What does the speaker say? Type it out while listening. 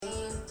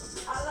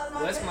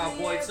West my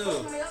boy too.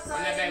 Run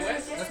that back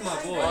West? That's my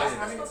boy.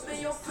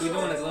 Yeah. We doing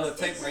a little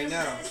tape right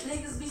now.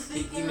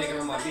 He making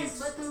all my beats.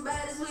 He's cool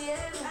as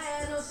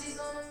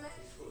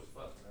fuck,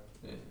 bro.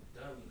 Yeah.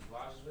 I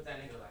was just with that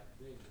nigga like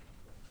big.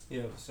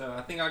 Yeah, so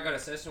I think I got a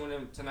session with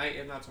him tonight,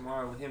 if not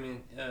tomorrow, with him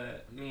and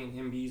me and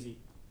him Beezy.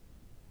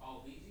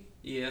 Oh, BG?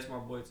 Yeah, that's my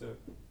boy too.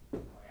 Oh, yeah,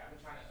 I've been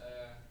trying to,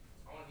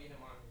 I want to get him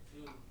on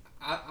here too.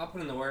 I'll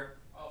put in the work.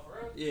 Oh, for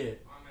real? Yeah.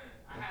 Oh, man.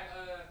 I had,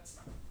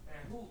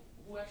 man, who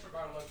extra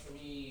brought him up to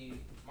me?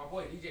 My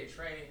boy DJ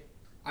Trey.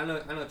 I know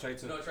Trey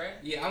too. You know Trey?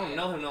 Yeah, I don't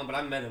know him, but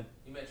I met him.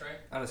 You met Trey?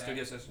 At a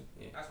studio session.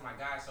 Yeah. That's my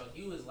guy. So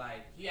he was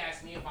like, he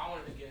asked me if I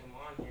wanted to get him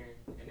on here,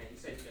 and then he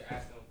said you could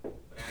ask him. But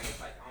then it's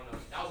like, I don't know.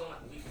 That was only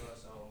like a week ago,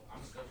 so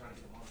I'm still trying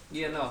to get him on.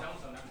 Yeah, no. Tell him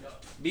something, that'd be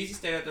dope. BZ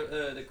stayed at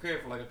the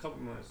crib for like a couple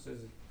months.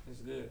 It's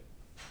good.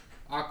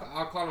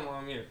 I'll call him while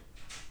I'm here.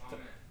 Oh, man.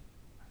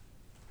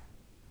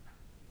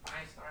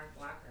 Five-star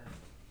blocker.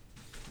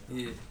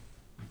 Yeah.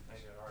 That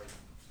shit already.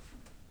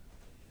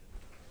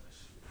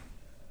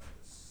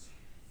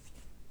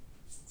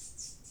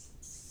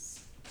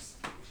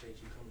 Appreciate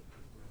you coming.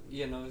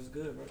 Yeah, no, it's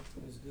good, bro.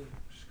 It's good.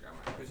 Just grab my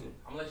I'm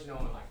gonna let you know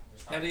when like we're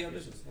starting. Handle your I'm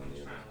business. just trying to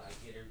like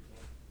get everything.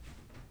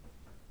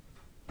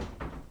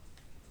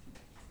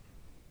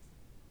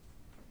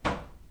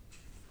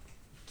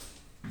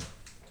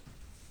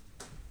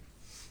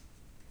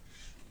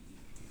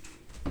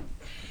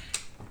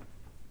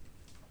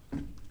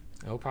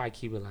 I'll probably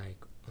keep it like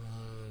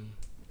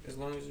as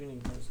long as you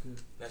need, that's good.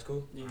 That's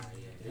cool? Yeah.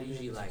 They're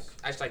usually like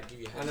I just like to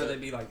give you a heads I know up. they'd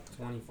be like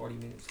 20, 40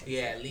 minutes. Like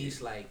Yeah, at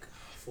least like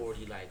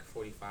 40, like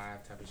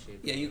 45 type of shit.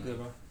 Yeah, you like, good,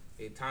 bro.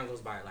 Time goes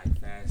by like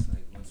fast,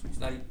 like once we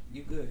start. Like,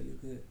 you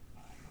good.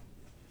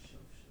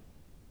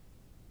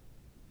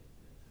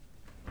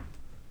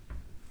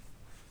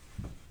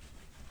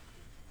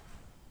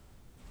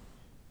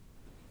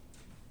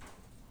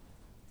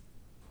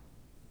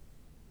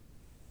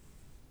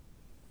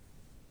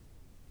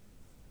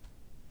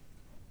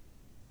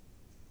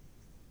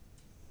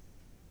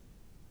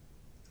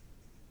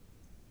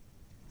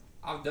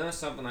 I've done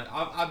something like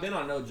I've been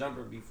on No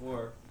Jumper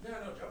before. Yeah,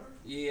 No Jumper?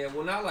 Yeah,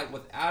 well not like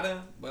with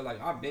Adam, but like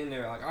I've been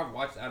there. Like I've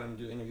watched Adam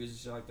do interviews and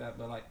shit like that.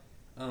 But like,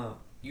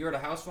 you heard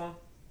of House Phone?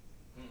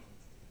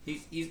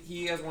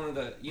 He has one of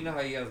the, you know how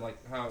he has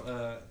like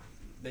how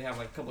they have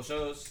like a couple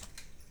shows.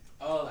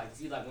 Oh, like is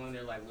he like one of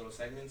their like little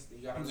segments that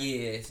you got on there?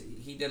 Yes,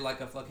 he did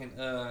like a fucking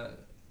like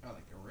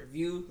a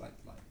review, like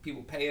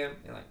people pay him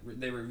and like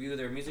they review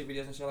their music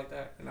videos and shit like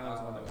that. And I was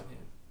on there with him.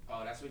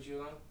 Oh, that's what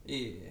you on?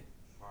 Yeah.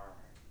 Alright.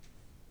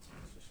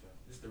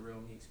 This is the real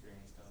me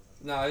experience though.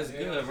 No, it's You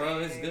good, know what bro.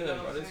 I'm It's saying? good, You know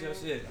bro. what This I'm your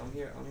saying? shit. I'm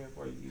here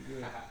for you. You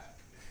good.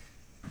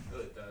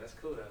 Good though. That's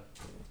cool though.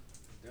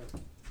 That's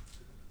dope.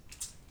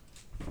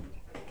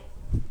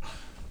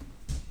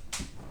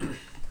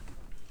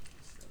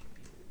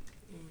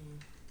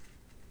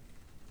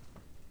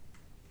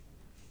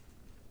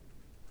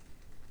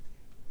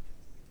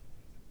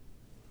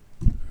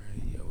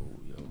 Alright, yo.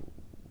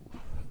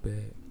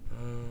 Bet.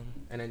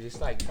 And then just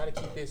like try to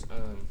keep this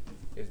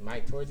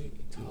mic towards you.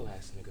 Tall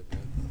ass nigga, bro.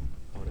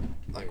 Hold on.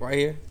 Like right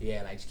here?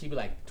 Yeah, like just keep it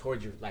like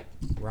towards your like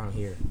around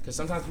here. Cause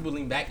sometimes people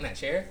lean back in that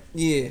chair.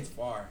 Yeah. It's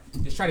far.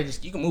 Just try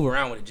to you can move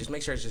around with it. Just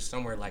make sure it's just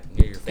somewhere like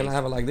near your face. Can I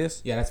have it like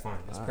this? Yeah, that's fine.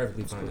 That's All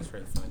perfectly right, fine. cool. That's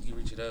perfectly fine. You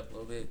reach it up a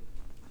little bit.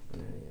 Yeah,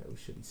 we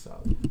should be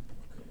solid. Okay. I'm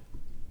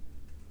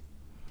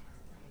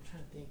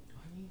trying to think. Do I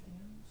need anything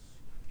else?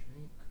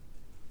 Drink.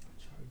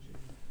 Charger.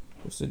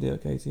 What's the deal,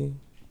 KT?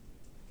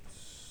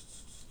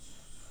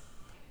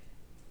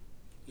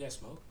 You got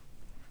smoke?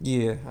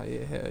 Yeah, hell I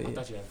yeah.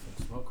 thought you had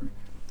some smoke right now.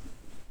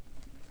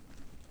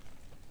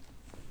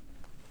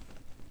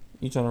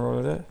 You trying to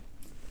roll that?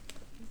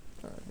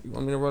 Alright, you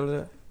want me to roll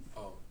that?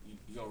 Oh, you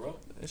gonna roll?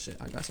 That shit,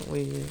 I got some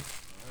weed here.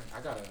 Alright,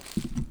 I got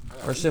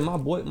Or shit, my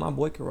boy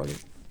can roll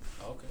it.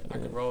 Oh, okay. I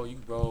can roll, you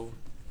can roll.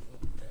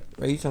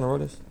 Ray, you trying to roll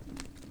this?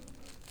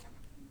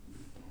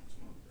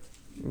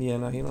 Yeah,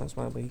 no, he don't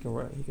smoke, but he can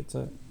roll it. He can touch.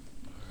 Alright,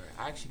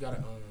 I actually got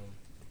how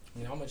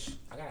much?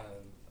 I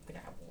think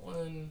I have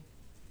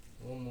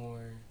one more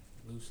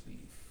loose leaf.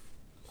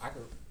 I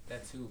could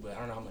that too, but I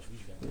don't know how much weed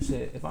you got.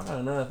 Shit, if I got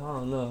enough, I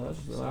don't know. That's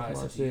just Size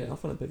my up to shit. you. I'm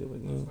finna pick it up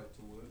again. Like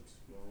 2 woods.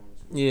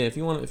 Yeah, if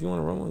you want to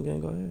run one again,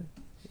 go ahead.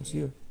 It's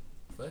you.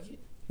 Fuck it.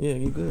 Yeah,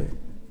 you good.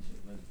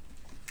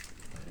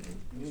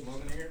 You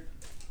smoking in here?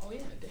 Oh yeah,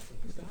 definitely.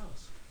 It's the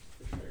house.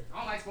 For sure. I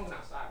don't like smoking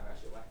outside, but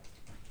that shit whack.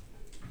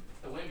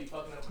 The wind be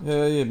fucking up.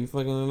 Hell yeah, be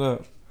fucking it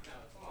up. No,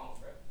 come on,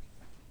 bro.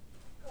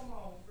 Come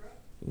on, bro.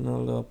 You know,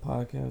 a little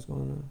podcast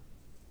going on.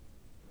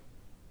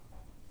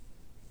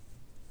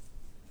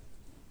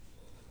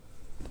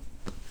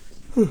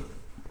 I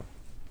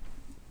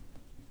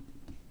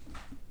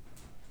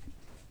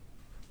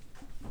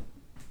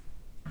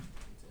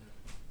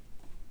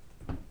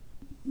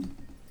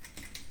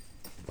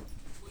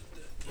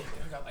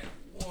got like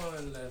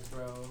one left,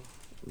 bro.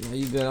 No,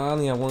 you good. I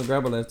only have one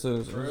grabber left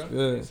too, so For it's real?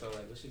 good. So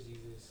like, let's just use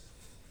this.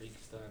 Or you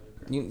can still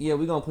have your Yeah,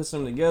 we gonna put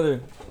something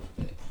together.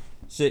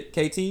 Shit,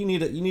 KT, you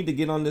need to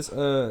get on this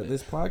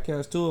this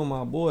podcast too, with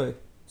my boy.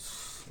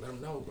 Let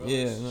them know, bro.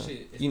 Yeah, no.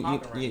 Shit, it's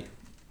popping right now.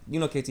 You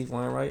know KT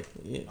Flying, right?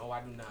 Yeah. No,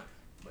 I do not.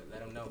 But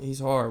let him know. He's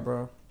hard,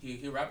 bro.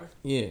 He a rapper?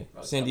 Yeah,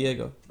 Bro, San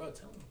Diego. Bro,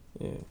 tell him.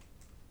 Yeah.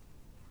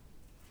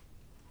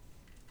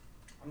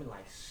 I mean,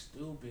 like,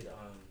 stupid.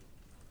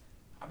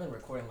 I've been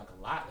recording, like,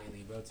 a lot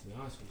lately, bro, to be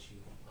honest with you.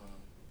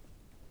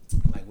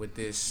 Like, with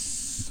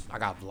this, I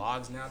got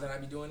vlogs now that I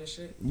be doing this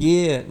shit.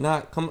 Yeah,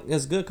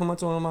 it's good. Come on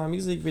to one of my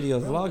music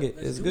videos, Bro, vlog it.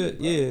 It's good.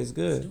 Yeah, it's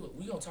good. Let's do it.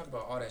 We gonna talk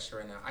about all that shit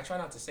right now. I try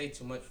not to say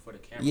too much for the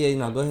camera. Yeah,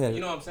 no, go ahead. You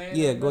know what I'm saying?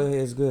 Yeah, go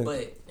ahead. It's good.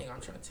 But, nigga,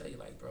 I'm trying to tell you,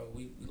 like, bro,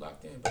 we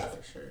locked in, bro,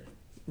 for sure.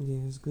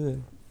 Yeah, it's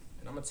good.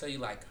 And I'm gonna tell you,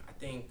 like, I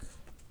think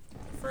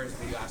the first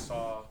video I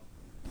saw,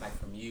 like,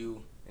 from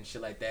you and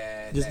shit like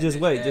that. Just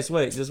wait.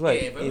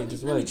 Yeah, bro.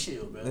 Just Let me wait.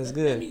 chill, bro. That's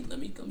good. Let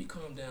me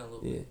calm down a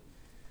little bit.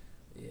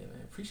 Yeah,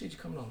 man. Appreciate you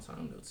coming on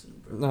time though, too,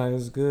 bro. No,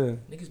 it's good.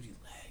 Niggas be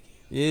lagging.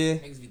 Yeah.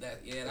 Niggas be that.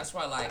 Yeah, that's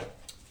why, like,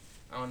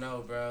 I don't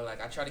know, bro.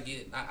 Like, I try to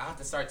get. I have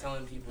to start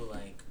telling people,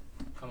 like,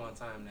 come on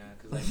time now,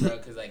 cause like, bro,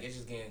 cause like it's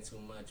just getting too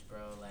much, bro.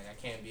 Like, I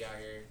can't be out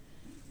here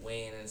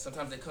waiting, and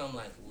sometimes they come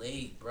like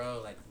late,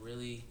 bro. Like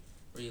really,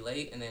 really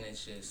late, and then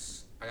it's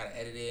just I gotta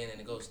edit it,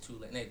 and it goes too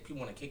late. And then people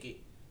want to kick it,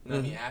 you know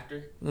what I mean,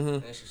 after,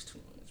 and it's just too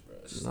much, bro.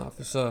 It's just Nah, like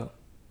for sure.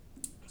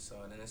 So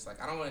then it's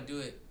like I don't want to do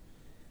it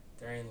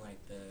during like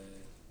the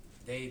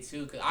day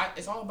too, cause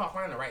it's all about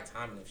finding the right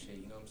timing of shit.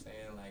 You know what I'm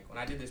saying? Like when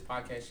I did this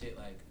podcast shit,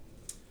 like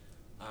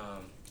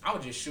I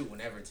would just shoot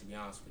whenever, to be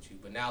honest with you.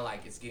 But now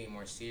like it's getting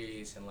more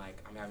serious, and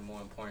like I'm having more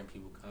important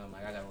people come.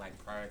 Like I gotta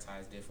like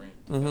prioritize different.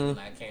 Like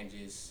I can't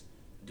just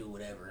do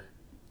whatever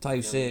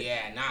Type shit.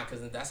 Yeah, nah,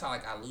 cause that's how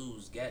like I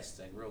lose guests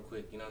like real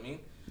quick. You know what I mean?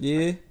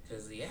 Yeah. Like,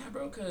 cause yeah,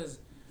 bro. Cause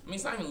I mean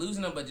it's not even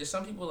losing them, but just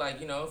some people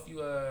like if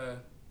you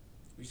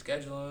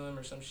reschedule them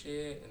or some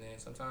shit, and then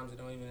sometimes it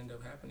don't even end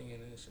up happening,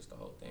 and then it's just the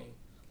whole thing.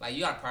 Like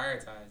you gotta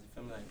prioritize. You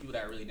feel me? Like people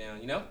that are really down.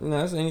 You know? No,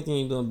 that's anything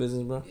you do in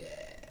business, bro. Yeah.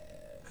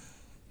 I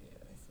feel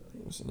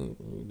like That's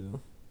anything you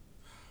do.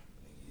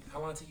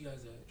 how long till you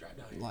guys drive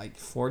down here? Like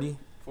 40?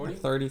 40?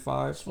 Like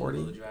 35, Smooth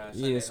 40. drive,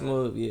 Yeah, Sunday,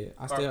 smooth. Yeah.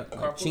 I stay up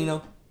like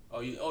Chino. Oh,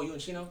 you in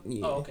Chino?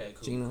 Yeah. Oh, okay,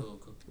 cool, Chino.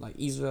 cool. Like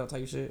Eastville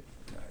type shit.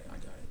 I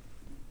got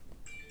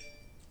it.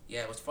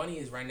 Yeah, what's funny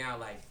is right now,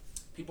 like,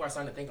 people are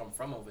starting to think I'm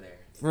from over there.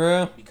 For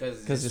real?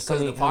 Because there's so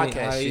many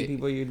podcast shit.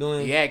 people you're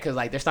doing. Yeah, because,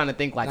 like, they're starting to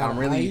think, like, I'm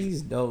really...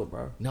 IE's dope,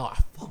 bro. No, I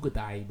fuck with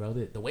the IE, bro.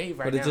 The wave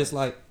right now. But it's just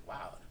like...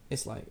 Wow.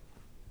 It's like...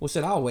 Well,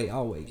 shit, I'll wait,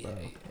 bro. Yeah.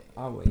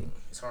 I'll wait.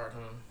 It's hard, huh?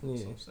 Yeah.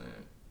 That's what I'm saying.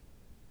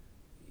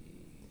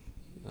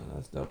 Nah,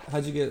 that's dope.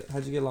 How'd you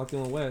get locked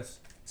in with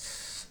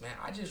West? Man,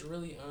 I just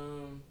really,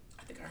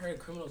 I think I heard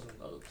Criminals and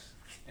Lokes.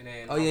 And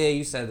then... Oh, yeah,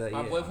 you said that,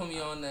 My yeah. boy put me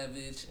on that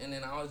bitch, and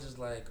then I was just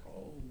like,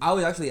 oh... I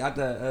was actually at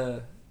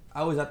the...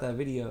 I was at that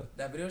video.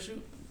 That video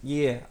shoot?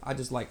 Yeah, I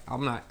just like... I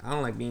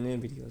don't like being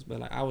in videos, but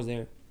like, I was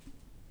there.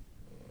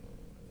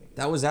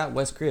 That was at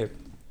West Crib.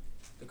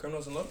 The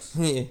Criminals and Looks?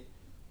 Yeah.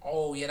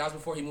 Oh, yeah, that was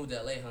before he moved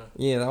to LA, huh?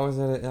 Yeah, that was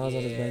at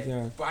his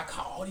backyard. Bro, I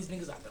caught all these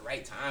niggas at the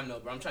right time, though,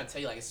 bro. I'm trying to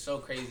tell you, like, it's so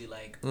crazy.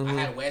 Like, I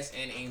had Wes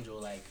and Angel,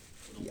 like...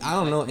 I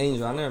don't know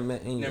Angel. I never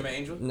met Angel. Never met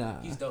Angel?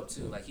 Nah. He's dope,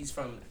 too. Like, he's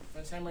from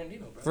San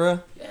Bernardino, bro. For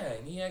real? Yeah,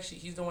 and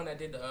he's the one that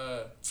did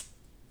the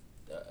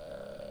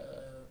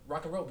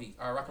rock and roll beat.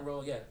 Or rock and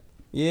roll, yeah.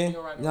 Yeah? You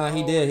know, Nah,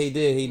 he did,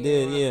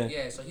 yeah.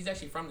 Yeah, so he's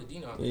actually from the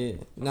Dino. Yeah.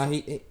 Nah,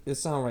 it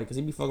sound right, because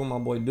he be fucking with my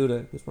boy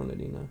Duda, who's from the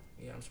Dino.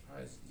 Yeah, I'm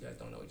surprised you guys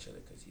don't know each other,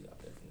 because he's out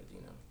there from the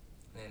Dino.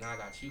 And now I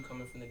got you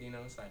coming from the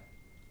Dino. It's like,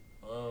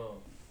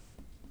 oh.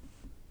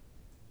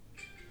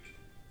 You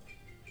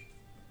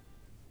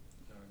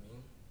know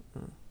what I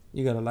mean?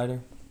 You got a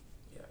lighter?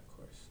 Yeah, of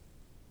course.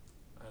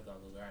 I got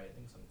those. Alright, I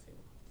think it's on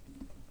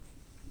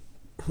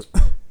the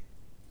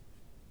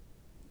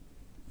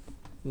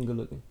table. Good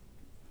looking.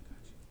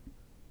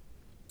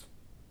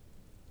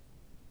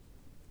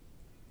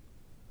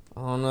 I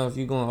don't know if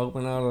you gonna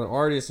open out an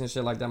artist and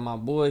shit like that. My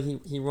boy,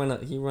 he run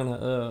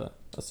a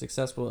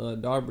successful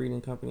dog breeding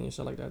company and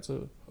shit like that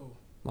too. Who?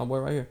 My boy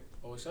right here.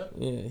 Oh, what's up?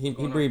 Yeah, he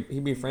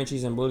breed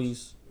Frenchies and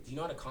bullies. Do you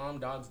know how to calm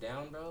dogs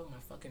down, bro? My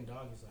fucking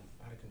dog is like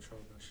out of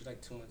control, bro. She's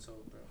like 2 months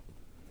old, bro.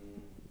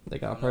 They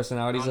got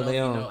personalities of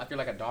their own. I feel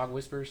like a dog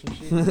whisperer or some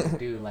shit.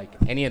 Dude, like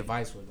any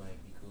advice would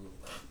like be cool.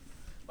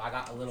 But I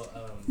got a little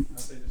I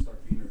say just start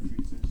feeding her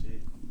treats and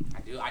shit. I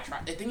do. I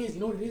try. The thing is,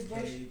 you know what it is,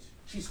 bro? Cage.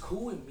 She's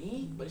cool with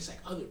me, but it's like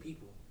other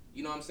people.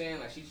 You know what I'm saying?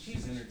 Like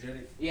she's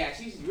energetic. Yeah,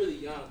 she's really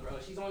young, bro.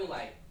 She's only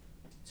like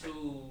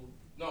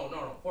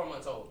 4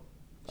 months old.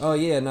 Oh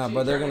yeah, nah, She's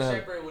but they're a German gonna.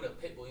 Shepherd with a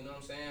pit bull. You know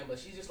what I'm saying? But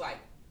she's just like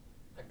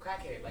a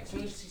crackhead. Like as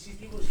soon as she sees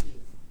people, she just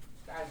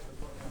guys are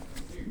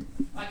weird.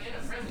 Like in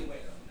a friendly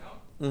way, though.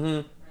 You know?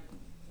 Mhm.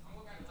 I'm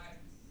what kind of life.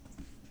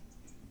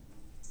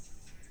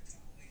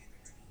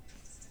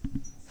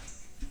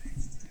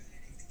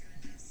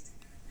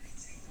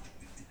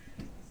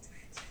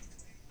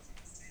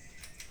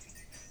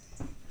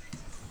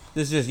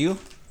 This is just you?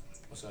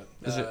 What's up?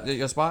 This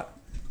your spot?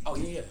 Oh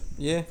yeah,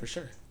 Yeah. for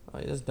sure. Oh,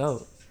 yeah, that's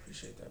dope.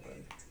 Appreciate that, brother.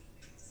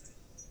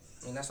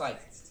 I mean, that's like,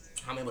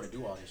 I'm able to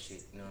do all this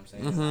shit. You know what I'm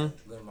saying? Mm-hmm. Like,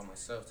 living by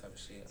myself type of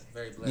shit. I'm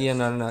very blessed. Yeah,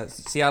 no.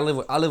 See, I live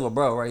with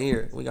bro right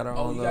here. We got our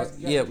own. You guys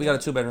We got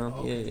a 2-bedroom.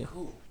 Oh, yeah.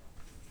 Cool.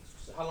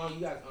 So how long you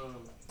got?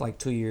 Like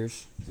 2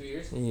 years. 2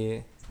 years.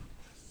 Yeah.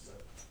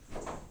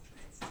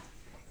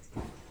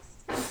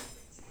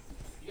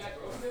 You guys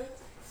grow together?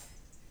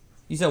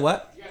 You said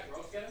what? You guys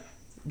grow together?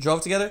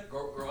 Drove together?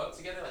 Grow up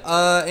together?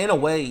 Like, In a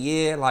way,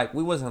 yeah. Like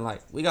we wasn't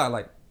like we got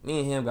like me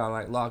and him got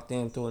like locked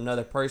into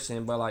another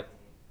person, but like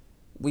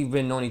we've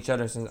been knowing each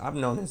other since I've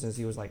known him since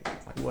he was like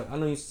what I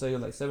know you say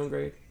like 7th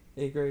grade,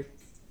 8th grade.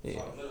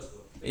 Yeah. Middle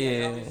school.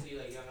 Yeah. Obviously,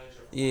 like, y'all know each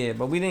other. Yeah,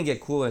 but we didn't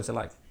get cool until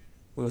like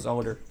we was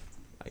older.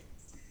 My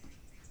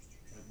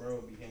bro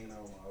would be hanging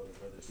out with my older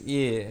brothers.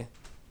 Yeah.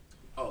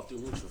 Oh, through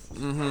mutual.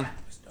 Mm-hmm.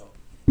 That's dope.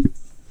 Yeah,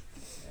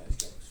 that's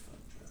dope as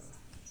fuck,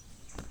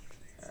 bro.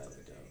 Hella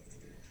dope,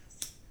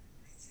 nigga.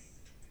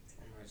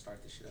 I'm gonna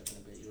start this shit up in a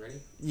bit. You ready?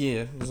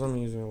 Yeah, just let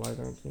me use your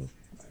lighter too.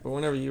 But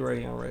whenever you're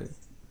ready, I'm ready. Alright,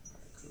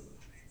 cool.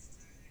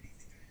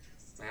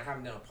 Man, I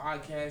haven't done a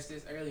podcast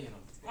this early in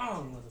a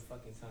long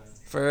motherfucking time.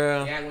 For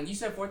real. Yeah, when you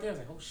said 4th, I was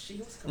like, oh shit,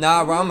 what's coming?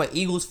 Nah, bro, I'm an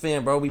Eagles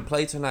fan, bro. We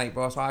play tonight,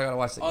 bro, so I gotta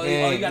watch the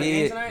game. You got a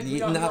game tonight? Who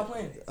y'all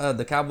playing?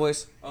 The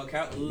Cowboys. Oh,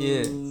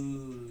 Yeah.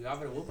 Y'all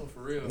better whoop them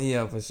for real.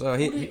 Yeah, for sure.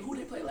 Who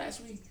they play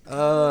last week?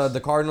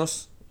 The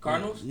Cardinals.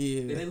 Cardinals?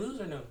 Yeah. Did they lose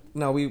or no?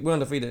 No, we're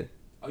undefeated.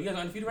 Oh, you guys are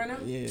undefeated right now?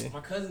 Yeah. My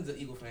cousin's an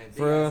Eagle fan. Big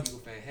For real? ass Eagle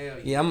fan. Hell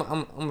yeah.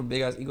 Yeah, I'm a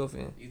big ass Eagle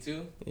fan. You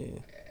too? Yeah.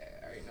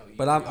 I already know you.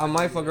 But I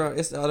might fuck around.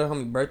 It's the other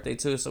homie birthday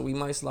too, so we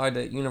might slide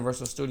to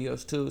Universal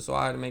Studios too. So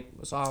I had to make.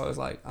 So I was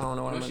like, I don't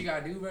know what What I'm. you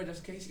gotta do, bro?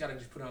 Just in case, you gotta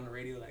just put it on the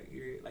radio, like if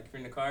you're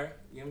in the car.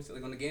 You know what I'm saying?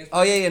 Like on the games.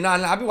 Oh yeah, nah.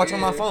 I be watching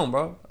on my Yeah. phone,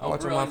 bro. I Oh,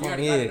 watch bro, on my you phone.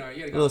 already got it Yeah, already.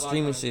 You already got little it logged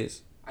streaming on. shits.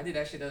 I did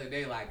that shit the other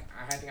day. Like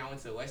I think I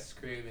went to West's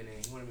crib and then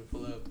he wanted me to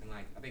pull up and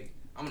like I think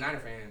I'm a Niner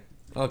fan.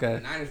 Okay. The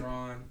Niners were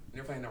on. And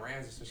they're playing the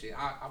Rams or some shit.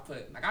 I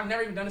put like I've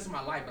never even done this in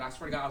my life, but I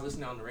swear to God I was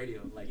listening on the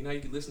radio. Like you know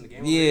you can listen to the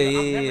game.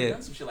 I've never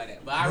done some shit like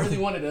that. But I really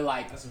wanted to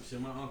like. That's some shit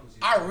my uncle used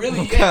to I do. really,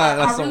 Oh, yeah, God,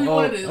 I that's really some old-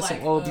 wanted to that's like.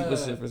 some old people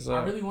shit for sure.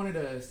 I really wanted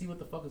to see what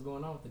the fuck is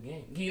going on with the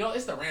game. You know,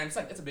 it's the Rams.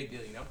 It's a big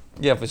deal, you know.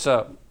 Yeah, for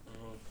sure.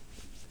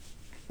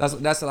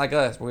 That's like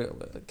us.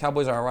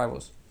 Cowboys are our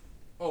rivals.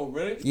 Oh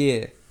really?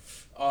 Yeah.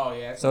 Oh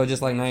yeah. So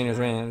just like Niners,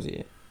 Rams.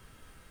 Yeah.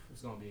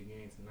 It's gonna be a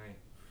game tonight.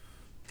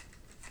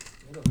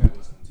 Look at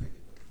this. Take it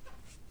though.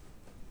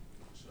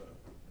 Shut up.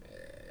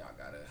 Yeah, y'all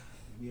gotta.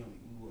 We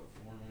what,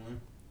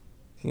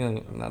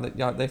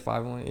 4-1? They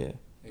 5-1. Yeah.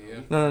 Yeah.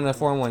 No,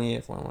 4-1. Yeah,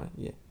 4-1.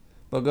 Yeah.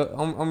 But go,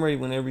 I'm ready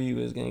whenever you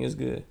is, gang. It's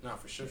good. Nah,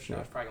 for sure. I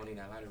was probably gonna need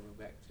that lighter real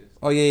back. Just.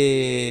 Oh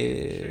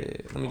yeah. Sure. Let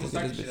me I'm gonna just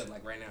start get this this shit bitch. up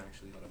like right now.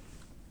 Actually, hold up.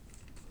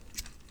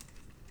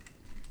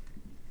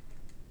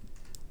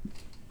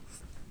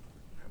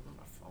 Where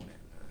my phone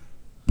at,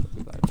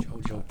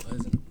 man? JoJo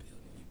Buzz in the building.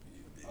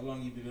 How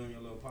long you been doing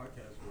your little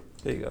podcast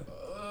for? There you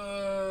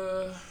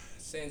go.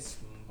 Since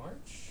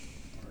March.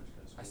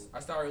 That's cool. I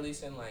started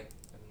releasing like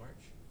in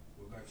March.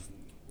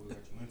 What got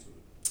you into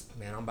it?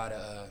 Man, I'm about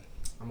to.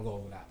 I'm gonna go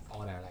over all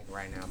that like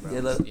right now, bro.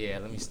 Yeah, Let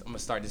me. I'm gonna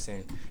start this in.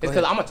 It's Go because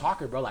ahead. I'm a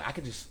talker, bro. Like I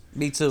could just.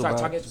 Me too, Start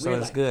bro. talking, it's So weird,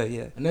 it's like- good.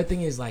 Yeah. Another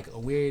thing is like a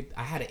weird.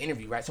 I had an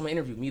interview, right? Someone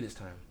interviewed me this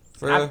time.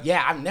 For real?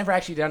 I've never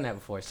actually done that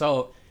before.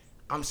 So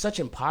I'm such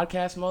in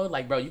podcast mode.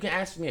 Like, bro, you can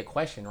ask me a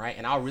question, right?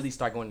 And I'll really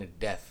start going to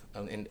depth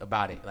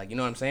about it. Like, you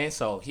know what I'm saying?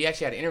 So he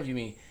actually had to interview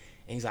me.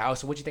 And he's like, oh,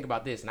 so what you think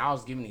about this? And I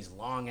was giving these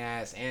long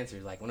ass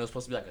answers, like when it was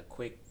supposed to be like a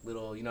quick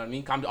little, you know what I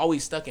mean? I'm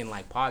always stuck in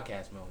like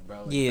podcast mode,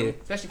 bro. Like, Yeah.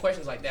 especially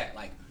questions like that.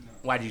 Like,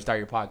 why did you start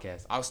your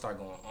podcast? I'll start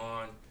going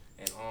on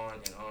and on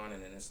and on,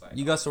 and then it's like,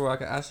 You got somewhere I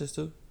can ask this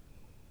to?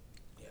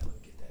 yeah, let me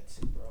get that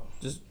too, bro.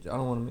 Just I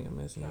don't want to make a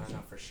mess. Nah,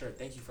 for sure.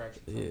 Thank you for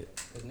actually. Yeah.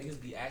 Because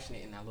niggas be ashing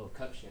it in that little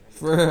cup shit.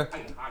 For real. I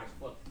get hot as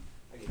fuck.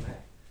 I get mad.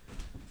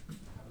 I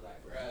be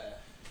like, bruh.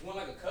 You want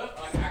like a cup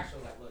or like an actual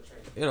like little tray?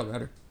 It don't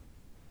matter.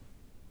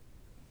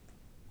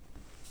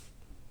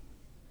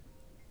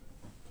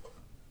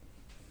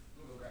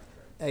 I'm gonna go grab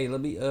a tray. Hey,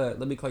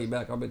 let me call you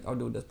back. I'll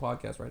do this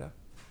podcast right now.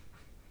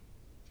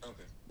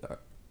 Okay. All right.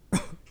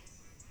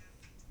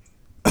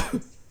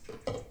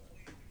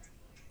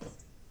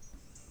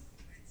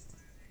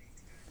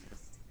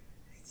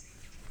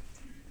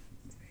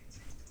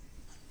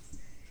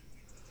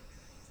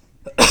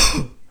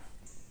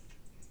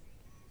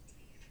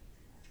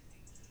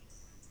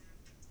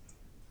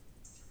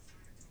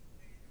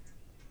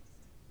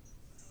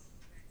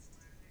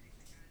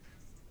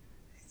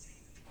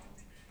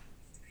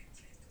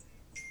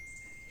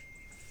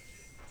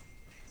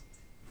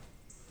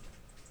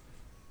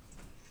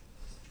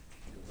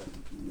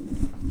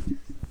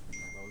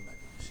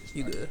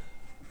 You good?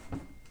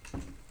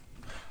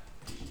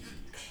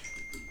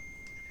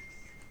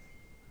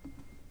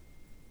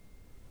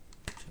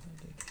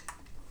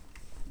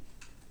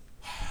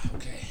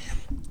 Okay.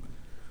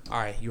 All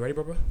right, you ready,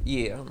 bro?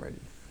 Yeah, I'm ready.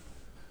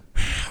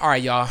 All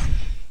right, y'all.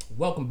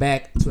 Welcome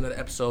back to another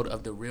episode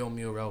of the Real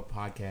Muro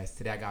podcast.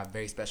 Today I got a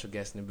very special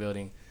guest in the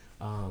building.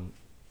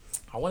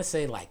 I want to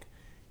say like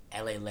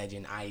LA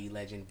legend, IE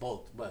legend,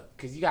 both, but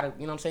because you got to,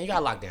 you know what I'm saying? You got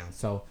to lock down.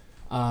 So,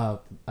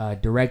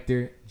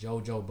 director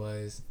JoJo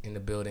Buzz in the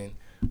building.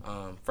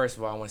 First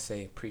of all, I want to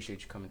say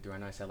appreciate you coming through. I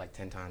know I said like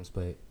 10 times,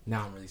 but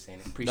now I'm really saying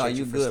it. Nah, Appreciate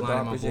you for good, bro.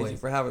 sliding, my Appreciate boy. you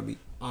for having me.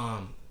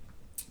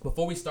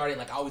 Before we started,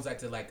 like I always like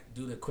to like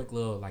do the quick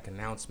little like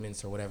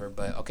announcements or whatever.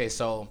 But okay,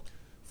 so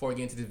before we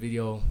get into this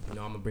video, you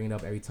know I'm gonna bring it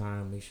up every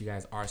time. Make sure you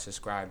guys are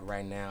subscribed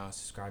right now.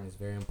 Subscribing is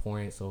very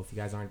important. So if you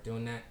guys aren't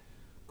doing that,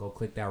 go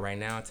click that right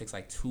now. It takes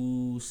like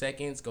 2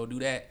 seconds. Go do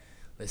that.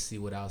 Let's see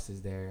what else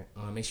is there.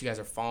 Make sure you guys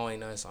are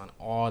following us on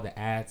all the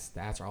ads. The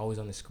ads are always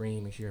on the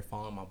screen. Make sure you're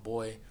following my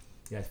boy.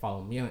 You guys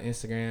follow me on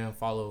Instagram.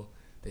 Follow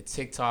the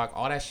TikTok.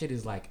 All that shit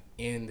is like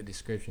in the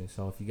description.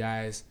 So if you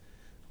guys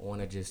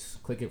want to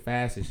just click it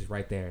fast, it's just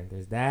right there.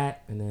 There's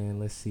that. And then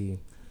let's see.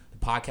 The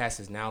podcast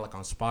is now like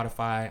on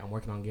Spotify. I'm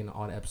working on getting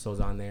all the episodes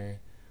on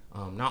there.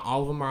 Not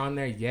all of them are on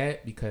there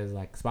yet because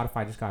like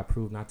Spotify just got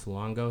approved not too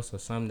long ago. So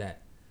some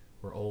that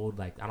were old,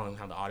 like I don't even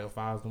have the audio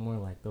files no more.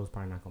 Like those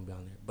probably not gonna be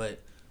on there.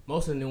 But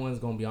most of the new ones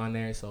gonna be on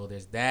there. So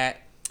there's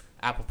that.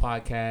 Apple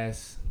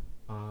Podcasts.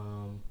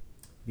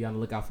 Be on the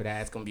lookout for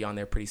that. It's gonna be on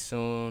there pretty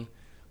soon.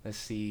 Let's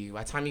see.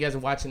 By the time you guys are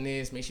watching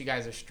this, make sure you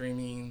guys are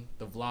streaming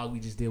the vlog we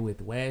just did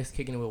with Wes,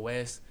 Kicking It With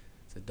Wes.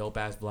 It's a dope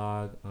ass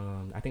vlog.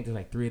 I think there's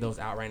like 3 of those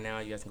out right now.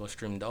 You guys can go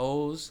stream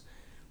those.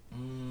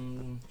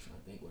 Trying to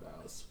think what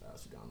else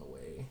we got on the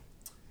way.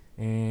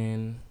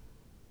 And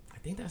I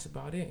think that's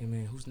about it. And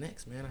man, who's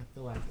next, man? I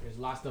feel like there's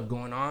a lot of stuff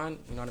going on.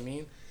 You know what I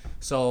mean?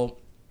 So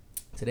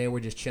today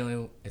we're just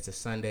chilling. It's a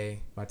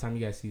Sunday. By the time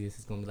you guys see this,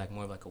 it's gonna be like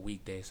more of like a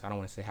weekday. So I don't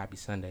want to say happy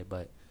Sunday,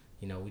 but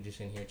you know, we just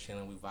in here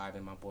chilling. We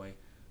vibing. My boy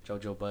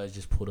JoJo Buzz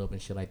just pulled up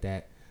and shit like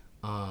that.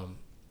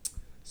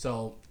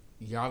 So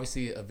you're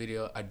obviously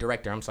a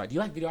director. I'm sorry. Do you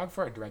like videographer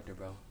or director,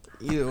 bro?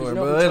 Either way,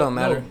 bro. It don't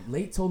matter.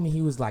 Late told me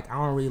he was like, I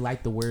don't really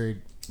like the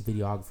word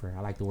videographer. I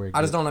like the word.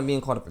 I just don't like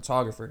being called a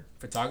photographer.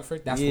 Photographer?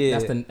 That's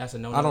a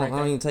no. I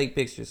don't even take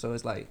pictures, so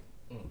it's like,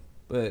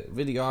 but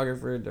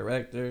videographer,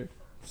 director,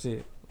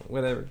 shit,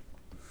 whatever.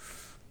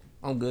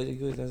 I'm good. You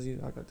good? That's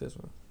you. I got this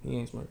one. He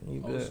ain't smoking.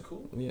 You good? It's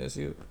cool. Yeah, it's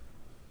you.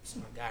 This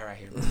is my guy right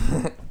here,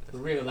 bro. For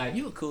real, like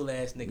you a cool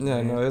ass nigga. Yeah,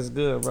 man. no, it's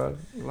good, bro.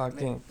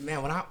 Locked in.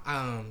 Man, when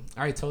I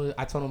already told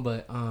him,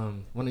 but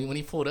when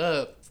he pulled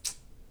up,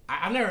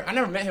 I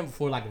never met him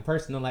before, like in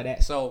person, nothing like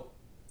that. So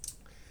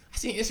I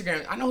seen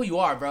Instagram. I know who you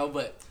are, bro.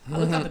 But I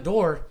looked out the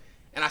door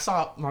and I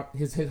saw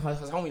his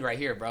homie right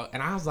here, bro.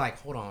 And I was like,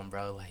 hold on,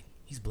 bro. Like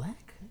he's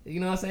black. You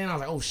know what I'm saying? I was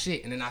like, oh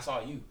shit. And then I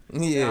saw you.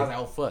 Yeah. And I was like,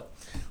 oh fuck.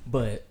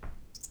 But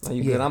no,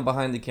 you good? I'm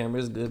behind the camera.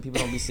 It's good. People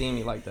don't be seeing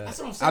me like that. That's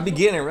what I'm saying. I be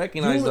getting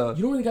recognized though.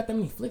 You don't really got that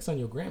many flicks on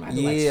your gram. I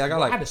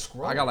had to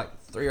scroll. I got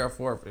like 3 or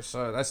 4 for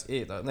sure. That's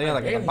it though. They're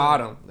like at the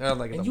bottom. They're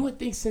like. And you would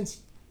think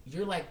since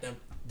you're like the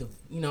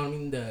you know what I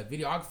mean, the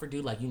videographer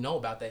dude, like you know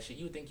about that shit,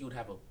 you would think you would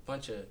have a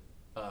bunch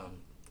of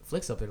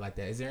flicks up there like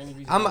that. Is there any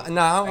reason? I'm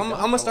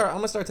gonna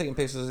start taking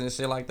pictures and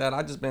shit like that.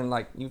 I just been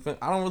like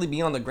I don't really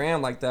be on the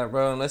gram like that,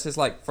 bro, unless it's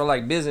like for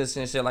like business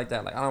and shit like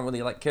that. Like I don't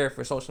really like care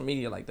for social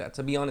media like that,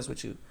 to be honest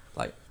with you.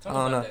 Like I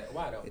don't know.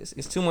 Why though?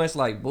 It's too much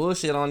like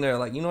bullshit on there.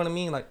 Like you know what I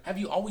mean? Like have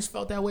you always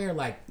felt that way or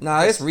like?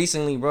 Nah, it's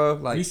recently, bro.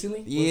 Like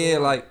recently? Yeah,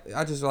 like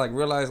I just like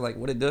realized like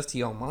what it does to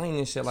your mind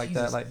and shit like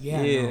that. Like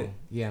yeah, no.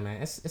 Yeah,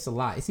 man. It's a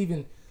lot. It's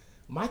even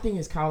my thing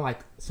is kind of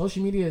like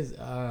social media is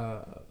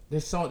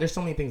there's so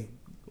many things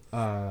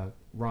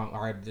wrong,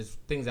 or just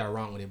things that are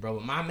wrong with it, bro.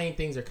 But my main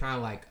things are kind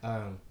of like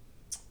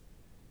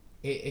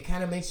it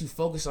kind of makes you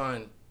focus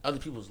on other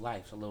people's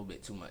lives a little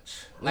bit too much.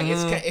 Like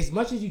it's as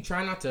much as you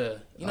try not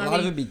to, you know, a lot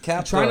of it be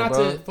capped. Try not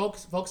to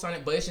focus on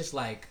it, but it's just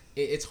like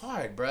it's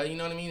hard, bro. You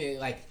know what I mean?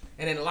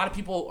 And then a lot of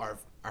people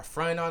are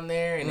fronting on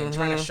there and then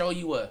trying to show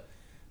you a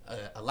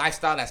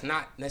lifestyle that's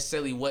not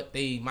necessarily what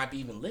they might be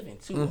even living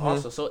too.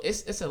 Also, so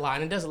it's a lot,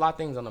 and it does a lot of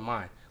things on the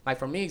mind. Like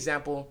for me,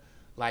 example,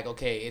 like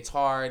okay, it's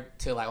hard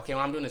to like okay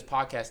when I'm doing this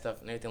podcast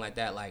stuff and everything like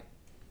that, like.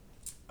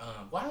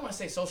 Well, I don't want to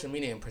say social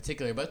media in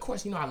particular, but of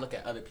course, you know, I look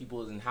at other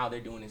people's and how they're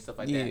doing and stuff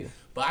like that.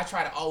 But I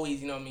try to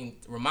always, you know what I mean,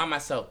 remind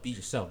myself, be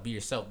yourself.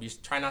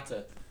 Try not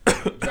to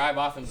drive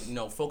off and, you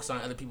know, focus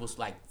on other people's,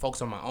 like,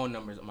 focus on my own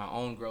numbers, my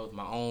own growth,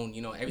 my own,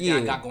 you know, everything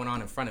I got going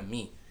on in front of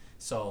me.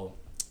 So,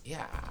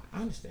 yeah,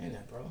 I understand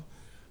that, bro.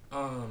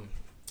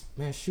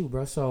 Man, shoot,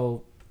 bro.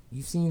 So,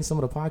 you've seen some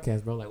of the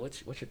podcasts, bro. Like,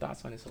 what's your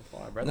thoughts on it so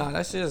far, bro? Nah,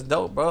 that shit is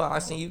dope, bro. I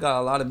seen you got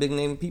a lot of big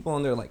name people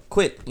on there, like,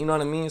 quick. You know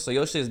what I mean? So,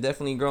 your shit's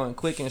definitely growing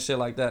quick and shit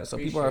like that. So,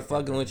 people are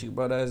fucking with you,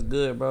 bro. That's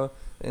good, bro.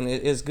 And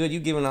it's good you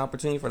giving an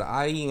opportunity for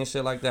the IE and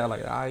shit like that.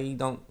 Like, the IE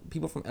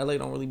people from LA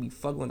don't really be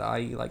fucking with the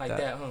IE like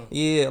that. Huh?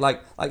 Yeah,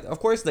 like, of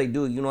course they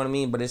do, you know what I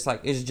mean? But it's like,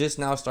 it's just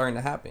now starting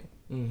to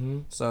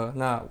happen. So,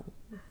 nah,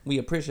 we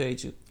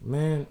appreciate you.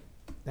 Man,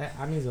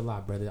 that means a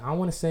lot, brother. I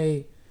want to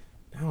say,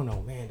 I don't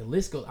know, man. The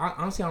list goes.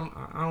 Honestly, I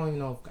don't even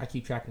know if I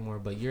keep track anymore.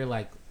 But you're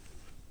like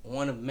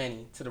one of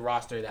many to the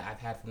roster that I've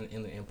had from the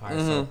Inland Empire.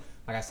 So,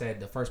 like I said,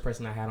 the first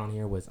person I had on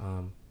here was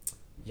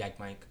Yak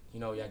Mike. You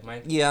know Yak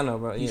Mike? Yeah, I know,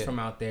 bro. He's from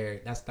out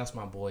there. That's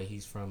my boy.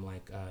 He's from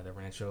like the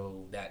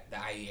Rancho, the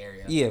IE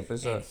area. Yeah, for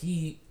sure.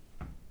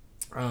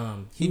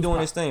 And he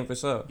doing his thing for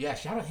sure. Yeah,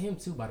 shout out him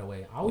too. By the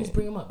way, I always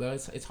bring him up, bro.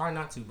 It's hard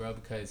not to, bro,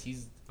 because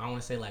he's I want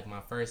to say like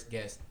my first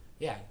guest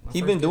Yeah.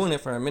 He been doing it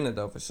for a minute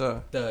though, for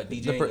sure. The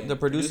DJ, the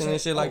producing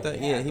and shit like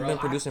that. Yeah, he bro, been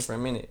producing for a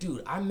minute.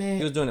 Dude, I met.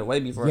 He was doing it way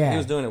before. Yeah. He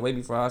was doing it way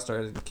before I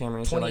started the camera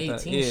and shit like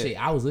that. 2018 shit.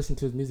 I was listening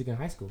to his music in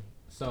high school.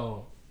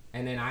 So,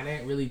 and then I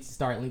didn't really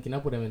start linking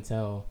up with him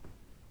until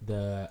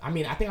I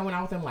think I went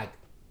out with him like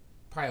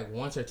probably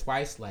once or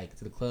twice, like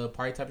to the club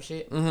party type of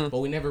shit. Mm-hmm. But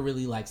we never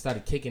really like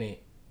started kicking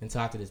it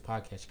until after this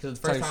podcast. Because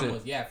the first Type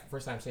time shit.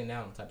 first time sitting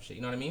down type of shit.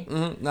 You know what I mean?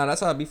 Mm-hmm. No, that's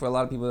how it be for a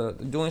lot of people.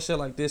 Doing shit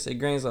like this, it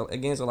gains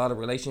a lot of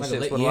relationships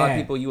Like with a lot of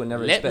people you would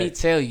never expect. Let me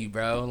tell you,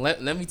 bro.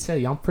 Let me tell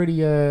you, I'm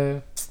pretty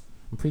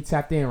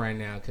tapped in right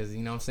now because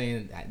you know what I'm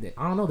saying.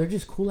 I don't know, they're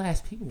just cool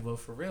ass people, bro.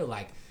 For real,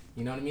 like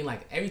you know what I mean.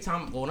 Like every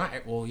time,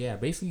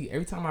 basically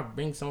every time I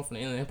bring someone from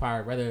the Inland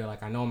Empire, whether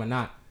like I know them or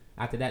not.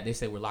 After that, they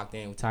say we're locked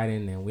in, we're tied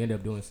in, and we end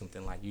up doing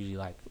something like usually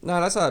like.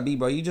 No, that's how it be,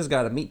 bro. You just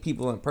gotta meet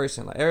people in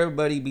person. Like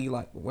everybody be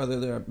like, whether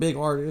they're a big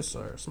artist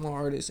or a small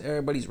artist,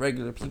 everybody's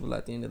regular people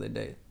at the end of the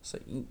day. So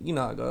you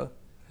know how it go.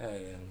 Hell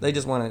yeah. They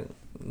just want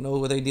to know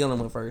what they dealing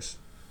with first.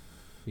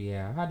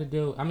 Yeah, I had to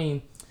deal. I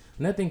mean,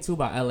 another thing too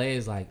about LA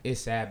is like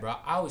it's sad, bro.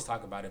 I always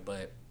talk about it,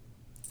 but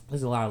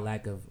there's a lot of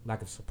lack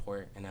of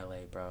support in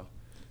LA, bro.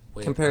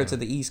 With, compared to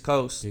the East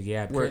Coast.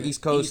 Yeah, where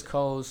East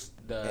Coast,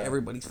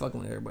 everybody's fucking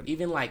with everybody.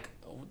 Even like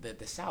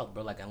the South,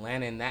 bro, like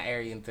Atlanta and that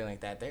area and thing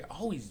like that, they're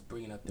always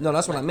bringing up. No,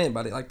 that's what I meant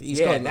by it, like the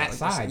East Coast. That like,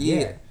 side,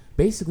 yeah.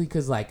 Basically,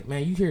 cause like,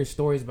 man, you hear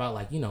stories about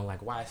like, you know,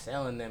 like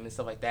YSL and them and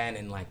stuff like that,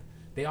 and like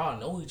they all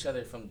know each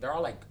other they're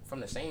all like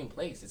from the same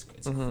place. It's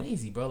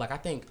crazy, bro. Like I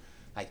think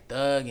like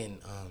Thug and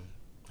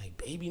like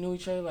Baby knew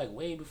each other like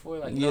way before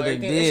like yeah, they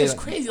did. It's just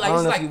crazy. Like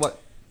it's like.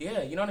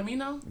 Yeah, you know what I mean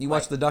though? You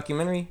watched the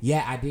documentary?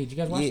 Yeah, I did. You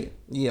guys watch it?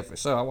 Yeah, for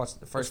sure. I watched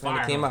the first one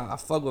that came out. I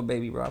fuck with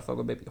Baby, bro. I fuck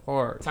with Baby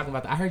hard. Talking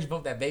about I heard you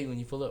bump that Baby when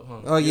you pull up,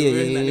 huh? Oh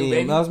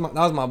yeah. That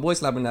was my boy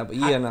slapping that, but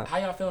yeah, How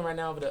y'all feeling right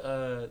now with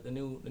the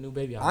new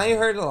Baby album? I ain't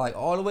heard it like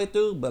all the way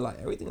through, but like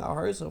everything I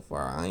heard so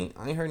far, I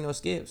ain't heard no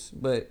skips.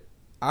 But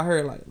I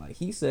heard like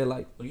he said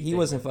like he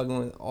wasn't fucking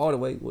with all the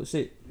way. Well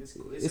shit.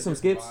 It's some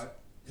skips.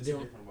 It's a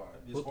different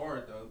vibe. It's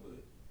hard though,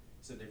 but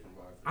it's a different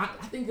vibe. I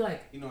think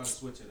like you know how to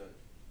switch it up.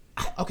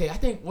 I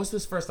think what's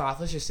this first off?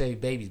 Let's just say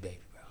Baby's Baby,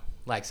 bro.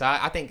 Like, so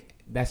I think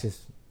that's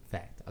just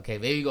fact. Okay,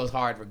 Baby goes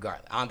hard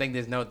regardless. I don't think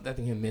there's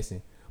nothing him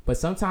missing. But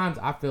sometimes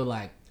I feel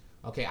like,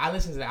 okay, I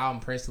listened to the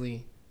album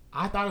personally.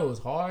 I thought it was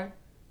hard,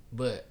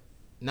 but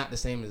not the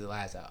same as the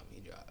last album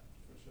he dropped.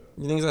 For sure.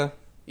 You think so?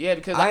 Yeah,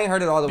 because I ain't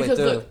heard it all the way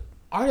through. Look,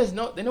 artists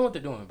know what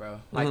they're doing, bro.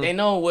 Like they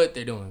know what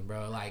they're doing,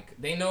 bro. Like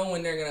they know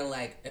when they're gonna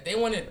like if they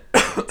wanted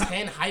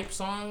 10 hype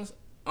songs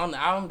on the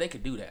album, they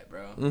could do that,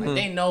 bro. Like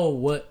they know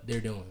what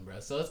they're doing, bro.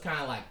 So it's kind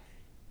of like,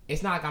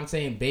 it's not like I'm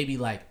saying Baby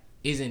like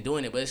isn't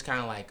doing it, but it's kind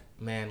of like,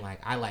 man, like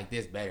I like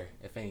this better,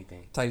 if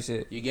anything. Type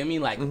shit. You get me?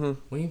 Like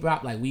when he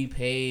dropped like We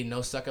Paid,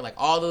 No Sucker, like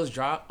all those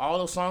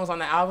songs on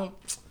the album,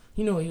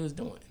 you know what he was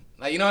doing.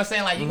 Like you know what I'm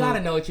saying? Like you gotta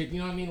know what you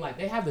know what I mean? Like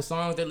they have the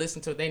songs they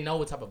listen to, they know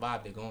what type of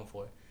vibe they're going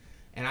for.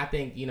 And I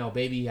think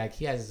Baby like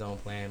he has his own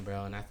plan,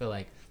 bro. And I feel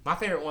like my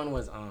favorite one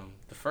was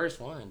the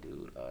first one,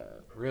 dude.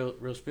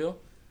 Real Spill.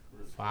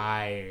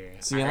 Fire.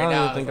 See, I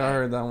don't even think I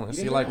heard that one.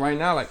 See, like right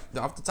now, like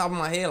off the top of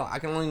my head,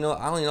 like I only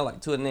know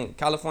like two of the names: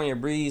 California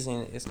Breeze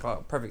and it's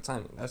called Perfect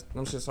Timing.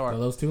 Them shit's hard. So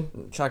those two?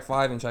 Track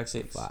 5 and track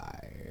 6.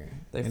 Fire.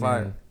 They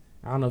fire.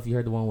 I don't know if you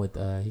heard the one with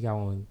he got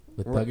one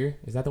with Thugger.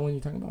 Is that the one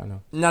you're talking about?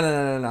 Or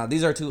no? No.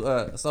 These are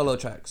two solo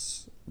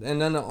tracks.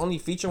 And then the only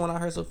feature one I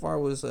heard so far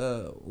was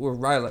with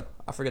Ryla.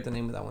 I forget the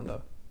name of that one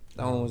though.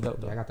 That one was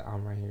dope though. I got the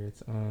album right here.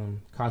 It's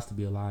Cost to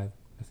Be Alive.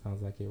 That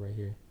sounds like it right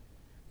here.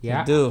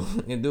 Yeah,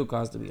 it do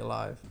cost to be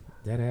alive.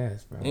 Dead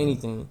ass, bro.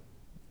 Anything.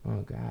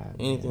 Oh God.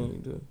 Anything you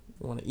do.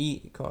 You want to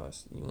eat, it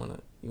costs. You want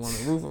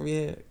a roof over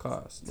your head, it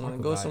costs. You want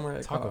to go somewhere,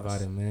 it costs. Talk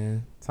about it,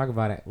 man. Talk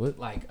about it. What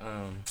like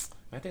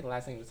I think the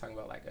last thing we were talking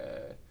about like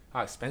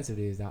how expensive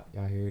it is out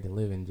here to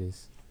live in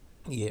just.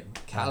 Yeah,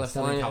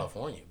 California,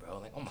 bro.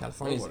 Like, oh my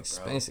California's Lord,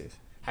 expensive.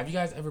 Bro. Have you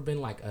guys ever been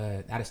like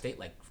out of state,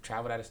 like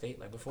traveled out of state,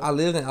 like before? I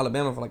lived in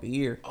Alabama for like a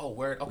year. Oh,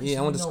 word. Okay, yeah,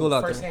 so I went to school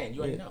out there. Firsthand,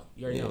 you already know.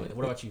 You already know.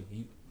 What about you?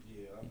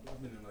 Yeah,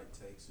 I've been in like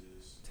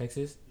Texas.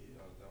 Texas?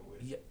 Yeah, that way.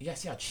 Yeah, you guys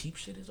see how cheap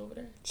shit is over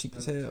there? Cheap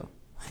as hell.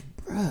 Like,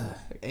 bruh.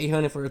 Like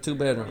 $800 for a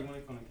 2-bedroom.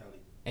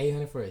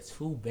 $800 for a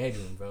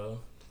 2-bedroom, bro.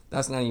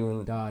 That's not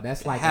even. Dog,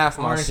 that's like half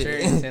my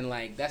shit. And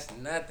like that's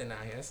nothing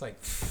out here. That's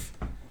like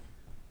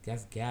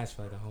that's gas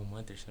for like a whole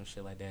month or some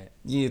shit like that.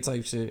 Yeah,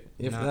 type shit.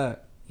 If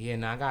that.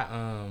 Yeah, I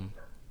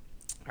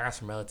got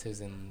some relatives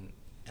in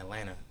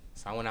Atlanta,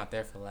 so I went out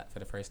there for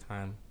the first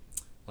time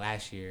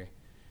last year,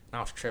 and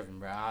I was tripping,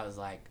 bro. I was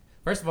like,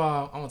 first of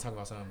all, I want to talk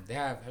about something.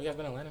 Have you guys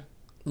been to Atlanta?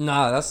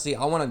 Nah,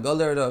 I want to go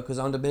there though, cause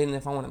I'm debating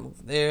if I want to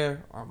move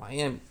there or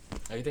Miami.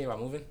 Are you thinking about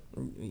moving?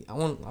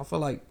 I feel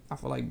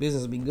like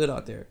business would be good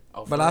out there,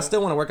 but real? I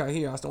still want to work out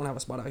here. I still want to have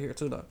a spot out here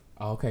too though.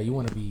 Oh, okay. You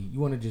want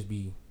to just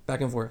be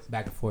back and forth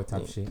type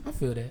of shit. I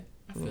feel that.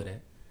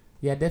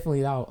 Yeah,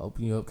 definitely that'll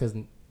open you up because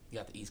you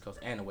got the East Coast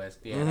and the West.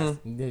 Yeah,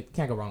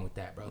 can't go wrong with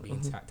that, bro.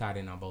 Being tied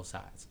in on both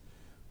sides.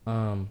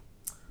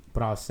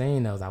 But I was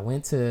saying though, is I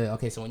went to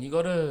so when you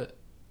go to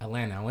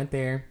Atlanta, I went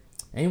there.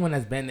 anyone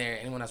that's been there,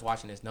 anyone that's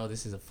watching this, know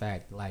this is a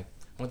fact. Like,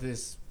 I went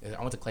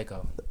to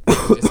Clayco,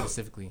 just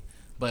specifically.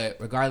 But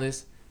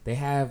regardless, they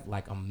have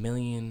like 1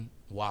 million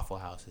Waffle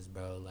Houses,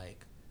 bro.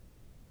 Like,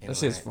 that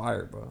shit's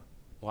fire, bro.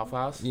 Waffle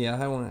House? Yeah, I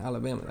had one in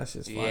Alabama. That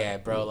shit's fire. Yeah,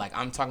 bro. Like,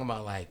 I'm talking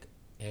about like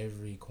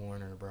every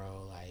corner,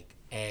 bro. Like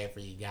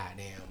every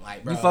goddamn,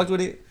 like, bro. You fucked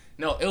with it?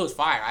 No, it was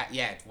fire.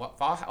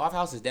 Waffle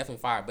House is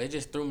definitely fire, but it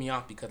just threw me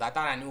off because I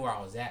thought I knew where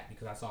I was at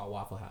because I saw a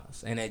Waffle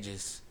House, and it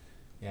just,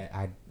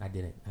 I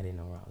didn't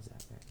know where I was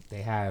at, man.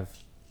 They have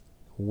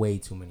way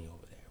too many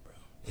over there,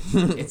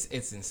 bro. It's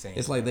insane.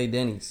 It's bro. like they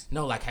Denny's.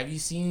 No, like, have you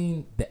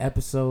seen the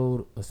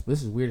episode?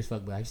 This is weird as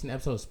fuck, but have you seen the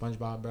episode of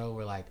SpongeBob, bro,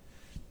 where like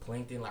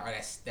Plankton, like, or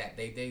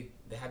they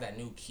have that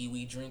new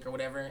kiwi drink or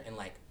whatever, and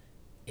like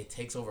it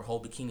takes over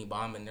whole Bikini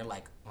Bottom, and they're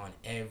like on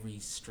every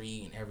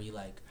street and every,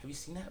 like, have you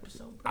seen that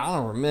episode, bro? I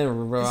don't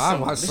remember, bro. I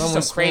watched so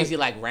much some crazy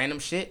like random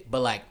shit,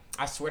 but like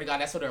I swear to God,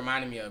 that's what it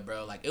reminded me of,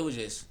 bro. Like, it was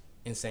just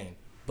insane.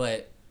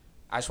 But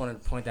I just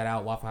wanted to point that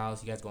out. Waffle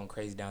House, you guys going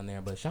crazy down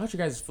there, but shout out your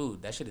guys'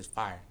 food. That shit is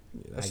fire.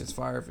 Yeah, that shit's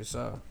fire for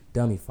sure.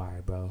 Dummy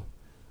fire, bro.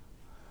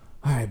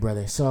 All right,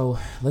 brother. So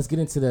let's get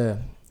into the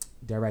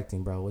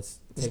directing, bro. Let's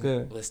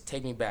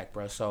take me back,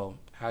 bro. So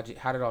how did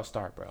it all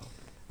start, bro?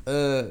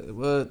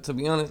 Well, to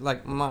be honest,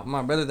 like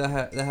my brother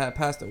that had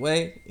passed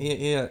away,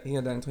 he had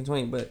that in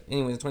 2020. But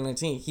anyways, in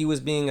 2019, he was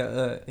a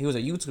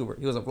YouTuber,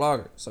 he was a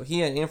vlogger, so he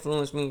had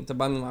influenced me to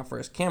buy me my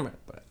first camera.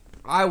 But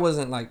I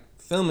wasn't like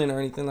filming or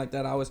anything like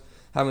that. I was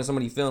having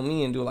somebody film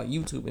me and do like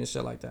YouTube and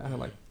shit like that. I had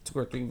like 2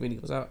 or 3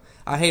 videos out.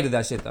 I hated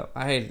that shit though.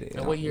 I hated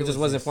it. What year it just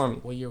wasn't for me.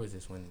 What year was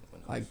this? When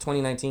like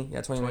 2019.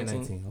 Yeah,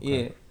 2019. 2019.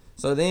 Okay. Yeah.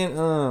 So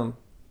then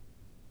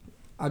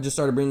I just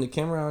started bringing the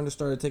camera out and just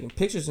started taking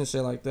pictures and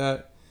shit like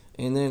that.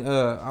 And then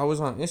I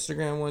was on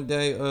Instagram one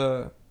day.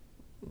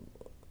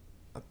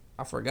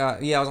 I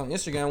forgot. Yeah, I was on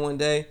Instagram one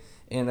day,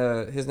 and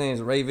his name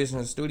is Ray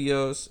Vision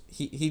Studios.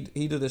 He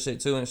do this shit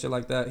too and shit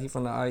like that. He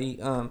from the IE.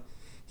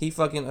 He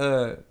fucking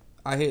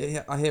I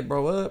hit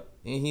bro up,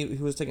 and he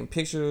was taking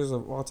pictures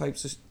of all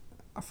types of.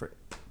 Can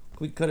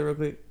we cut it real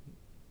quick?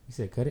 You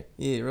said cut it?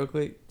 Yeah, real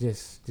quick.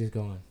 Just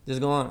go on. Just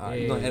go on. All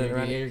right, you gonna edit it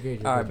right? Yeah, you're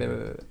good. All right,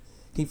 baby.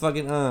 He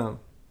fucking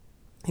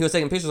he was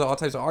taking pictures of all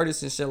types of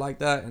artists and shit like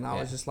that, and I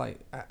was just like,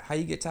 how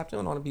you get tapped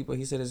in on the people?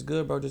 He said, it's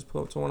good, bro, just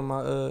pull up to one of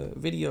my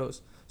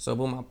videos. So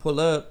boom, I pull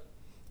up,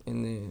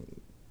 and then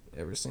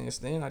ever since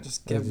then I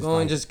just kept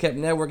going, just kept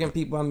networking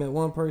people. I met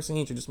one person,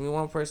 he introduced me to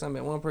one person, I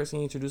met one person,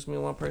 he introduced me to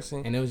one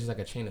person, and it was just like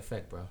a chain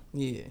effect, bro.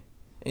 Yeah.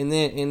 And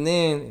then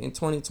in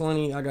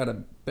 2020 I got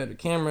a better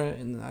camera,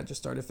 and then I just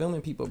started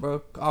filming people,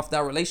 bro, off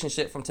that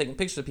relationship from taking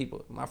pictures of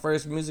people. My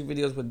first music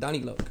videos with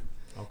Donnie Loke.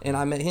 Okay. And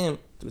I met him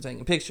through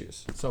taking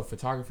pictures. So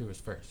photography was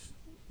first.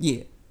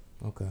 Yeah.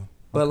 Okay.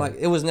 But like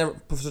it was never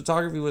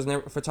photography was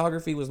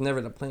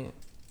never the plan.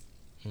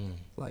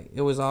 Like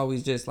it was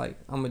always just like,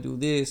 I'm gonna do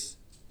this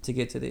to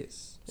get to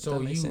this. So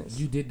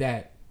you did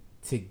that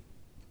to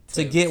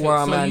get where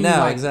I'm at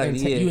now. Like,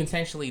 exactly. You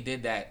intentionally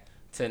did that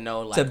to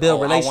know, like, to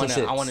build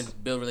relationships. I want to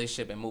build a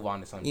relationship and move on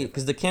to something. Yeah,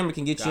 because the camera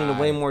can get you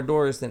into way more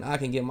doors than I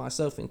can get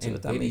myself into. And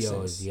if that makes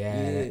sense.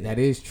 Yeah. That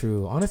is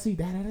true. Honestly,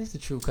 that is the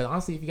truth. Because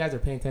honestly, if you guys are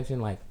paying attention,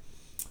 like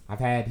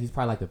he's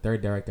probably like the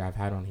 3rd director I've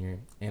had on here,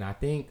 and I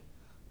think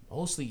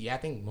all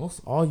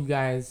you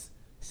guys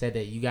said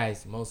that you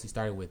guys mostly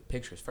started with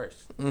pictures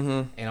first.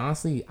 Mm-hmm. And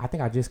honestly, I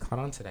think I just caught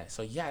on to that.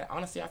 So yeah,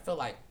 honestly, I feel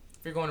like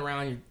if you're going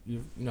around,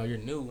 you're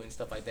new and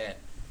stuff like that,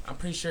 I'm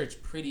pretty sure it's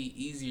pretty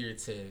easier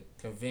to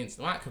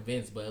not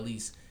convince, but at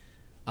least,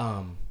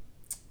 not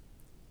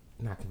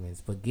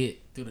convince, but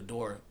get through the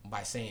door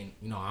by saying,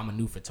 I'm a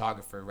new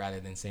photographer, rather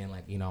than saying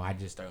like, I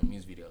just started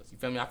music videos. You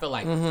feel me? I feel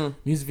like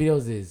music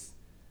videos is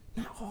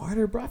not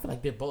harder, bro. I feel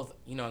like they're both,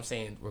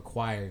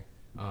 require,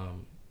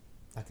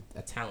 like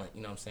a talent. You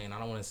know what I'm saying? I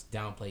don't want to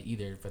downplay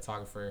either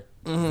photographer,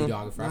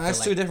 videographer. No,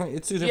 it's two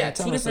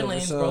different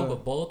lanes, bro.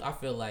 But both I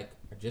feel like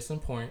are just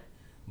important.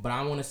 But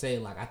I want to say,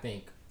 like, I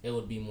think it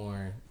would be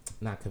more,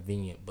 not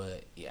convenient,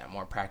 but yeah,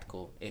 more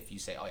practical if you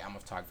say, oh yeah, I'm a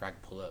photographer, I can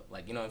pull up.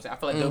 Like, you know what I'm saying? I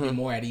feel like they'll be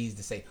more at ease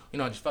to say,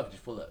 just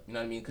pull up. You know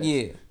what I mean?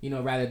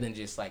 'Cause, rather than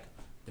just like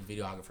the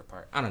videographer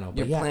part. I don't know.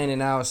 But you're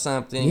planning out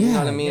something. You know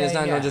what I mean? It's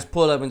not no just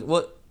pull up and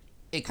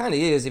it kind of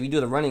is if you do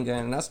the running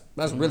gun, and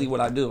that's really what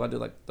I do. I do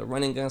like the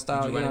running gun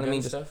style. You know what I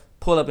mean? Just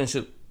pull up and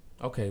shoot.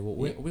 Okay, well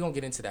we're gonna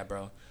get into that,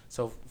 bro.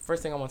 So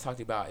first thing I want to talk to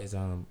you about is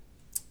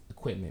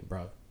equipment,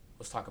 bro.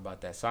 Let's talk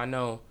about that. So I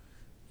know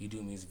you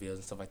do music videos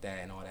and stuff like that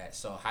and all that.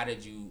 So how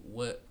did you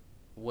what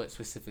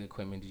specific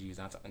equipment did you use?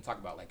 And talk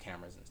about like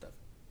cameras and stuff.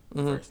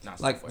 First, not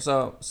like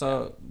software.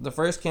 So the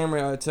first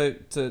camera I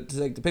took to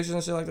take the pictures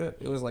and shit like that,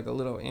 it was like a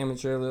little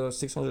amateur little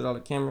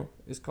 $600 camera.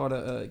 It's called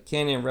a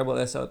Canon Rebel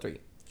SL3.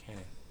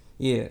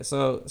 Yeah,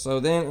 so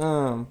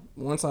then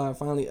once I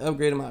finally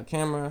upgraded my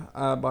camera,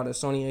 I bought a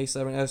Sony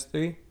A7S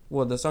III.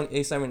 Well, the Sony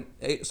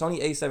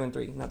A7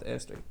 III, not the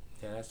S3.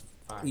 Yeah, that's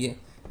fine. Yeah,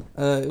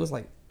 it was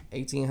like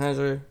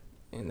 $1,800,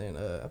 and then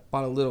I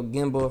bought a little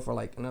gimbal for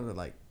like another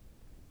like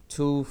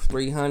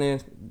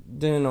 $200-300.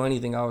 Didn't know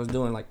anything I was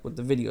doing like with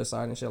the video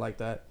side and shit like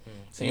that.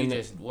 So you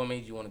just, what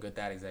made you want to get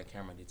that exact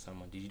camera?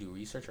 Did you do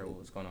research or what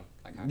was going on?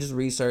 Like how? Just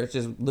research,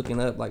 just looking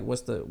up like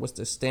what's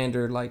the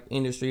standard like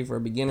industry for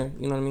a beginner.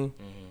 You know what I mean?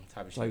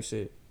 Type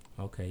shit.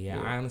 Okay, yeah.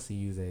 I honestly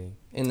use a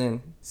and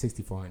then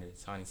 6400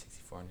 Sony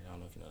 6400. I don't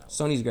know if you know that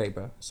Sony's great,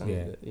 bro.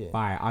 Sony's good. Yeah.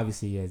 Fire.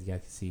 Obviously, you guys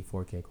can see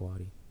 4K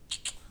quality.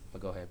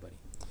 But go ahead, buddy.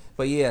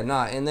 But yeah,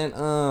 and then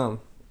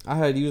I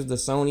had used the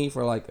Sony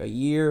for like a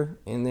year,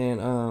 and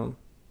then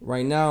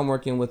right now I'm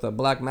working with a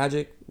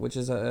Blackmagic, which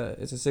is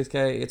it's a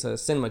 6K. It's a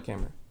cinema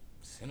camera.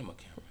 Cinema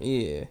camera.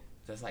 Yeah.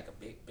 That's like a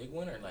big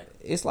one or like?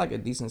 It's like a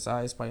decent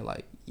size, probably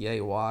like yay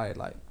wide,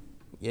 like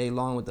yay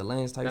long with the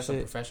lens type That's shit.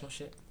 some professional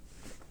shit.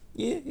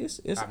 Yeah, it's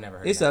I've never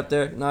heard. It's up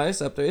there. No,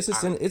 it's up there. It's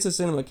a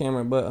cinema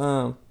camera, but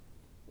I'm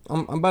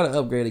about to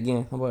upgrade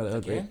again.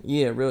 Again?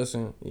 Yeah, real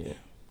soon. Yeah. Okay.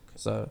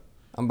 So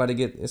I'm about to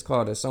get. It's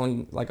called a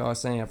Sony, like I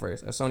was saying at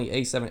first, a Sony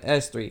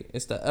A7S III.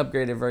 It's the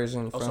upgraded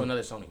version. Also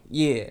another Sony.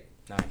 Yeah.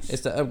 Nice.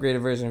 It's the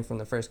upgraded version from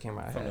the first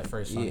camera I had. From the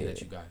first Sony that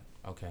you got.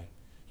 Okay.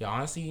 Yeah,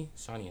 honestly,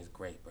 Sony is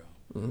great, bro.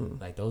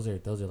 Mm-hmm. Like those are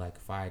like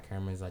fire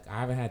cameras. Like I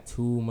haven't had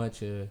too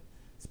much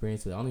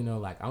experience with it. I only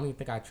know I don't even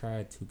think I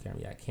tried two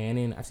cameras. Yeah,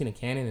 Canon. I've seen a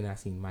Canon and I've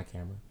seen my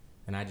camera,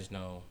 and I just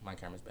know my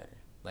camera's better,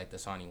 like the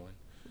Sony one.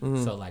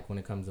 Mm-hmm. So like when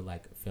it comes to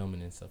like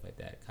filming and stuff like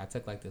that, I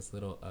took like this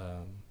little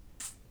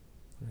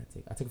what did I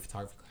take? I took a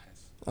photography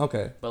class.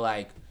 Okay. But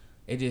like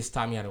it just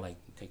taught me how to like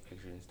take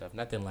pictures and stuff.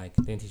 Nothing like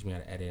didn't teach me how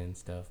to edit and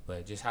stuff,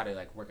 but just how to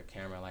like work a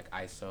camera, like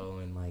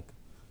ISO and like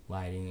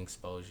lighting,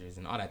 exposures,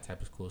 and all that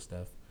type of cool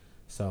stuff.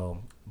 So,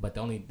 but they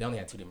only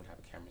had two different type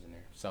of cameras in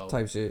there. So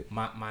type shit.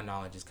 My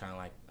knowledge is kind of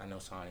like I know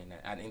Sony and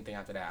that. Anything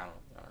after that, I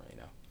don't really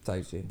know.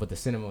 Type shit. But the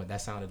cinema,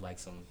 that sounded like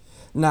some.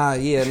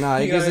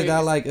 It gives it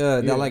that like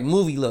that like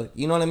movie look.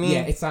 You know what I mean?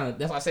 Yeah, it sounded.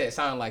 That's why I said it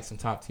sounded like some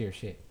top tier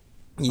shit.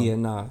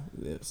 Yeah.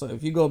 So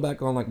if you go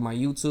back on like my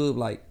YouTube,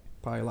 like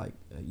probably like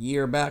a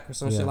year back or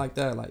some shit like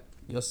that, like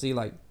you'll see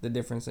like the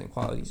difference in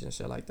qualities and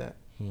shit like that.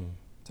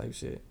 Type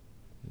shit.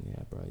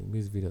 Yeah, bro. Your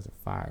music videos are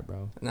fire,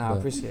 bro. I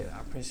appreciate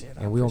it.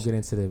 And we won't get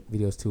into the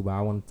videos too, but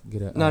I want to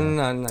get a...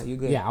 No, you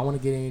good. Yeah, I want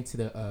to get into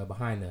the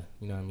behind the,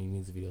 you know what I mean,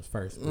 music videos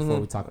first before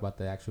we talk about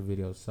the actual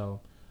videos. So,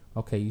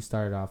 okay, you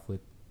started off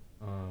with...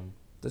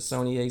 the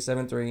Sony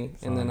A7 III,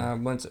 and then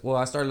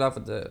I started off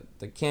with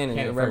the Canon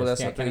the Rebel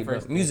S3,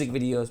 but music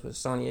videos with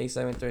Sony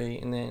A7 III,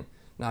 and then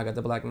now I got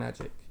the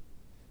Blackmagic,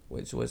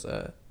 which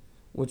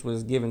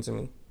was given to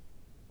me.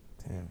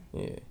 Damn.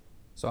 Yeah.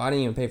 So I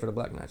didn't even pay for the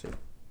Blackmagic.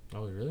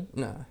 Oh, really?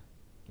 Nah.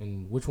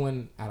 And which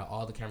one out of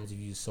all the cameras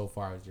you've used so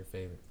far is your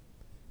favorite?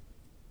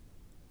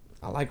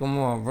 I like them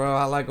all,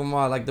 bro. Like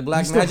the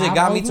Blackmagic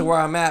got me to where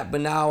I'm at,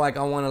 but now like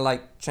I want to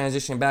like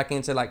transition back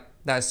into like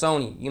that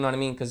Sony. You know what I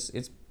mean? Because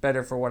it's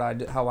better for what I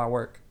do, how I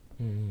work.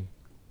 Mm-hmm.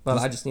 But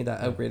I just need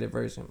that upgraded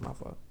version. My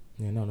fault.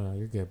 Yeah, no,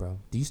 you're good, bro.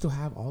 Do you still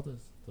have all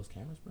those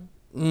cameras, bro?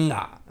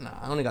 Nah.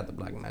 I only got the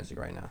Blackmagic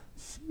right now.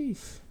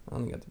 Sheesh. I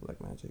only got the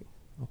Blackmagic.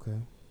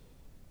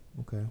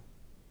 Okay.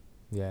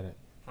 Yeah.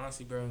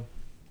 Honestly, bro,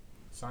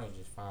 Sony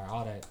just fire.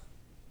 All that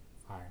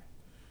fire.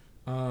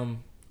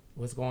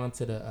 Let's go on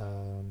to the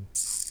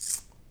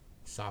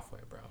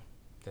software, bro.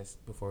 That's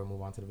before we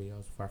move on to the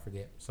videos. Before I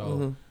forget.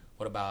 So,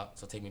 what about?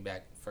 So, take me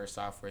back. First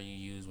software you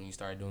used when you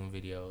started doing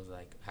videos.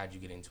 Like, how'd you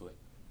get into it?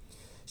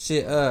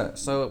 Shit.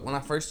 So when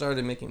I first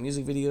started making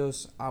music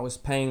videos, I was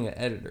paying an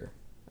editor.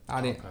 I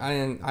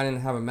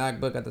didn't have a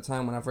MacBook at the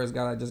time when I first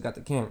got it. I just got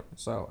the camera.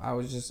 So I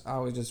was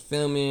just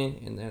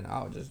filming, and then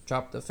I would just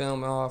drop the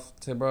film off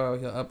to bro.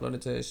 He'll upload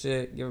it to his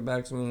shit, give it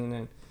back to me, and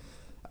then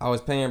I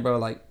was paying bro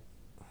like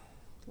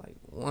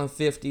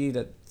 $150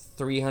 to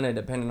 $300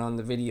 depending on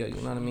the video. You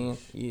know what I mean?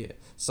 Yeah.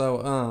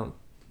 So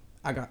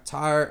I got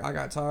tired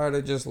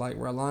of just like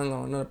relying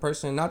on another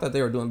person. Not that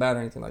they were doing bad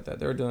or anything like that.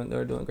 They were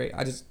doing great.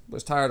 I just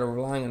was tired of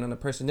relying on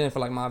another person then for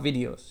like my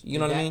videos. You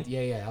know what I mean?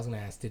 Yeah. I was gonna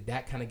ask, did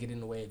that kind of get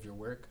in the way of your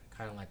work?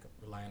 Kind of like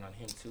relying on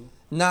him too?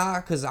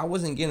 Nah, cause I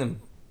wasn't getting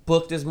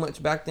booked as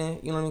much back then.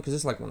 You know what I mean? Cause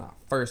it's like when I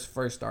first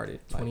started.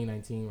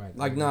 2019, right?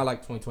 Like no, like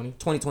 2020.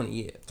 2020,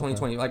 yeah,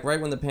 2020. Okay. Like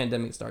right when the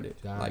pandemic started.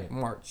 Got like it.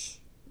 March.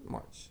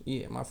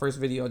 Yeah, my first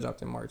video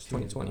dropped in March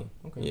 2020.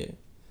 Okay. Yeah,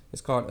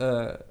 it's called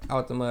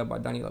Out the Mud by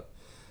Donnie Love.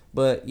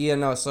 But yeah,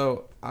 no.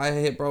 So I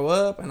hit bro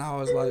up and I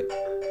was like,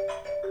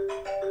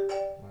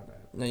 my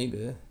bad. No, you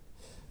good.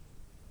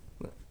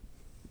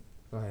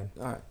 Go ahead.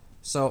 All right.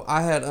 So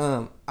I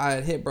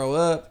had hit bro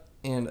up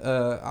and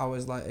I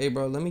was like, hey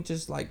bro, let me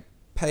just like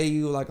pay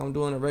you like I'm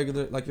doing a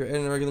regular, like you're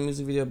editing a regular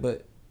music video,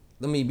 but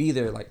let me be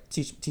there, like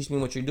teach me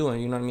what you're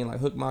doing. You know what I mean? Like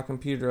hook my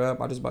computer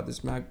up. I just bought this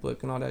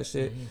MacBook and all that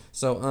shit. Mm-hmm.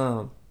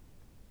 So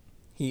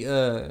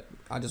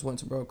I just went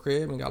to bro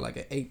crib and got like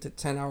an 8 to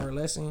 10 hour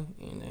lesson,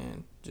 and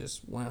then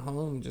just went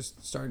home and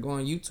just started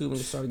going on YouTube and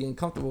just started getting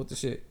comfortable with the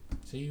shit.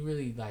 So you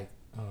really like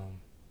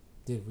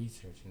did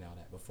research and all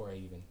that before I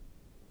even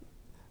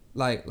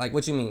like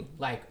what you mean?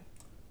 Like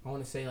I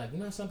want to say like, you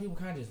know, some people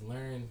kind of just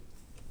learn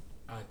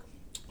like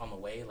on the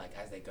way, like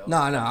as they go.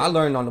 Nah, I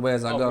learned on the way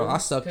as I go. Really? I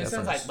sucked at Cause it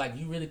first. sounds like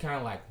you really kind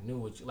of like knew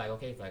what you like.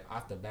 Okay, like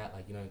off the bat,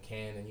 like you know,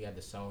 Canon, you had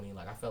the Sony.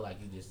 Like I felt like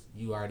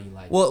you already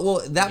like.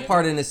 Well, that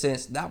part me? in a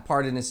sense,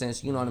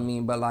 you know what I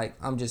mean. But like,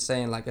 I'm just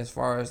saying, like, as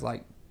far as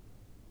like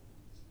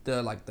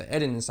the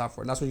editing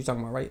software, that's what you're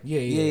talking about, right?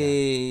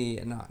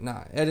 Yeah.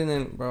 Nah,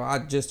 editing, bro. I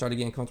just started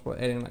getting comfortable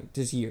editing like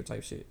this year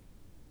type shit.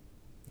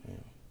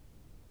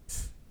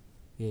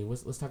 Yeah,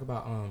 let's talk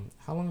about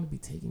how long did it be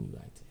taking you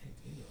like to edit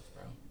videos,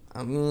 bro?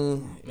 I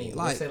mean, like,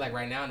 let's say like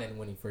right now and then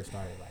when you first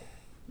started, like.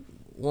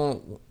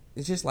 Well,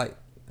 it's just like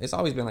it's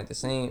always been like the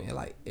same. And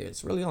like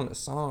it's really on the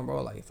song,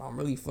 bro. Like if I'm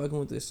really fucking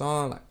with this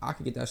song, like I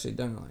could get that shit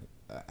done in like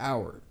an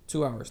hour,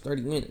 2 hours,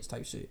 30 minutes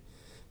type shit.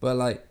 But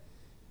like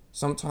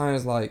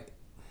sometimes like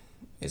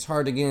it's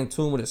hard to get in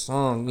tune with a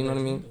song. You know what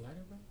I mean?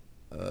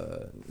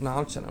 No,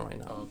 I'm chilling right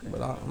now. Oh, okay.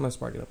 But I'm gonna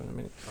spark it up in a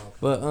minute. Oh, okay.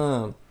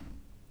 But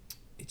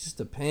it just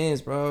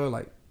depends, bro.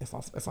 Like if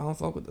I don't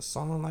fuck with the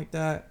song like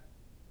that,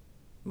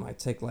 it might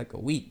take like a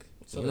week.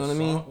 So you know what I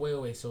mean?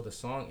 Wait. So the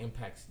song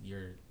impacts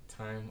your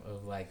time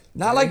of like.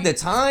 Not like the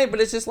time,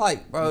 but it's just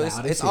like, bro.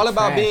 Nah, it's all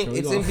about trash, being.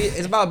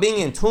 It's about being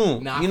in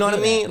tune. Nah, you know what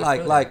I mean?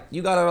 that. Like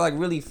you gotta like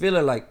really feel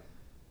it. Like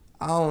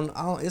I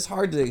don't. It's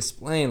hard to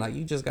explain. Like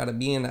you just gotta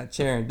be in that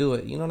chair and do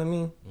it. You know what I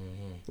mean?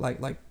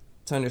 Mm-hmm. Like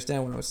to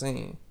understand what I'm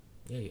saying.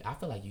 Yeah, I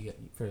feel like you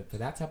for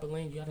that type of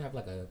lane, you gotta have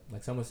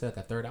like someone said,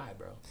 like a third eye,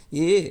 bro.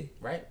 Yeah.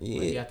 Right. Yeah.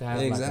 Like you have to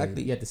have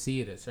exactly. you have to see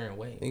it a certain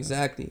way.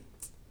 Exactly.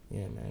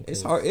 Yeah, man.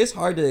 It's hard. It's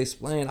hard to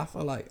explain. I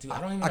feel like Dude,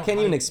 I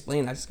can't even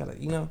explain. I just gotta,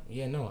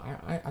 Yeah, no,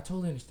 I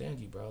totally understand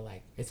you, bro.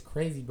 Like it's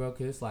crazy, bro,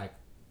 cause it's like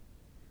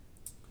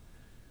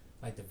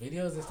the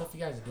videos and stuff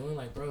you guys are doing,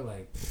 like, bro,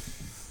 like,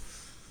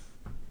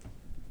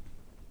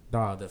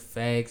 dog, the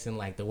effects and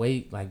like the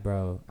way, like,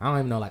 bro, I don't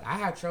even know. Like I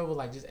have trouble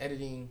like just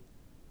editing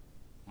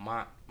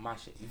my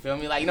shit. You feel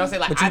me? Like, you know what I'm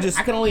saying? Like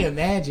I can only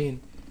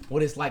imagine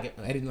what it's like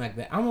editing like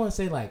that. I don't want to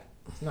say like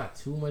it's not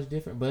too much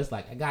different, but it's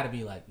like I gotta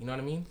be like, you know what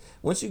I mean?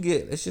 Once you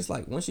get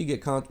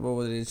comfortable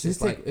with it, it's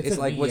just like it's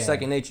like what's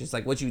second nature. It's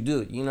like what you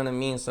do. You know what I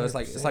mean? So it's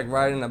like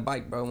riding a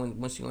bike, bro.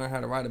 Once you learn how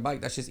to ride a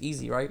bike, that's just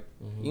easy, right?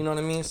 Mm-hmm. You know what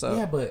I mean? So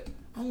yeah, but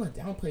I don't want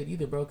to downplay it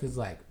either, bro, because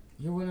like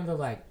you're one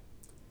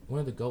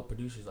of the GOAT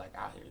producers like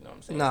out here. You know what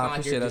I'm saying? Nah,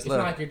 it's not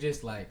like you're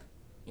just like,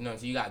 you know,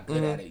 so you got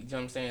good at it. You know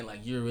what I'm saying? Like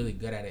you're really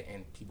good at it,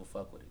 and people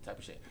fuck with it, type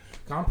of shit.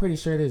 Cause I'm pretty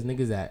sure there's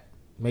niggas that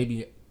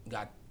maybe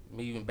got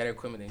even better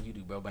equipment than you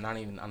do, bro, but not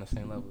even on the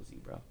same level as you,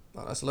 bro.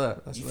 Oh, that's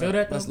love. You feel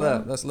that? That's though,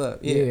 love. bro? That's love.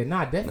 Yeah,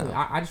 nah, definitely.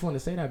 Nah. I just want to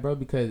say that, bro,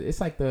 because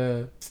it's like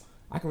I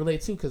can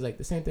relate too, because like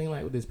the same thing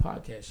like with this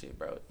podcast shit,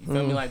 bro. You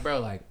feel me? Like, bro,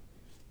 like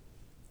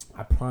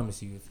I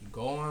promise you, if you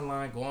go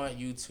online, go on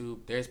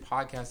YouTube, there's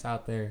podcasts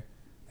out there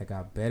that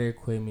got better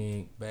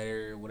equipment,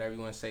 better whatever you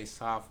want to say,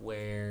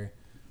 software,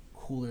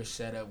 cooler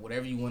setup,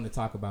 whatever you want to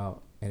talk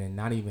about, and then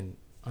not even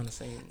on the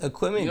same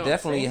equipment. You know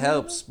definitely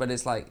helps, but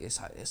it's like it's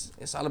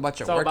all about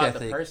your work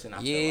ethic. The person,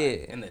 I feel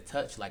like, and the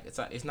touch. Like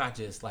it's not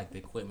just like the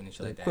equipment and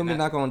shit like that. Equipment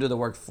not gonna do the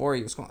work for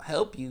you. It's gonna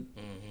help you,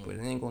 but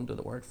it ain't gonna do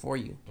the work for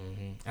you.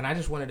 Mm-hmm. And I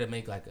just wanted to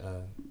make I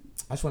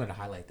just wanted to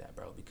highlight that,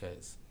 bro,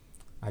 because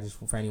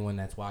for anyone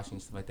that's watching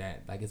stuff like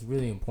that, like it's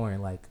really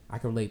important. Like I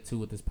can relate too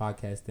with this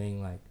podcast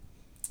thing. Like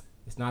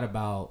it's not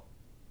about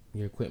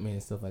your equipment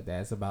and stuff like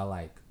that. It's about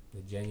like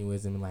the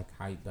genuism and like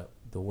how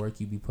the work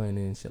you be putting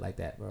in and shit like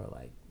that, bro.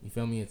 Like you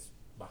feel me? It's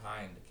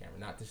behind the camera,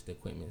 not just the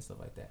equipment and stuff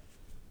like that.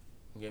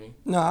 You get me?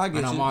 No, I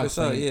get you.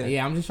 So,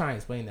 yeah, I'm just trying to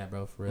explain that,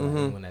 bro, for real. Like,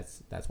 anyone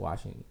that's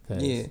watching,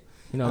 cause you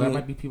know there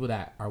might be people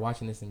that are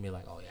watching this and be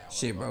like, oh yeah,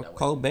 shit, bro.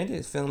 Cole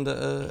Bennett filmed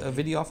a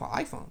video off an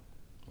iPhone.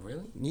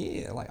 Really?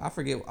 Yeah, like I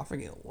forget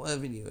what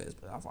video it is,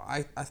 but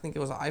I think it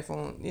was an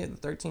iPhone. Yeah, the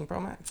 13 Pro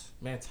Max.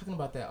 Man, talking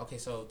about that. Okay,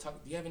 so do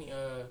you have any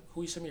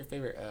who are some of your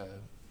favorite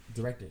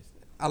directors?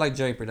 I like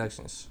Jerry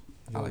Productions.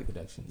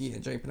 Productions. Yeah,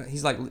 Jerry Productions.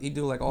 He's like he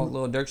do like all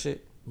Lil Durk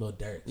shit. Lil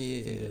Durk.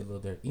 Yeah, Lil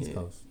Durk. East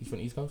Coast. He's from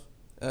the East Coast.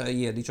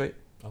 Yeah, Detroit.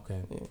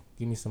 Okay. Yeah.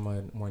 Give me some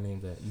more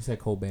names. That you said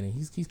Cole Bennett.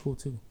 He's cool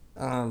too.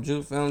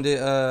 Jude filmed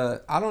it.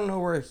 I don't know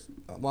where.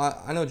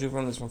 Well, I know Jude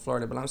filmed this from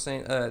Florida, but I'm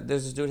saying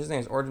there's this dude. His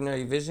name's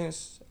Ordinary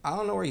Visions. I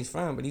don't know where he's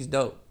from, but he's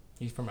dope.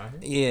 He's from out here.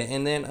 Yeah,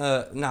 and then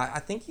I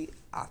think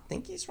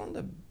he's from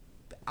the.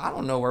 I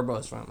don't know where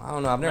bro's from. I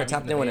don't know. I've never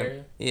tapped in with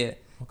him. Yeah.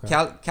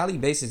 Okay. Cali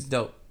Bass is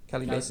dope.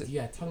 Cali Bass.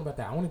 Yeah, talking about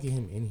that. I want to get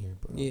him in here,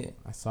 bro. Yeah.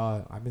 I saw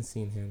it. I've been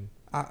seeing him.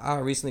 I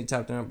recently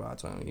tapped in, bro. I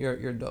told him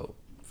you're dope.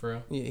 For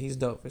real? Yeah, he's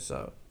dope for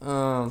sure.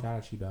 Shout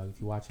out to you, dog.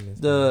 If you're watching this.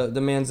 The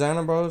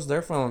Manzana Bros,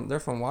 they're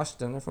from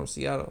Washington. They're from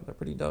Seattle. They're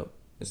pretty dope.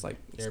 It's like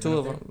it's two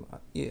of them.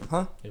 Yeah,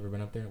 huh? You ever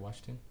been up there in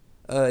Washington?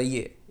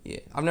 Yeah.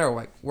 I've never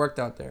like worked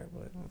out there,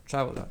 but I've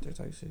traveled out there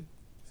type shit.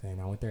 Same.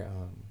 I went there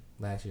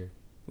last year.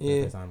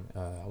 Yeah. First time.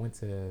 I went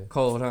to.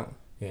 Cold, huh?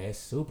 Yeah, it's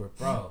super,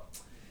 bro.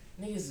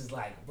 Niggas is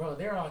like, bro,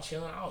 they're all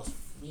chilling. I was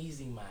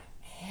freezing my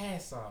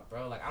ass off,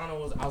 bro. Like, I don't know,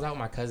 I was out with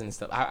my cousin and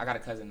stuff. I got a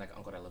cousin, like,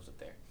 uncle that lives up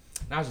there.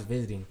 And I was just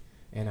visiting.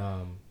 And,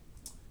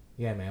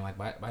 yeah, man, like,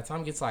 by the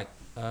time it gets, like,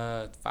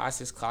 5,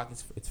 6 o'clock,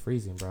 it's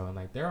freezing, bro. And,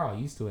 like, they're all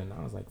used to it. And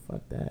I was like,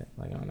 fuck that.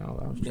 Like, I don't know.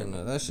 I was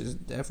that shit's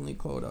definitely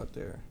cold out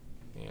there.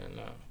 Yeah,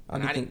 no.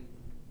 I think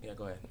Yeah,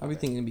 go ahead. I be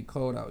thinking it'd be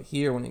cold out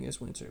here when it gets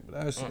winter,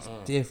 but that's just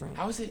different.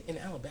 How is it in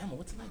Alabama?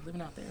 What's it like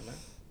living out there, man?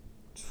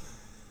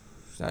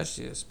 That's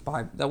just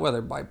that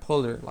weather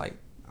bipolar. Like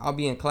I'll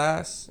be in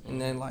class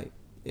and then like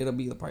it'll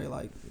be probably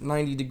like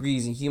 90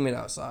 degrees and humid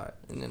outside,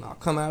 and then I'll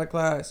come out of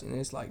class and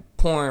it's like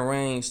pouring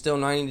rain, still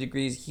 90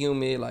 degrees,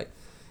 humid. Like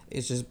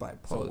it's just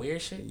bipolar. Some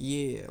weird shit.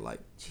 Yeah, like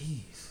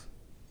jeez.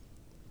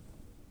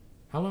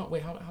 How long?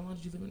 Wait, how long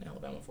did you live in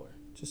Alabama for?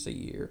 just a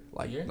year.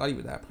 Like A year? not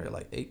even that, probably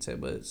like 8-10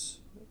 months.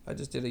 I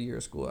just did a year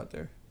of school out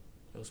there.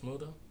 It was smooth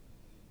though.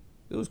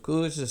 It was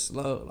cool. It's just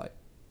slow. Like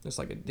it's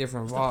like a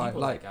different What's the vibe.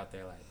 people Like out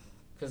there like?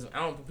 Because I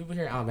don't. People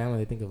here in Alabama,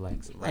 they think of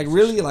like some like racist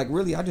really, shit. like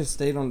really. I just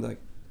stayed on the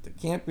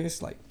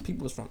campus. Like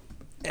people's from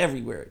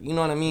everywhere. You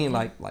know what I mean?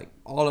 Like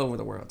all over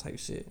the world type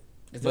shit.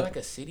 Is there like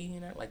a city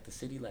in that? Like the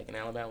city, like in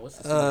Alabama? What's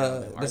the city? In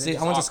Alabama? The city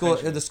I went to school.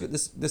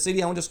 The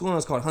city I went to school in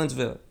is called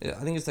Huntsville. Yeah,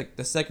 I think it's like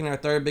the second or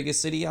third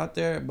biggest city out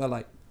there. But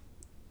like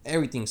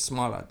everything's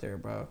small out there,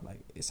 bro. Like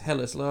it's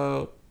hella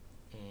slow.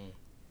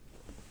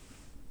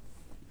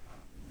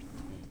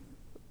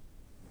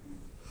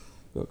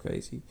 Go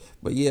crazy.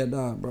 But yeah,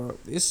 nah, bro.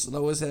 It's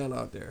slow as hell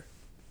out there.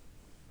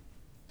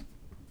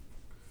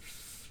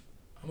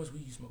 How much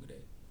weed you smoke a day?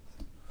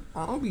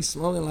 I don't be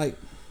smoking like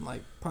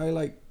probably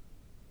like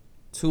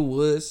 2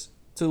 woods,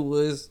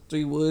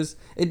 3 woods.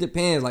 It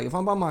depends. Like if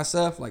I'm by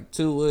myself, like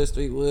 2 woods,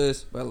 3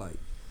 woods. But like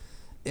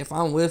if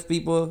I'm with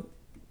people,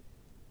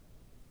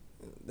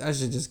 that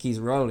shit just keeps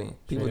rolling.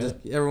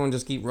 Everyone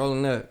just keep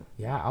rolling up.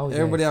 Yeah, I always.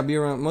 Everybody I be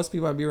around, most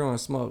people I be around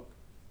smoke.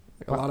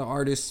 Like a lot of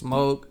artists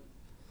smoke.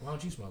 Why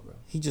don't you smoke, bro?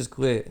 He just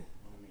quit.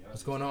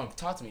 What's going on?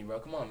 Talk to me, bro.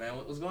 Come on, man.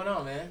 What's going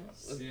on, man?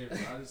 Shit, bro,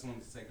 I just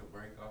wanted to take a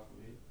break off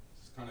of it.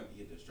 Just kind of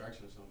be a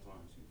distraction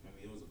sometimes. You feel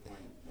me? It was a point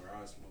where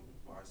I was smoking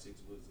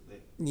 5-6 woods a day.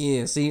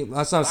 Yeah, see,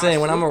 that's what I'm saying.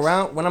 When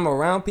I'm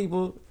around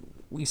people,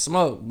 we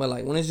smoke. But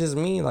like when it's just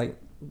me, like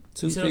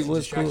 2-3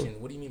 woods cool.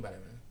 What do you mean by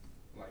that, man?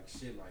 Like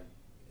shit, like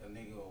a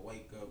nigga will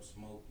wake up,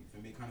 smoke. You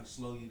feel me? Kind of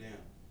slow you down.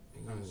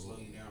 It kind of slow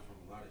you down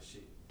from a lot of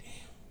shit. Damn.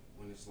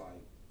 When it's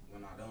like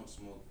when I don't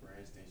smoke, for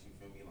instance, you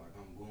feel me? Like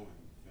I'm going.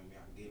 You feel me?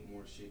 I get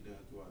more shit done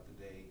throughout the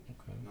day.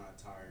 Okay.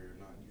 Not tired.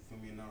 Not you feel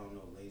me? Not on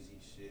no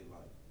lazy shit.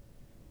 Like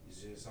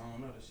it's just I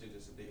don't know. The shit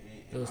just a day.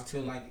 And I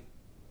feel like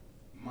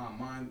my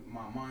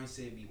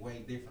mindset be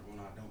way different when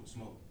I don't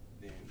smoke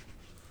than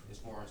as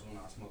far as when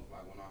I smoke.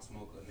 Like when I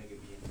smoke, a nigga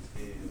be in his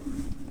head.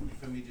 You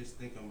feel me? Just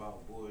thinking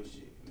about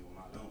bullshit. And when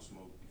I don't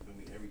smoke, you feel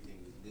me?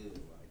 Everything is good.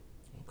 Like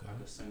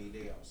a sunny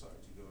day outside.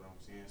 You get what I'm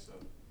saying? So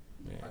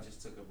I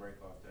just took a break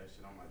off that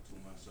shit. I'm like 2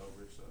 months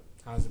sober. So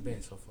how's it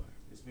been so far?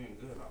 it's been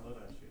good. I love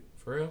that shit.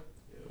 For real?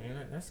 Yeah.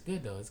 Man, that's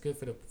good though. It's good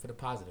for the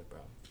positive, bro.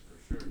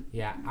 For sure.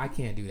 Yeah, I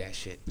can't do that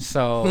shit.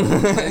 So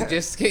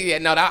just yeah,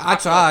 no. I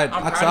tried.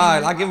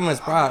 I give him his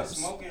props. I've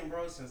been smoking,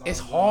 bro, since it's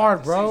I was hard,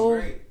 like bro.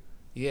 6th grade.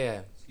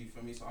 Yeah. You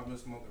feel me? So I've been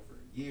smoking for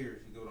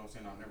years. You get what I'm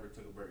saying? I never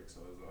took a break. So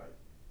it's like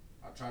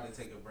I tried to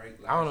take a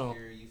break last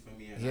year. You feel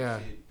me? And yeah.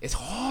 that shit, it's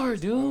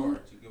hard, dude.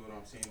 Hard, you get what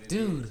I'm saying?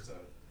 Dude.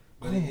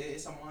 But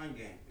it's a mind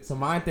game. It's a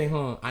mind thing,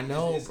 huh? I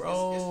know,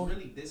 bro. It's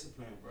really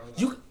discipline, bro.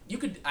 Like, you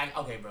could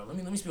okay, bro. Let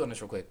me speak on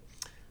this real quick.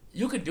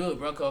 You could do it,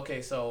 bro.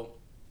 Okay, so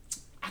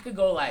I could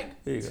go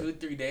like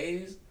 2-3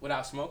 days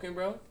without smoking,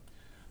 bro.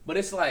 But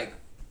it's like,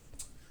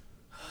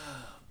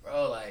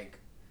 bro, like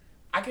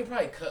I could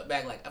probably cut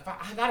back. Like if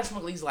I gotta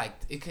smoke at least like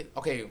it could.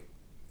 Okay,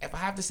 if I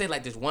have to say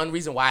like there's one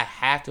reason why I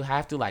have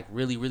to like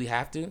really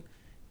have to.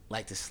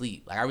 Like to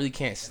sleep, like I really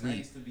can't sleep. That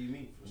used to be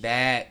me.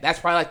 That's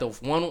probably like the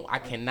one I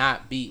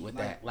cannot beat with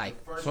that. Like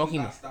the first smoking.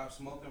 week I stopped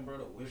smoking, bro.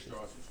 The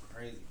withdrawals was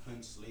crazy.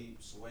 Couldn't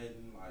sleep,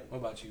 sweating. Like What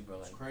about you, bro?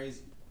 Like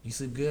crazy. You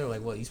sleep good? Or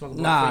like what? You smoke?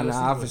 Nah.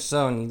 I for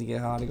sure need to get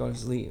high to go to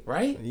sleep.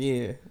 Right?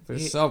 Yeah, for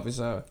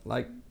sure.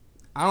 Like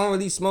I don't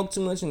really smoke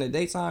too much in the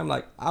daytime.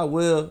 Like I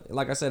will,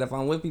 like I said, if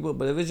I'm with people.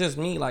 But if it's just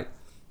me, like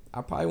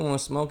I probably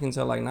won't smoke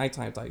until like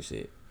nighttime type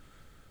shit.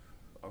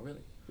 Oh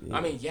really? Yeah.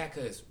 I mean, yeah,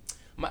 cause.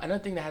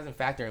 Another thing that hasn't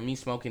factored in me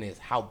smoking is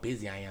how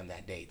busy I am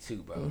that day too,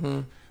 bro.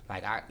 Mm-hmm.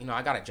 Like I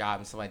got a job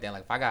and stuff like that.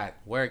 Like if I got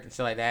work and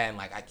stuff like that, and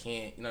like I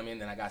can't, you know what I mean.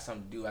 Then I got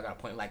something to do. I got a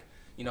point. Like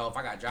if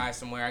I got to drive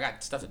somewhere, I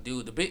got stuff to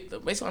do. Basically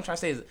what I'm trying to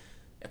say is,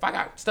 if I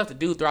got stuff to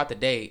do throughout the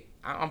day,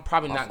 I'm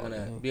probably not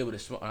gonna be able to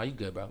smoke. Oh, you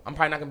good, bro? I'm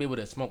probably not gonna be able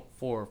to smoke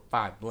 4 or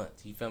 5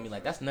 blunts. You feel me?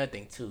 Like that's another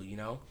thing too, you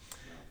know.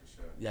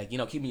 Like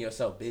keeping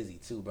yourself busy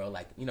too, bro.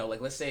 Like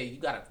like let's say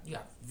you got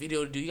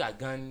video to do, you got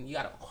gun, you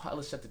got a lot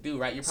of stuff to do,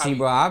 right? You're probably, see,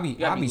 bro, I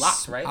be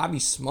locked, right? I be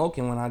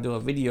smoking when I do a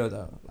video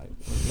though. Like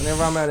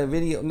whenever I'm at a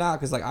video,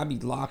 cause like I be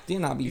locked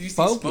in, I be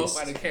focused. You see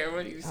smoke by the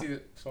camera? You see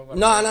the smoke by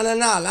the camera?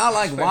 No, not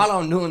like while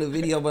I'm doing the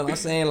video, but I'm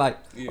saying like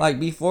like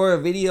before a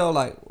video,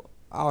 like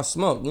I'll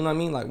smoke. You know what I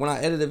mean? Like when I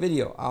edit a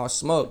video, I'll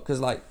smoke, cause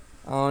like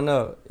I don't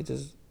know, it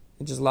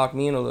just locked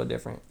me in a little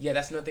different. Yeah,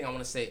 that's another thing I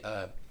want to say.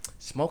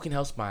 Smoking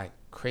helps my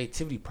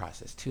creativity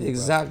process too.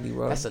 Exactly,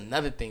 bro. That's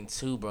another thing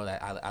too, bro,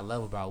 that I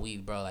love about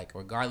weed, bro. Like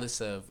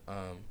regardless of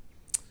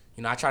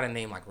I try to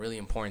name like really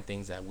important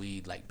things that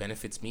weed like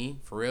benefits me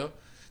for real,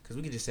 because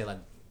we could just say like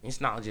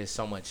it's not just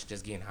so much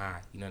just getting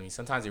high, you know what I mean?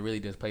 Sometimes it really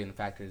does play in the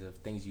factors of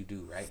things you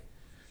do, right?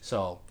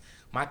 So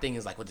my thing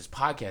is like with this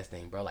podcast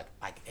thing, bro. Like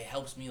it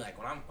helps me like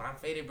when I'm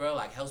faded, bro.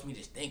 Like helps me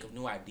just think of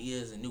new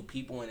ideas and new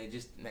people, and it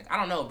just like I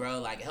don't know, bro.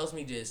 Like it helps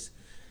me just.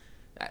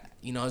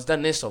 It's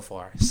done this so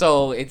far,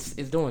 so it's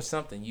doing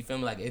something. You feel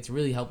me? Like it's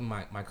really helping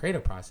my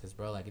creative process,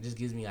 bro. Like it just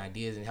gives me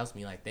ideas and helps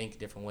me like think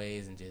different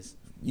ways and just.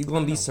 You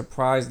gonna be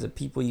surprised the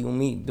people you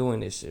meet doing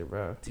this shit,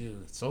 bro.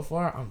 Dude, so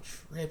far I'm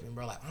tripping,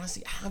 bro. Like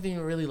honestly, I haven't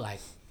even really like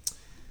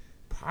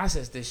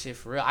processed this shit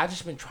for real. I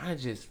just been trying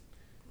to just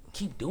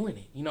keep doing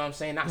it. You know what I'm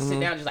saying? Not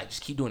sit down,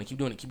 just keep doing it,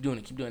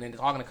 and it's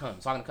all gonna come.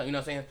 You know what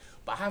I'm saying?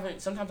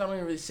 But sometimes I don't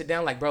even really sit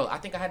down. Like, bro, I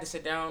think I had to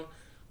sit down.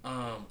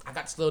 I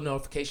got this little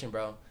notification,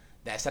 bro,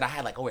 that said I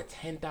had like over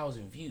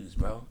 10,000 views,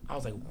 bro. I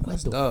was like,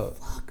 what the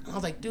fuck? I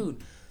was like,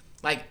 dude,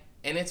 like,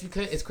 and it's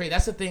because it's crazy.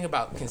 That's the thing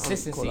about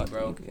consistency,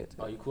 bro.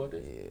 Oh, you cool with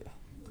it?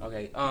 Yeah.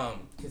 Okay.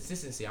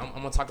 Consistency. I'm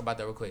gonna talk about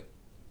that real quick.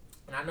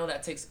 And I know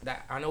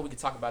I know we could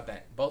talk about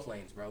that both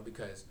lanes, bro,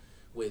 because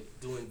with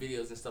doing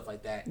videos and stuff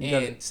like that,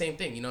 and same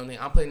thing, you know what I mean?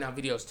 I'm putting out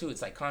videos too.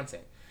 It's like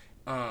content.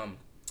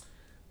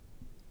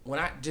 When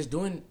I just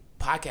doing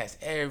podcasts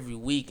every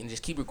week and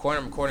just keep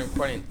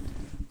recording.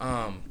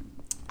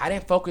 I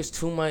didn't focus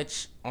too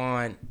much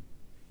on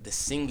the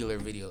singular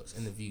videos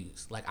and the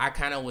views. Like I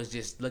kind of was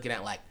just looking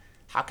at like,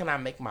 how can I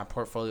make my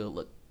portfolio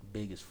look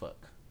big as fuck?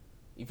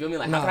 You feel me?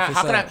 Like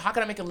how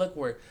can I make it look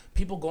where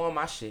people go on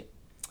my shit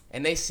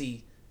and they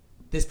see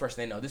this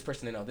person they know, this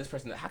person they know, this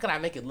person. How can I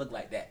make it look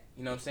like that?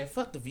 You know what I'm saying?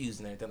 Fuck the views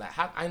and everything. Like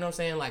you know what I'm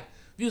saying? Like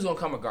views gonna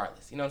come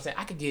regardless. You know what I'm saying?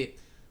 I can get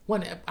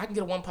one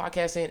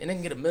podcast in and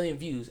then get 1 million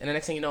views, and the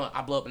next thing you know,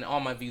 I blow up and all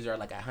my views are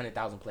like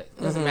 100,000 plays.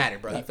 It doesn't matter,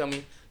 bro. You feel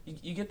me?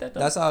 You get that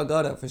though? That's how I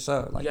go though, for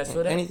sure. Like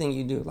anything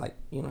you do, like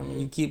you know, what I mean,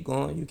 you keep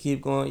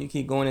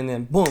going, and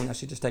then boom, that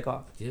shit just take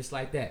off. Just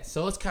like that.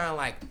 So it's kind of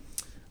like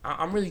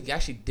I'm really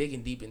actually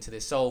digging deep into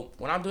this. So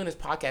when I'm doing this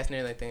podcast and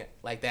everything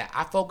like that,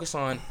 I focus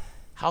on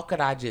how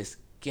could I just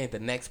get the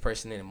next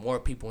person in, and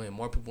more people in.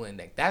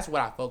 Like that's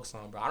what I focus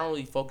on, bro. I don't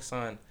really focus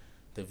on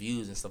the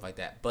views and stuff like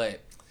that, but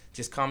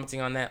just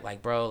commenting on that,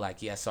 like, bro,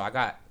 like, yeah. So I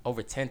got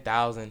over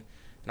 10,000, and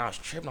I was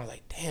tripping. I was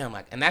like, damn,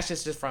 like, and that's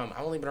just from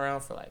I've only been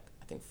around for like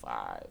I think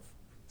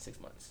 5-6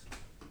 months.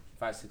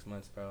 5-6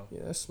 months, bro.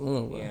 Yeah, that's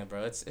smooth, bro. Yeah,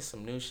 bro. It's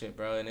some new shit,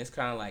 bro. And it's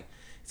kind of like,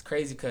 it's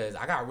crazy because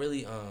I got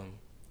really,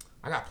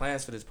 I got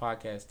plans for this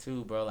podcast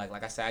too, bro.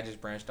 Like I said, I just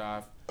branched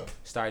off,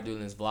 started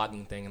doing this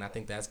vlogging thing, and I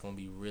think that's going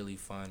to be really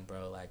fun,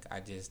 bro. Like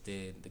I just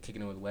did the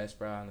Kicking It With Wes,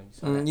 bro. I don't know if you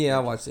saw that. Yeah, I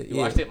watched it. You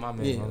watched it? My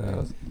man. Yeah, my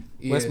man.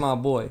 Wes my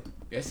boy.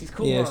 Yes, he's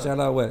cool. Yeah, shout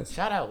out Wes.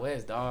 Shout out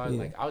Wes, dog. Yeah.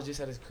 Like I was just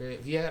at his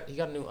crib. He got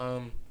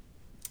a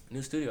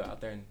new studio out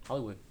there in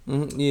Hollywood.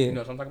 Mm-hmm, yeah. You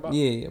know what I'm talking about?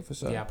 Yeah, for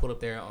sure. Yeah, I pulled up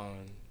there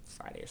on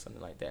Friday or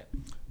something like that.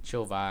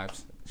 Chill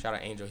vibes. Shout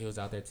out Angel, he was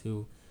out there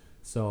too.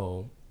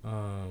 So,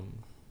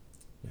 man,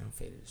 I'm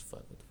faded as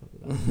fuck. What the fuck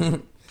was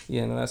that?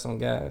 Yeah, no, that's on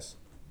gas.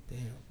 Damn.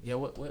 Yeah,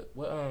 what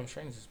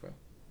strain is this, bro?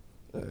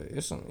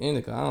 It's some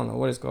indica. I don't know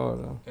what it's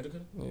called though. Indica?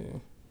 Yeah.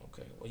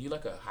 Okay. Well, you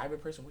like a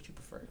hybrid person? What you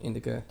prefer?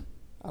 Indica.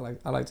 I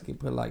like to get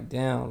put like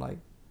down, like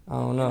I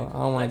don't know. Indica. I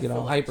don't want to get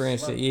all hyper and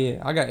shit.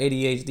 Yeah, I got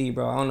ADHD,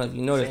 bro. I don't know if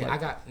you know this.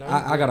 Like,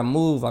 I gotta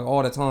move like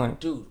all the time.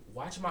 Dude,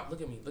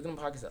 look at me. Look at my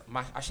pockets.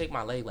 I shake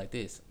my leg like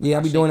this. Yeah,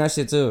 I be doing that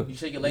shit too. You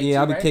shake your leg yeah,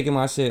 too, I be right? kicking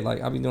my shit.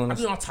 Like I be doing. I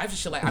be doing all types of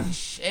shit. Like I be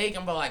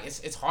shaking, but like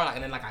it's hard. Like,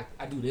 and then like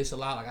I do this a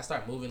lot. Like I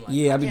start moving. Like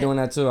yeah, I be doing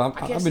that too. I've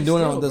been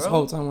doing it this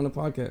whole time on the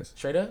podcast.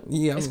 Straight up.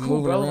 Yeah, I'm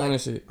moving bro. around like,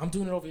 and shit. I'm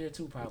doing it over here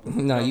too,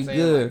 probably. Nah, you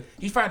good. Like,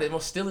 he's probably the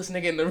most stillest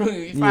nigga in the room.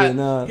 He's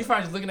probably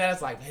just looking at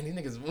us like, man, these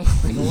niggas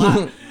moving a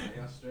lot.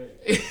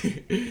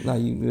 Nah,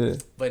 you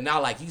good. But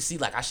now, like you see,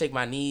 like I shake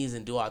my knees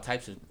and do all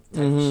types of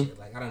shit.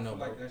 Like I don't know, I feel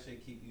bro. like that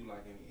shit keep you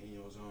like in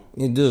your zone.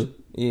 It do.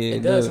 Yeah,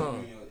 It does, huh?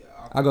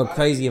 I go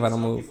crazy if I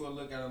don't Some move. people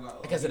look at it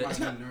like, Because it's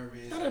not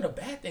nervous. a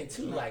bad thing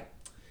too. Like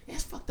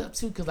it's fucked up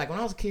too. Cause like when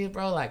I was a kid,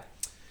 bro, like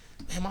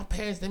man, my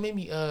parents they made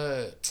me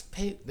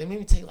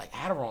take like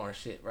Adderall and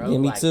shit, bro. Yeah,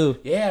 me like, too.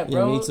 Yeah,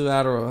 bro. Yeah, me too.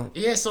 Adderall.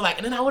 Yeah, so like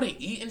and then I would have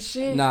eaten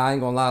shit. Nah, I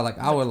ain't gonna lie. Like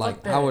I would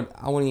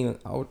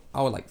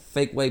like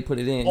fake way put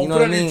it in. You know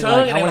what I mean?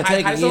 Like I want to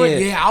take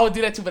it. Yeah, I would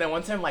do that too. But at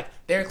one time, like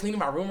they were cleaning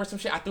my room or some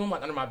shit. I threw them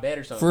like under my bed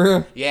or something. For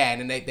real? Yeah,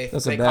 and then they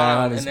That's they a bad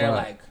called and they're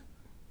spot. like,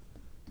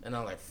 and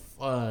I'm like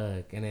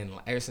fuck. And then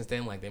like, ever since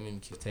then, like they made me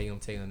keep taking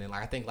them. And then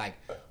like I think like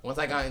once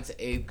I got into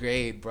 8th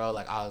grade, bro,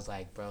 like I was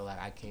like, bro,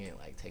 like I can't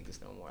like take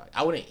this no more. Like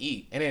I wouldn't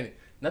eat, and then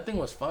nothing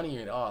was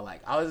funnier at all.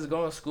 Like I was just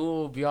going to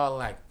school, be all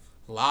like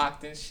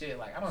locked and shit.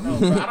 Like I don't know,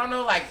 bro. I don't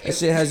know. Like that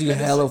shit has you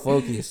hella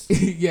focused.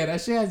 Yeah,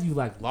 that shit has you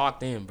like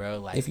locked in, bro.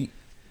 Like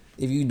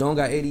if you don't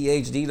got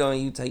ADHD though,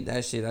 and you take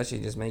that shit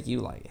just make you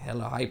like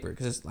hella hyper.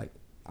 Cause it's like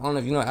I don't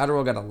know if you know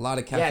Adderall got a lot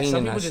of caffeine in that shit. Yeah,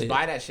 some people just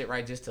buy that shit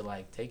right just to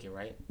like take it,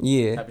 right?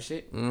 Yeah. Type of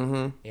shit.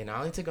 Mm-hmm. And I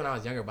only took it when I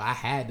was younger, but I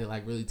had to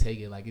like really take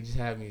it. Like it just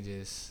had me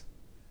just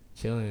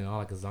chilling and all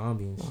like a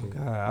zombie and shit. Oh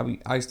god,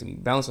 I used to be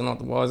bouncing off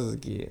the walls as a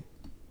kid.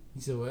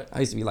 You said what? I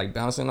used to be like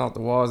bouncing off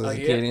the walls as a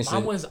kid and shit.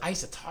 I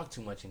used to talk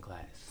too much in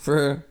class. For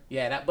real?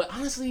 Yeah, but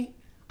honestly,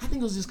 I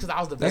think it was just because I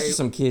was the That's just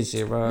some kid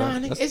shit, bro. Nah,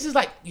 nigga, it's just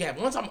like, yeah,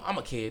 once I'm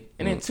a kid,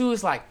 and then two,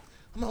 it's like,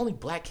 I'm the only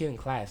black kid in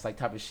class, like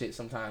type of shit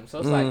sometimes. So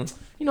it's like,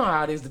 you know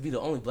how it is to be the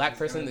only black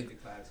person.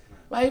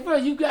 Like, bro,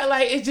 you got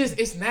like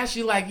it's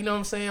naturally like, you know what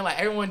I'm saying? Like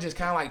everyone just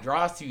kind of like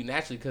draws to you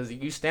naturally because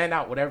you stand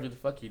out whatever the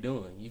fuck you're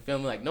doing. You feel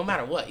me? Like no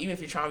matter what, even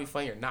if you're trying to be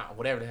funny or not,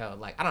 whatever the hell.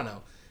 Like I don't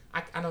know.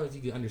 I know if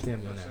you can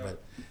understand me on that,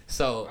 but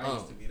so I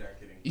used to be that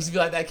kid. You used to be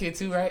like that kid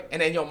too, right? And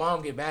then your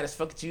mom get mad as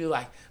fuck at you,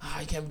 like,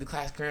 you can't be the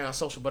class clown,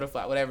 social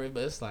butterfly, whatever.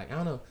 But it's like, I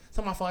don't know. It's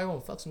not my fault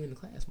everyone fucks me in the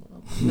class,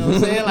 mom. You know what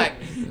I'm saying? Like,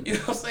 you know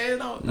what I'm saying?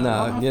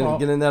 No,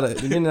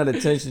 getting that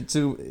attention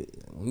too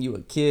when you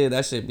a kid,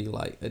 that should be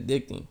like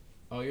addicting.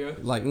 Oh yeah.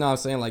 Like no, I'm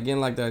saying like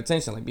getting like the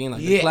attention, like being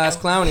like the class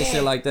clown and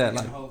shit like that.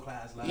 Like the whole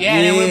class like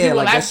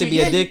that should be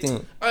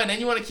addicting. And then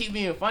you want to keep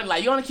being funny,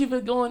 like you want to keep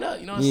it going up.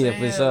 You know what I'm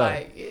saying? For sure.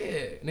 Like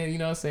and then you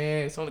know what I'm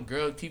saying? Some of the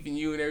girls peeping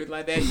you and everything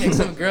like that. You make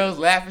some girls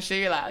laugh and shit.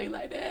 You're like, oh, you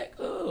like that?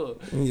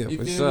 Cool. Yeah, you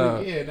for feel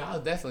sure. Me? Yeah, no, I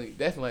was definitely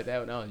like that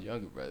when I was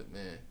younger, brother,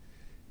 man.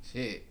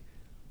 Shit,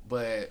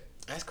 but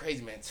that's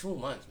crazy, man. 2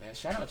 months, man.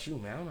 Shout out you,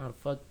 man. I don't know how the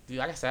fuck, dude.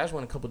 Like I said, I just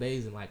went a couple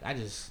days and like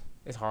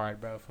it's hard,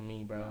 bro, for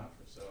me, bro. Nah,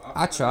 for sure.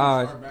 I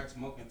tried. Start back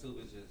smoking too.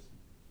 It's just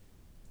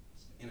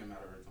in a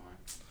matter of time.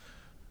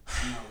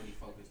 I'm not really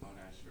focused on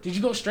that shit. Did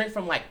you go straight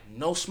from like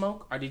no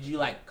smoke, or did you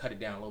like cut it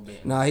down a little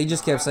bit? Nah, he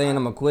just kept saying,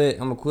 "I'm gonna quit.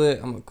 I'm gonna quit.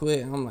 I'm gonna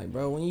quit." I'm like,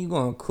 bro, when you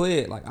gonna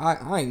quit? Like,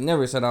 I ain't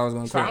never said I was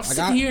gonna quit.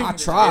 Like, I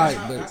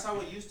tried, but that's how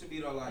it used to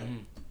be though. Like,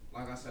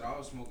 like I said, I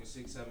was smoking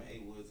 6, 7,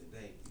 8 woods a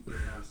day. You know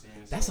what I'm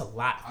saying? That's a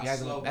lot. I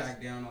slowed back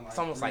down to like it's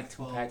almost 3, like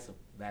 2 packs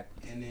of back.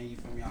 And then you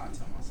feel me? I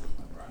tell myself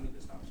like, bro, I need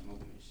to stop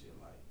smoking this shit.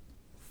 Like,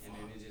 and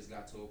then it just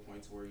got to a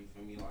point to where you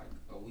feel me? Like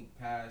a week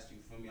passed. You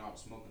feel me? I was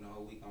smoking the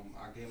whole week.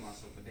 I gave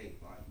myself a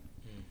date. Like,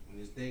 when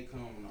this day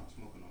come, I'm not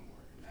smoking no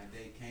more. And that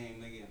day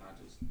came, nigga, and I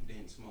just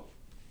didn't smoke.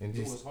 And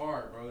it was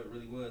hard, bro. It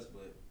really was.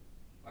 But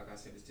like I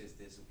said, it's just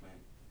discipline.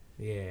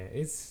 Yeah,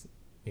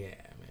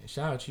 man.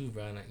 Shout out you,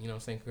 bro. And, you know what I'm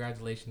saying?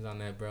 Congratulations on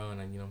that, bro. And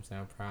you know what I'm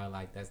saying? I'm proud.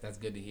 Like, that's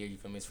good to hear. You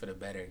feel me? It's for the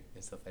better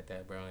and stuff like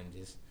that, bro. And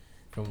just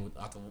from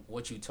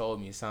what you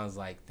told me, it sounds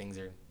like things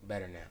are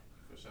better now.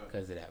 For sure.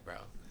 Because of that, bro.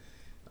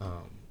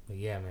 But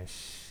yeah, man.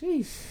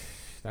 Sheesh.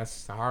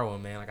 That's a hard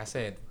one, man. Like I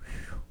said.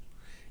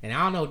 And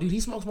I don't know, dude.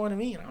 He smokes more than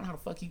me. And I don't know how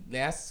the fuck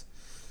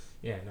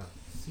yeah, no.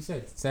 He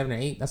said 7 or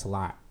 8. That's a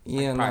lot.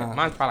 Yeah,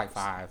 mine's probably like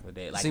 5 a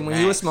day. Like, see, when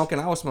he was smoking,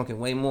 I was smoking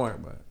way more,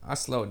 but I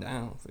slowed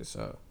down for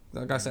sure.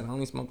 Like I said, I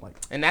only smoke like.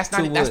 And that's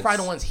probably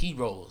the ones he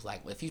rolls.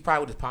 Like if he's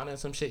probably with his partner or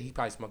some shit, he's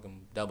probably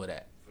smoking double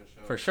that.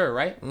 For sure,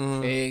 right?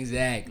 Mm-hmm.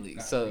 Exactly.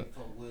 Got so. 3,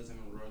 4 woods in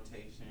a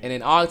rotation. And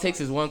then all it takes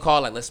is one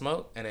call, like let's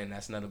smoke, and then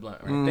that's another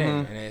blunt right there.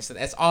 And then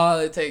that's all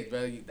it takes,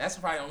 bro. That's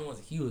probably the only ones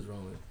that he was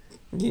rolling.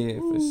 Yeah,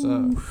 for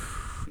sure.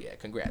 Yeah,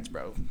 congrats,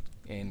 bro.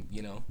 And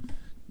you know,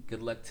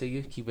 good luck to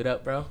you. Keep it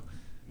up, bro.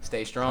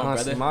 Stay strong, I don't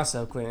brother. see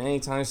myself quitting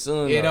anytime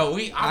soon. Yeah, though.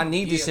 I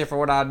need this shit for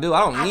what I do.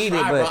 I don't need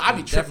it, but I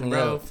be tripping, bro.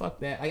 Help. Fuck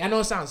that. Like I know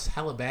it sounds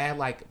hella bad,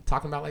 like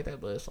talking about like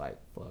that, but it's like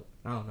fuck.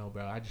 I don't know,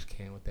 bro. I just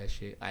can't with that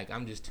shit. Like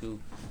I'm just too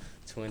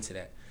into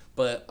that.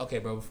 But okay,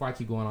 bro. Before I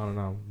keep going on and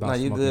on, no,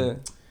 you good.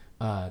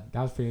 That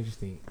was pretty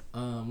interesting.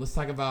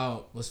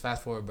 Let's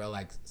fast forward, bro.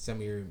 Like some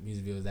of your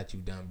music videos that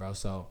you've done, bro.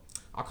 So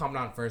I'll calm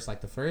down first. Like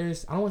the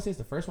first, I don't want to say it's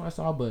the first one I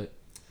saw, but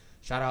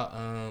shout out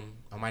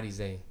Almighty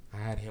Zay. I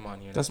had him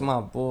on here. That's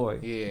my boy.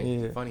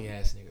 Yeah. Funny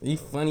ass nigga. Bro. He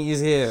funny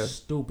as hell.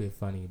 Stupid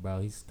funny,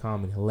 bro. He's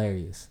calm and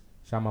hilarious.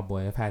 Shout out my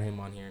boy. I've had him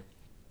on here.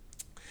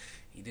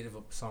 He did a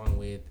song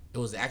with. It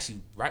was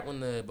actually right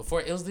when it was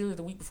literally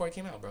the week before it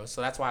came out, bro.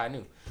 So that's why I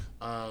knew.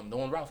 The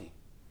one with Ralphie.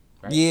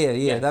 Right?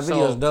 Yeah. That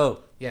video was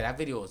dope. Yeah, that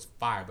video was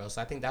fire, bro.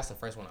 So I think that's the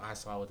first one I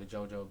saw with the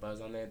JoJo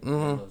Buzz on there.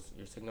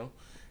 Your signal.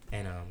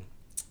 And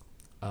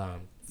I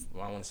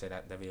want to say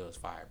that video was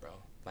fire, bro.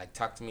 Like,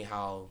 talk to me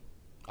how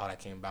all that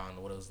came about and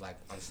what it was like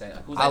on set.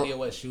 Like, whose idea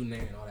was shooting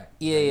there and all that?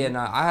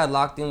 I had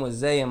locked in with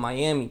Zay in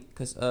Miami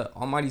because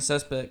Almighty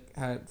Suspect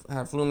had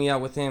flew me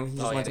out with him. He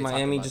just went to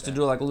Miami just to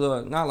do like a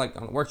little, not like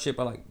on a work trip,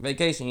 but like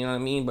vacation, you know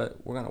what I mean? But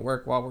we're going to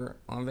work while we're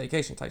on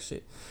vacation type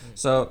shit.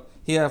 So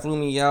he had flew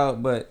me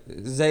out, but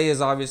Zay is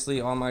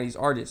obviously Almighty's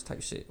artist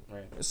type shit.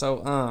 Right.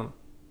 So,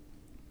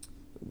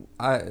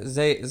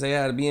 Zay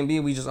had a B&B.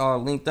 We just all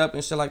linked up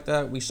and shit like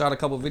that. We shot a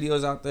couple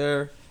videos out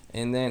there.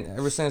 And then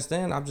ever since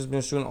then, I've just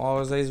been shooting all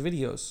of Zay's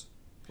videos.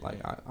 Like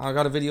I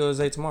got a video of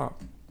Zay tomorrow.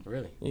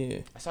 Really? Yeah.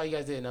 I saw you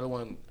guys did another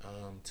one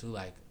too,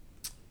 like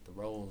the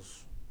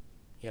Rose.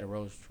 He had a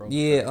Rose trophy.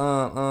 Yeah.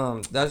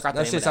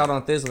 That shit's out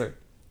on Thizzler.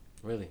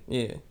 Really?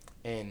 Yeah.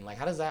 And like,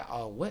 how does that?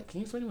 What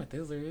can you explain what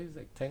Thizzler is?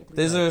 Like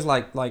technically. Thizzler is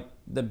like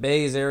the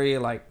Bays area,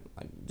 like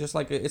just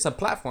like it's a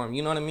platform.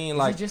 You know what I mean?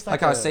 Like just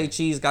like how Say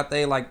Cheese got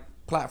they like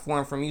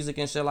platform for music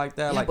and shit like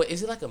that. Yeah, like, but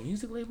is it like a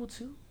music label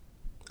too?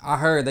 I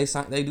heard they do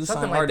something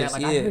sign like artists.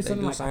 That. Like, yeah, they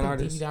do like, sign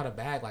artists. Out a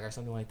bag, like or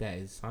something like that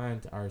is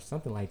signed or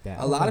something like that.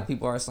 A lot of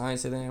people are signed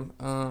to them.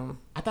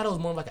 I thought it was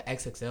more like an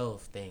XXL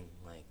thing.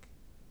 Like,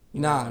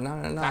 nah.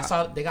 I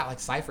saw they got like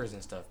ciphers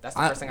and stuff. That's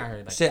the first thing I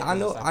heard. Like, shit, I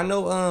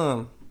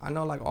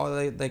know like all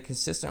they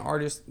consistent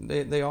artists.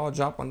 They all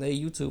drop on their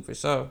YouTube for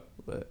sure.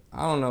 But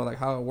I don't know like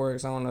how it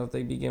works. I don't know if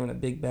they be giving a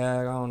big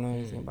bag. I don't know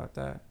anything about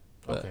that.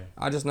 But Okay.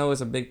 I just know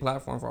it's a big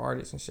platform for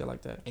artists and shit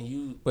like that. And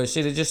you, But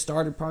shit, it just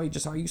started probably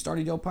just how you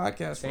started your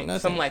podcast from nothing.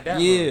 something like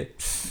that. Yeah,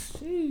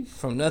 Sheesh.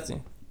 from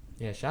nothing.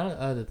 Yeah, shout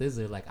out to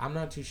Thizzler. Like, I'm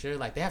not too sure.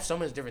 Like, they have so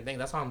much different things.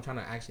 That's why I'm trying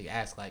to actually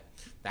ask. Like,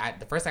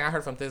 the first thing I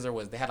heard from Thizzler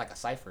was they had like a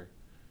cipher,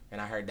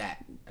 and I heard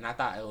that, and I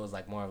thought it was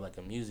like more of like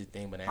a music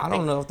thing. But I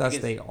don't know if that's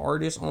the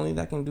artist only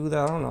that can do that.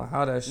 I don't know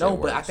how that shit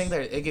works. but I think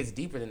that it gets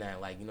deeper than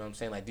that. Like, you know what I'm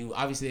saying? Like,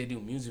 obviously they do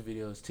music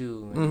videos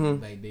too. And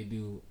Mm-hmm. Like they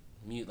do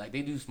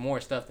they do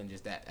more stuff than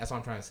just that. That's what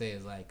I'm trying to say.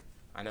 Is like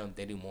I know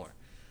they do more.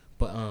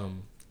 But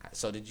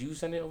so did you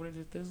send it over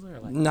to Thizzler? Or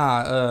like?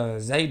 Nah,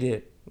 Zay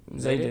did.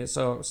 Zay did?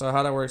 So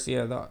how that works?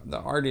 Yeah, the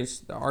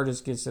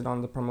artist gets it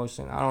on the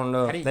promotion. I don't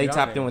know How do if you they get on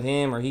tapped there? in with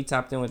him or he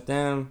tapped in with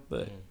them,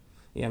 but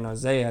yeah, no,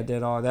 Zay I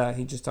did all that.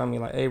 He just told me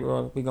like, hey,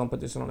 bro, we gonna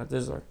put this on the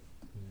Thizzler.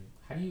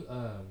 How do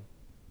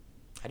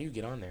you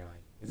get on there?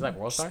 Like, is it like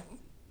Worldstar?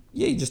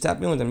 Yeah, you just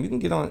tap in with them. You can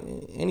get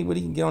on.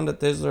 Anybody can get on the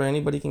Thizzler.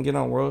 Anybody can get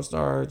on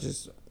Worldstar.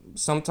 Just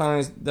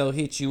sometimes they'll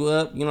hit you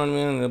up. You know what I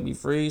mean? And it'll be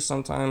free.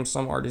 Sometimes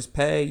some artists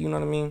pay. You know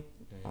what I mean?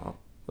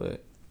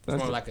 But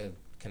It's more like a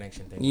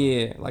connection thing.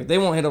 yeah, like they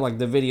won't hit up like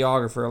the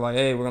videographer. Like,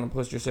 hey, we're gonna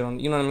post your shit on.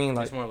 You know what I mean?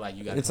 Like It's more like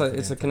you got. it's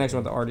a connection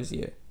with the artist.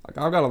 Yeah, like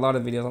I've got a lot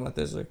of videos on the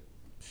Thizzler.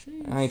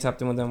 I ain't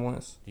tapped in with them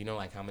once. Do you know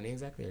like how many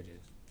exactly or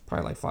just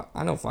Probably like 5.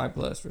 I know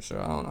 5+ for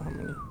sure. I don't know how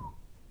many.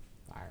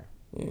 fire?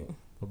 Yeah.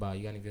 What about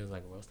you? Got any videos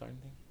like Worldstar or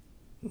anything?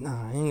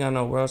 Nah, I ain't got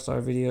no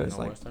Worldstar videos. No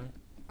Like Worldstar.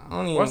 I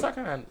don't even. Worldstar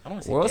kind of. I don't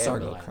want to say Worldstar dead,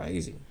 go but, like,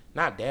 crazy.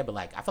 Not dead, but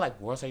like I feel like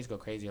Worldstar used to go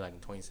crazy like in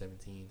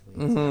 2017.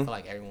 2018. Mm-hmm. I feel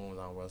like everyone was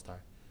on Worldstar.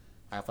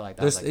 I feel like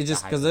that was like It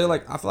just the because hype they're of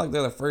like it. I feel like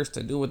they're the first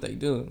to do what they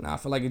do. Now I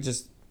feel like it's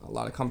just a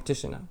lot of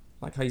competition now.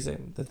 Like how you say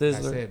the That's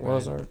Thizzler, it, bro.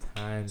 Worldstar.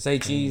 Times Say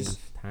change, cheese.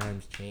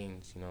 Times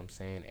change. You know what I'm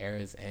saying?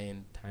 Eras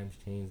end. Times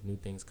change. New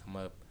things come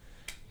up.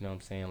 You know what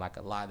I'm saying? Like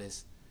a lot of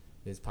this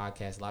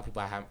podcast, a lot of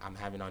people I'm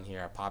having on here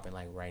are popping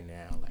like right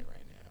now.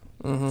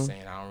 You know what I'm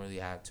saying? I don't really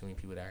have too many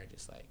people that are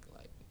just like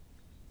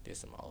did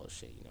some old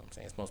shit. You know what I'm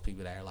saying? It's most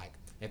people that are like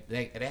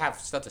they have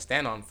stuff to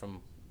stand on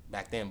from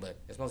back then, but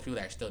it's most people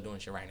that are still doing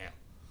shit right now.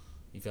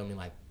 You feel me?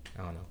 Like,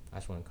 I don't know. I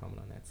just want to comment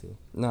on that too.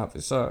 Nah, for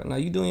sure. Now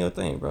you doing your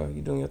thing, bro.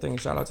 You doing your thing.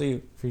 Shout out to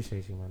you.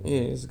 Appreciate you, man. Yeah,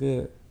 it's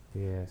good.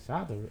 Yeah,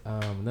 shout out to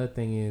another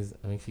thing is,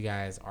 I mean, if you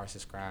guys are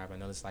subscribed, I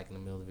know it's like in the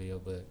middle of the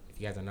video, but if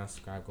you guys are not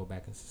subscribed, go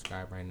back and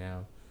subscribe right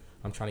now.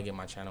 I'm trying to get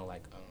my channel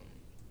like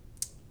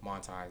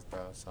monetized,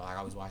 bro. So I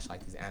always watch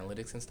like these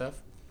analytics and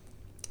stuff.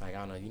 Like, I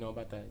don't know, you know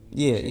about that?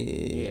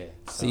 Yeah.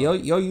 So, See, your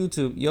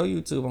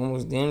YouTube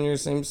almost damn near the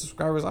same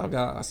subscribers I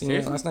got. I seen you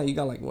Seriously? last night. You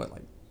got like what,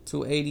 like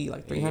 280,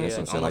 like 300,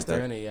 some shit like that.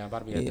 300, yeah, I'm about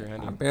to be at Yeah,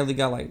 300. I barely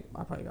got like.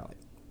 I probably got like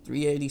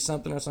 380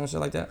 something or some shit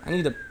like that. I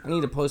need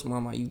to post more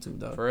on my YouTube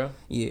though. For real?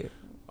 Yeah.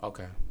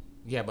 Okay.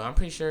 Yeah, but I'm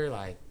pretty sure,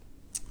 like,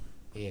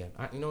 yeah,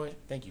 you know what?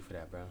 Thank you for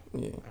that, bro.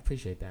 Yeah. I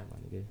appreciate that, my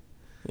nigga.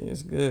 Yeah,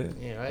 it's good.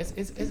 Yeah,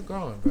 it's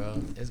growing,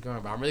 bro. It's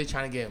growing, bro. I'm really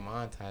trying to get it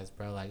monetized,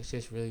 bro. Like, it's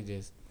just really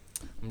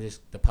I'm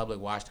just the public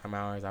watch time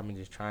hours. I've been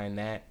just trying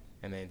that,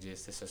 and then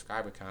just the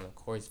subscriber count, of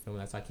course. Feel me?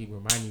 That's why I keep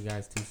reminding you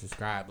guys to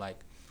subscribe. Like,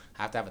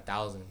 I have to have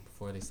 1,000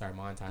 before they start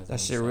monetizing. That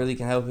shit really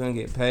can help him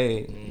get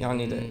paid. Y'all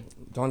need to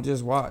don't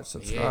just watch,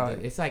 subscribe.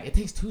 Yeah, it's like it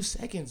takes 2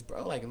 seconds,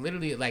 bro. Like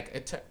literally, like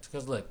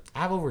because look, I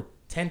have over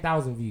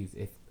 10,000 views.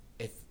 If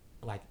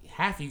like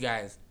half you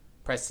guys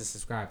press the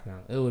subscribe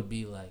count, it would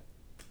be like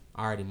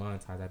already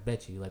monetized. I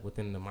bet you, like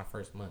within my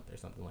first month or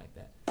something like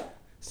that.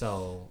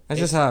 So That's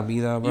just how it be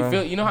though,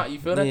 bro. You know how you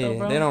feel that though,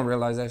 bro? They don't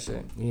realize that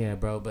shit. Yeah,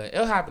 bro, but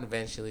it'll happen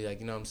eventually. Like,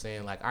 you know what I'm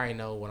saying? Like, I already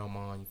know what I'm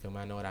on. You feel me?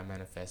 I know what I'm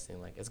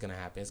manifesting. Like, it's gonna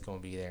happen. It's gonna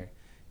be there.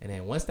 And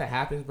then once that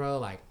happens, bro,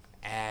 like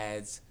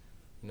ads,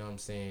 you know what I'm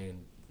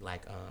saying?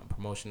 Like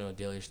promotional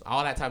dealers,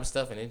 all that type of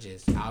stuff, and it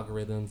just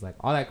algorithms, like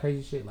all that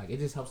crazy shit. Like, it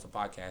just helps the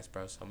podcast,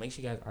 bro. So make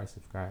sure you guys are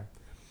subscribed.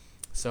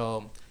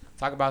 So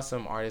talk about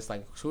some artists.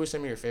 Like, who are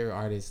some of your favorite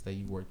artists that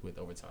you worked with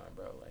over time,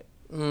 bro? Like,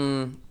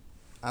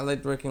 I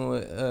liked working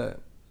with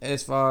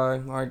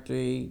S5, Mark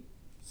 3,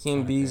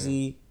 Kim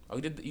Beezy. Oh,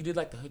 you did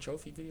like the Hood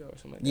Trophy video or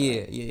something like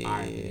that?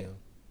 Yeah.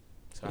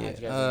 So how'd you guys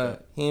do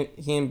that?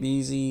 Him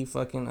Beezy,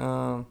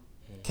 fucking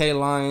K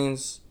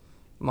Lions,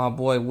 my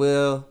boy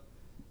Will.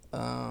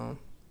 Bro,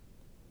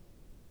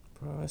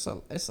 it's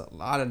a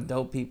lot of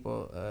dope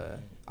people.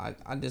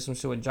 I did some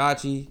shit with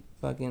Jachi.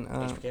 Fucking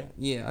HK?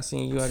 Yeah, I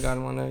seen you. I got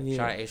him on there. Yeah.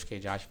 Shout out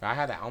HK Josh.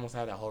 I almost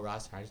had that whole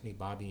roster. I just need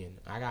Bobby, and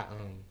I got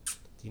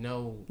do you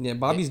know? Yeah,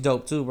 Bobby's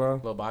dope too, bro.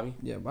 Lil Bobby.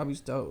 Yeah,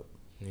 Bobby's dope.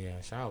 Yeah,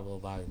 shout out Lil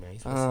Bobby, man.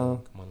 He's supposed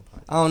to come on the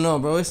podcast. I don't know,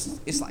 bro.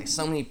 It's like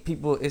so many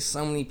people. It's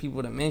so many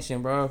people to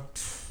mention, bro.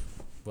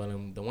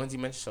 But the ones you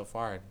mentioned so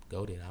far,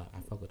 goated.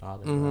 I fuck with all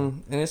of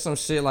them. And there's some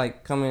shit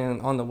like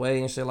coming on the way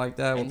and shit like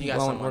that. And you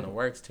got some on the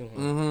works too.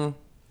 Huh?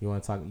 You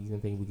want to talk? You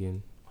think we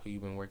can? Who you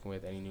been working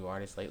with? Any new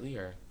artists lately,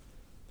 or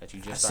that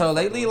you just? So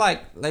lately,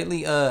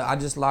 I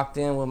just locked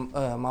in with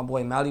my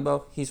boy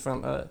Malibu. He's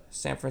from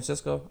San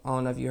Francisco. I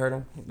don't know if you heard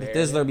him. The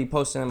Thizzler be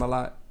posting him a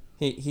lot.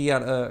 He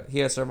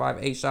had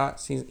survived 8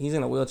 shots. He's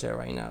in a wheelchair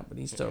right now, but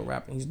he's still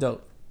rapping. He's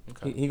dope.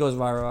 Okay. He goes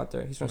viral out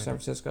there. He's from San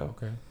Francisco.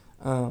 Okay.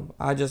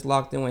 I just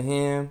locked in with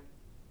him.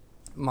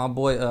 My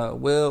boy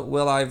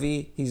Will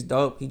IV, he's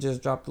dope. He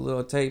just dropped a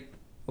little tape,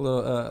 a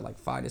little like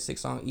 5 to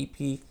 6 song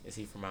EP. Is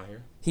he from out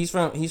here? He's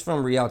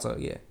from Rialto,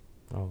 yeah.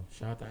 Oh,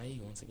 shout out to IE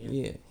once again.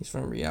 Yeah, he's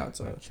from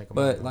Rialto. Right, check him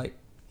but out, like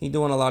he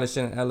doing a lot of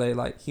shit in LA.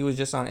 Like he was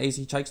just on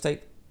AC Chike's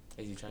tape.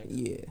 AC Chike?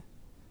 Yeah.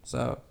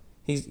 So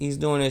he's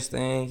doing his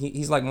thing.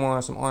 He's like more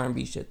on some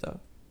R&B shit though.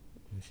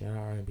 Shout out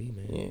R&B,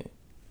 man. Yeah.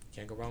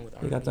 Can't go wrong with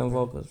R&B. He got them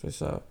vocals for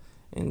sure.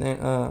 And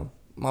then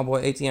my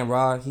boy ATM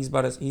Rod, he's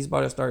about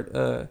to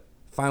start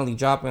finally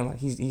dropping. Like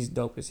he's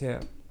dope as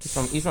hell.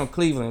 He's from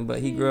Cleveland, but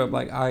he grew up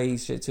like IE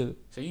shit too.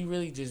 So you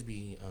really just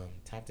be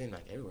tapped in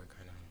like everywhere,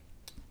 kind of.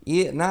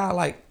 Yeah, nah,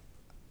 like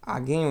I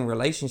get in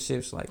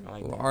relationships like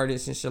with that.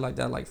 artists and shit like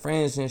that, like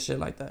friends and shit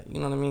like that. You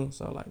know what I mean?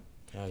 So like,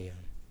 hell yeah,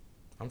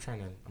 I'm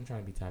trying to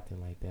be tapped in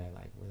like that,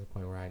 like to the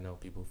point where I know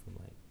people from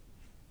like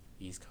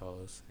East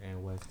Coast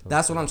and West Coast.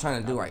 That's what I'm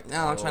trying to do right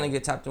now. I'm trying to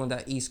get tapped in with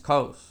that East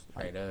Coast,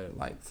 right up,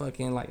 like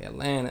fucking like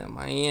Atlanta,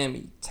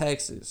 Miami,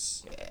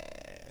 Texas,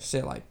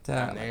 shit like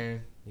that. Down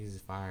there,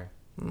 he's fire.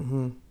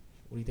 Mm-hmm. What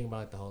do you think about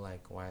like, the whole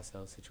like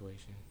YSL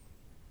situation?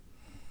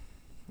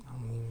 I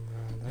mean,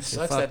 bro, that shit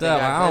sucks fucked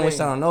that up. I don't wish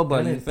that on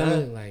nobody. You feel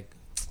me? Like,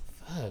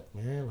 fuck,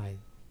 man. Like,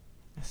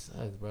 that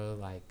sucks, bro.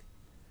 Like,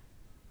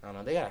 I don't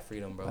know. They got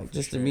freedom, bro. Like,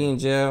 just sure. to be in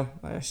jail,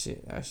 that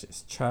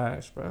shit's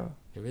trash, bro.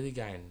 They really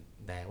got in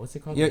that. What's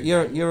it called? You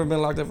ever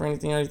been locked up for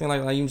anything or anything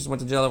like you just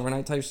went to jail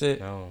overnight type shit?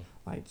 No.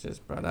 Like,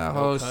 just, bro, that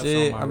whole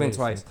shit. I've been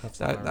twice.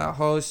 That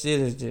whole shit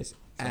is just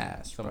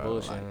ass, some bro.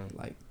 bullshit.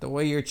 Like, the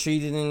way you're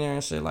treated in there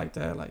and shit like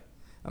that. Like,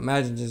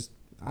 imagine just.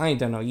 I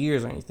ain't done no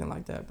years or anything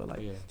like that, but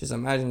like, just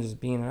imagine just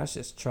being there. That's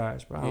just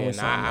trash, bro.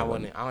 I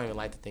wouldn't. I don't even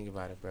like to think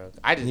about it, bro.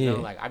 I just know,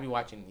 like, I be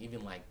watching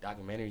even like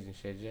documentaries and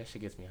shit. That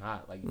shit gets me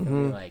hot. Like, you feel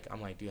me? Like,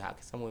 I'm like, dude, how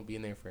can someone be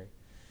in there for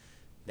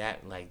that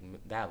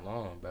that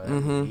long,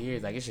 bro?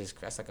 Years. Like, it's just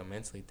that's like a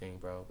mentally thing,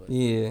 bro. But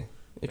yeah,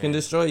 it can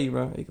destroy you,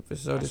 bro. It can for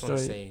sure destroy you. I just want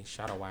to say,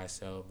 shout out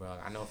YSL, bro.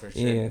 I know for sure.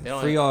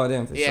 Yeah, free all of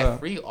them for sure. Yeah,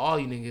 free all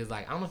you niggas.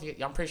 Like, I don't know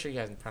if I'm pretty sure you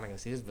guys are probably not gonna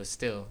see this, but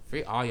still,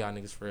 free all y'all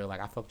niggas for real.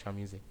 Like, I fuck with y'all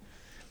music.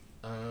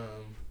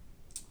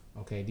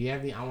 Okay, do you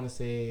have any? I want to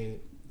say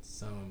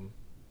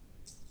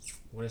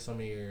what are some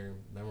of your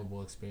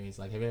memorable experiences?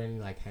 Like, have you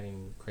ever had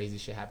any crazy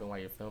shit happen while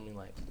you're filming?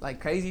 Like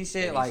crazy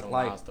shit, like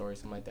wild story,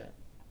 something like that.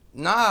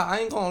 Nah, I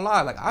ain't gonna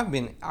lie. Like,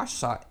 I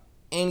shot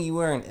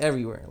anywhere and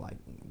everywhere. Like,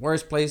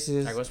 worst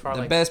places, like, what's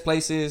probably the best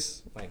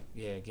places. Like,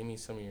 yeah, give me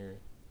some of your,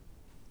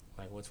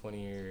 like, what's one of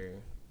your.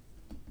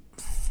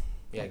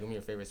 Yeah, give me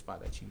your favorite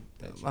spot that you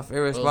my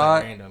favorite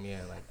spot. Like random, yeah,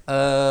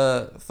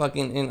 like.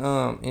 Fucking in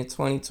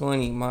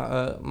 2020,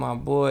 my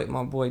boy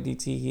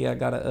DT, he had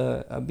got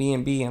a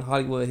B&B in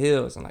Hollywood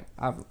Hills, and like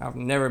I've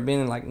never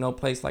been in like no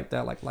place like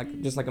that, like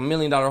just like $1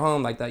 million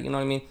home like that. You know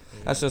what I mean?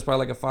 Mm-hmm. That's just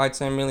probably like a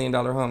 $5-10 million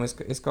home.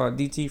 It's called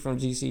DT from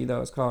GC though.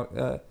 It's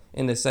called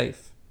In the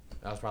Safe.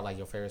 That was probably like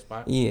your favorite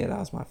spot. Yeah, that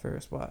was my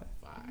favorite spot.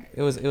 Fire.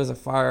 It was a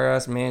fire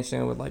ass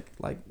mansion with like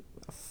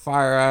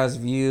fire ass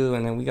view,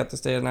 and then we got to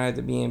stay the night at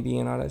the B&B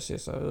and all that shit,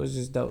 so it was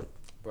just dope.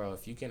 Bro,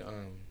 if you can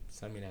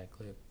send me that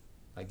clip,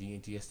 like, do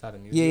you start the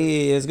music?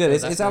 Yeah, it's good.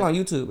 It's out on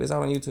YouTube. It's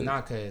out on YouTube.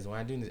 Nah, cause when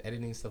I do this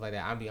editing stuff like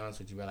that, I'll be honest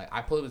with you, bro. Like,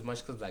 I pull up as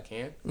much clips as I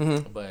can,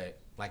 but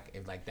like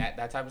if like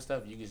that type of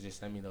stuff, you can just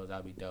send me those.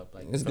 That'll be dope.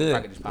 Like, it's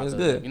good. It's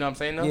good. You know what I'm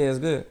saying though? Yeah, it's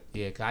good.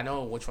 Yeah, cause I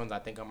know which ones I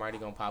think I'm already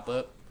gonna pop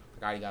up.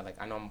 I already got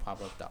I know I'm gonna pop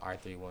up the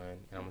R3 one, and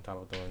I'm gonna talk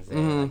about the ones that,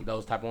 like,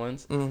 those type of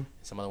ones.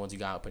 Some other ones you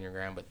got up on your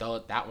gram, but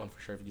that one for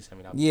sure. If you can send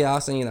me that. Yeah,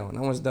 I'll send you that one.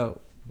 That one's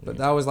dope. But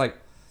that was like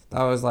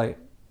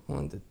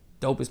one of the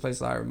dopest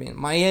places I ever been.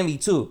 Miami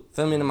too.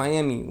 Filming in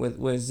Miami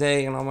with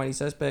Zay and Almighty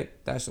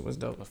Suspect. That shit was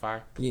dope. Was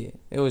fire. Yeah,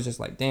 it was just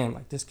like, damn,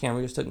 like this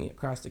camera just took me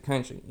across the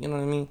country. You know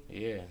what I mean?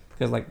 Yeah.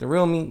 Cause like the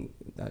real me,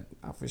 that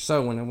I for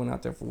sure when I went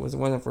out there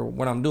wasn't for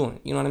what I'm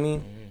doing. You know what I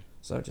mean?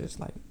 So just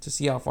like to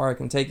see how far it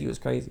can take you is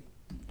crazy.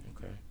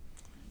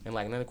 And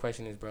like another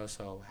question is, bro,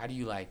 so how do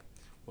you like,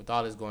 with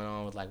all this going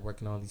on with like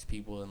working on these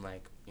people and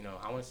like, you know,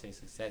 I want to say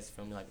success,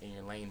 feel me, like in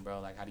your lane, bro,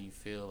 like how do you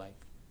feel like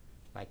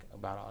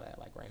about all that,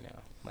 like right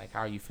now? Like, how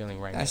are you feeling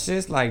right now? That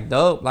shit's like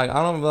dope. Like,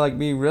 I don't like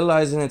be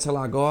realizing it until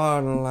I go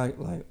out and like,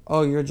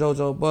 oh, you're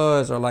JoJo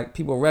Buzz, or like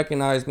people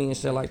recognize me and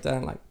shit like that.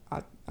 And like,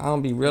 I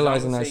don't be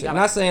realizing that shit. I'm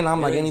not saying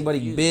I'm like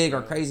anybody big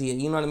or crazy,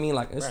 you know what I mean?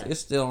 Like, it's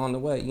still on the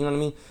way, you know what I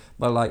mean?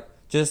 But like,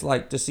 just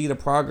like to see the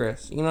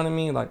progress, you know what I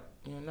mean? Like,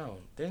 you know,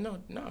 there's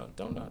don't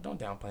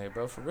downplay it,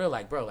 bro. For real,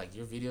 like, bro, like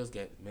your videos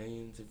get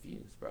millions of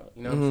views, bro.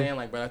 You know what I'm saying?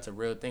 Like, bro, that's a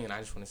real thing, and I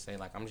just want to say,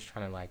 like, I'm just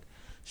trying to like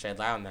shed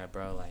light on that,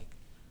 bro. Like,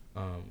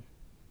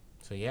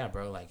 so yeah,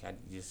 bro, like,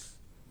 it's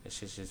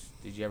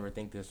just. Did you ever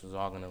think this was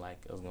all gonna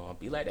like it was gonna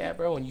be like that,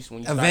 bro? When you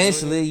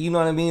eventually, you know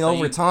what I mean? So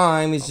over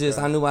time, it's just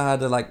I knew I had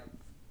to like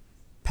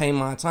pay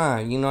my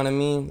time. You know what I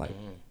mean? Like.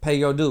 Pay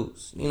your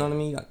dues. You know what I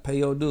mean? You got to pay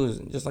your dues.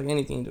 Just like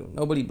anything you do.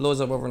 Nobody blows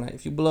up overnight.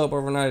 If you blow up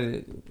overnight,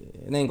 it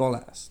ain't going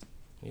to last.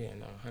 Yeah,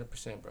 no,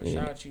 100%, bro.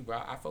 Shout out to you, bro.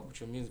 I fuck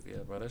with your music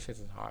videos, bro. That shit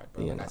is hard,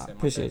 bro. Yeah, like I said,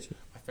 appreciate you.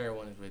 My favorite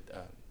one is with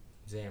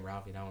Zay and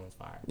Ralphie. That one was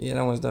fire. Yeah,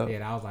 that one's dope. Yeah,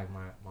 that was like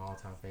my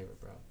all-time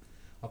favorite, bro.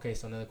 Okay,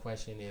 so another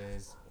question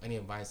is, any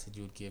advice that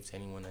you would give to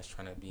anyone that's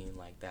trying to be in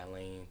like that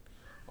lane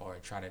or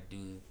try to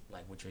do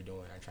like what you're doing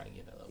or try to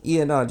get that level.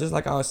 Yeah, no, just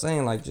like I was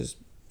saying, like just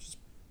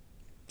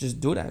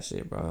do that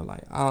shit, bro.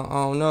 Like I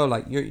don't know,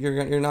 like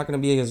you're not gonna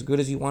be as good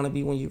as you want to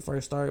be when you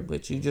first start,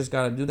 but you just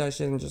gotta do that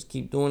shit and just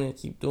keep doing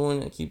it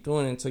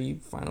until you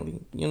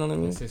finally, you know what I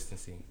mean?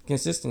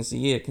 Consistency,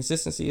 yeah,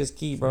 consistency is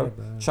key, bro. Yeah,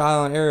 bro.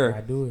 Trial and error.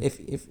 I do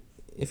it.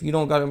 If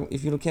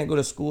you can't go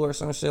to school or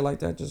some shit like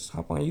that, just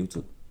hop on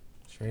YouTube.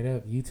 Straight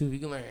up, YouTube. You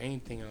can learn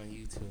anything on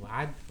YouTube.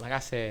 Like I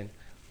said,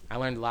 I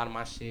learned a lot of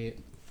my shit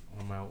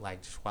on my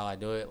just while I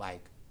do it, like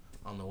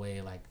on the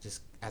way, like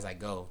just as I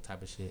go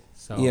type of shit.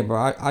 So yeah,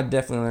 bro, I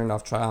definitely learned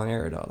off trial and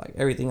error though. Like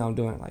everything I'm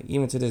doing, like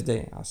even to this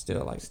day, I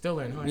still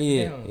learn.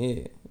 Yeah.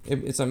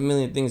 It's a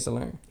million things to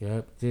learn.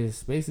 Yep.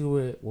 Just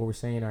basically what we're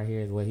saying right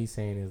here is what he's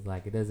saying is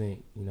like it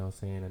doesn't, you know what I'm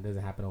saying, it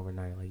doesn't happen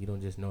overnight. Like you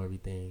don't just know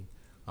everything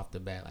off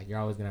the bat. Like you're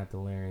always gonna have to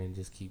learn and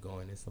just keep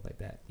going and stuff like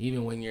that.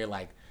 Even when you're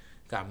like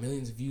got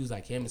millions of views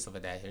like him and stuff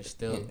like that, you're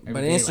still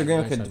but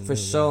Instagram could for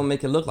sure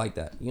make it look like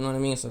that. You know what I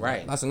mean? So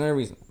right. That's another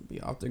reason.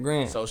 Be off the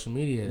gram. Social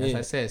media. That's what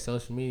I said.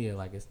 Social media,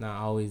 like it's not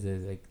always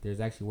as like there's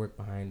actually work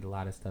behind a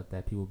lot of stuff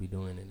that people be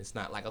doing, and it's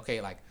not like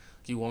okay, like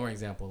give you one more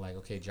example, like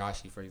okay,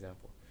 Joshy for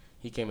example,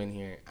 he came in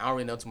here. I don't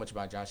really know too much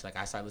about Josh. Like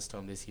I started listening to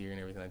him this year and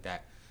everything like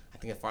that. I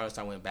think the farthest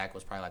I went back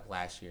was probably like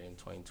last year in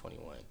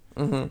 2021.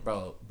 Mm-hmm.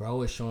 Bro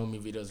was showing me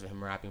videos of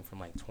him rapping from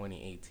like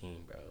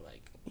 2018, bro.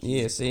 Like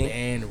he's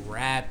been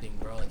rapping,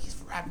 bro. Like he's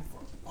rapping for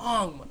a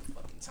long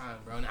motherfucking time,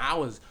 bro. And I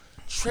was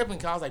tripping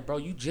because I was like, bro,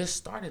 you just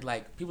started.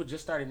 Like people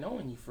just started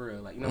knowing you for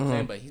real. Like you know what I'm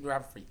saying? But he's been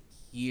rapping for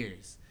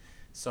years.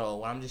 So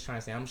what I'm just trying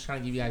to say, I'm just trying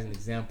to give you guys an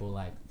example.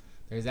 Like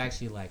there's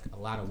actually like a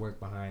lot of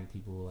work behind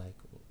people like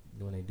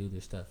when they do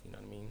this stuff. You know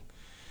what I mean?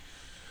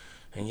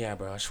 And yeah,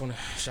 bro, I just want to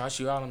shout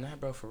you out on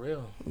that, bro, for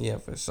real. Yeah,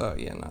 for sure.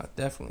 Yeah, no,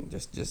 definitely.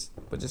 Just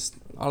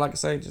all I can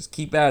say, just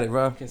keep at it,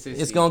 bro.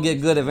 It's gonna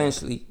get good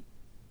eventually.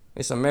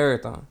 It's a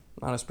marathon,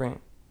 not a sprint.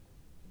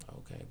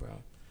 Okay,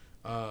 bro.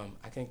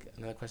 I think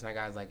another question I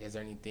got is like, is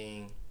there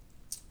anything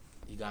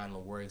you got in the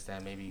works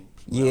that maybe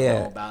people don't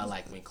know about,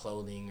 like with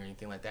clothing or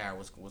anything like that, or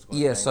what's going on?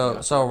 Yeah,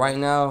 so right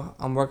now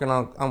I'm working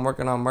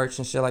on merch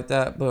and shit like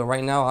that. But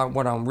right now,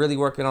 what I'm really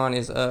working on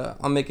is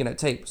I'm making a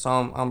tape. So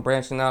I'm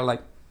branching out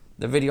like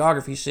the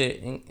videography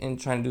shit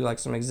and trying to do like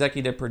some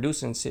executive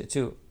producing shit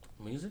too.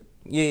 Music?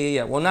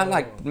 Yeah. Well, not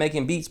like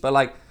making beats, but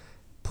like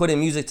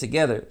putting music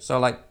together. So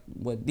like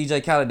what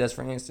DJ Khaled does,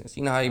 for instance.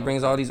 You know how he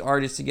brings all these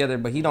artists together,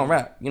 but he don't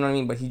rap. You know what I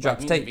mean? But he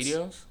drops tapes.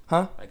 Videos?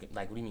 Huh? Like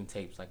what do you mean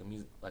tapes? Like a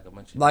music, like a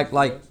bunch of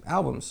like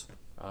albums.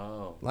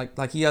 Oh.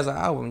 Like he has an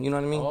album. You know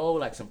what I mean? Oh,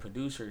 like some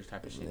producers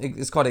type of shit.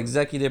 It's called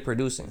executive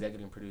producing.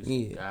 Executive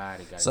producing. Yeah. Got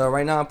it. So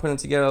right now I'm putting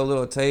together a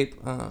little tape.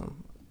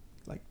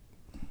 Like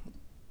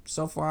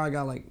so far I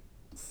got like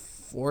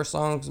 4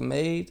 songs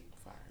made.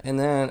 And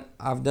then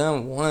I've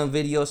done one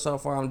video so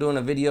far. I'm doing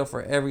a video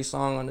for every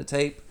song on the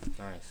tape.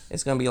 Nice.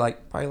 It's gonna be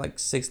probably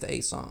 6 to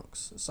 8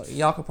 songs. So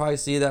y'all could probably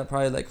see that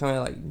probably like coming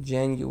like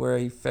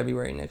January,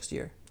 February next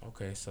year.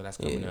 Okay, so that's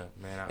coming up,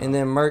 man. And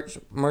then merch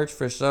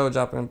for sure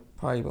dropping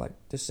probably like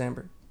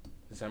December.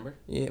 December?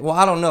 Yeah. Well,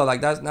 I don't know.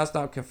 Like that's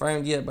not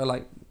confirmed yet, but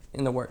like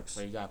in the works.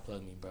 Well, you gotta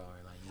plug me, bro.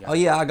 Oh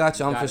yeah, I got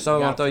you. I'm for sure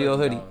gonna throw you a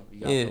hoodie.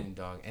 Yeah,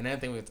 dog. And another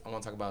thing I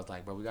want to talk about is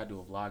like, bro, we gotta do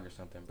a vlog or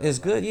something, bro. It's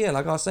good, yeah.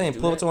 Like I was saying,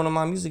 pull up to one of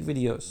my music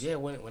videos. Yeah,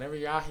 whenever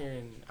you're out here,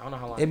 and I don't know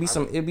how long.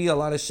 It'd be a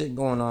lot of shit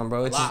going on,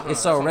 bro. It's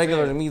so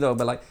regular to me though,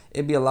 but like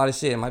it'd be a lot of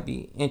shit. It might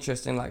be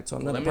interesting, like to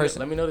another person.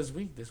 Let me know this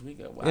week. It's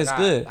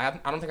good. I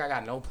don't think I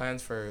got no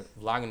plans for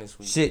vlogging this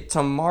week. Shit,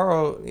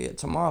 tomorrow,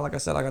 like I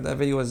said, I got that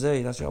video with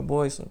Zay. That's your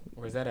boy. So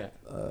where's that at?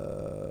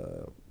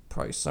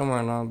 Probably somewhere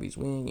in Long Beach.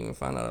 We ain't even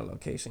found out a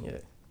location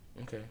yet.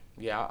 Okay.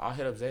 Yeah, I'll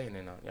hit up Zay and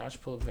then y'all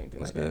should pull up anything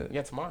like that.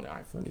 Yeah, tomorrow. All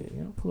right, fuck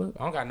it. Pull up.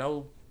 I don't got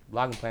no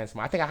vlogging plans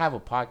tomorrow. I think I have a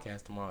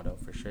podcast tomorrow though,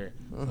 for sure.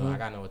 So I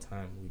gotta know what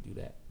time we do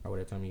that or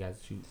whatever time you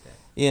guys shoot that.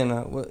 Yeah,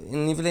 no. Well,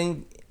 and if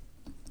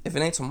it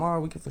ain't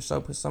tomorrow, we can for sure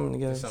put something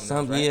together.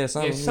 Something,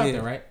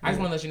 right? I just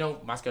want to let you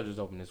know my schedule's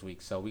open this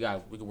week, so we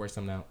could work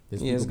something out.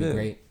 This week will be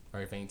great. Or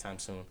if anytime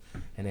soon.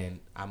 And then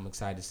I'm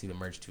excited to see the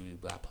merch too,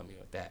 but I'll put me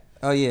with that.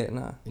 Oh yeah,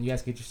 nah. And you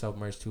guys get yourself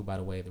merch too, by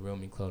the way. The Real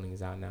Me clothing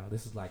is out now.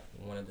 This is like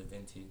one of the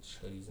vintage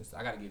hoodies and stuff.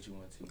 I gotta get you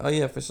one too. Oh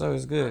yeah, for sure,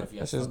 it's good.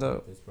 That's just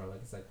dope. This, bro.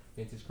 Like it's like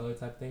vintage color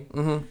type thing.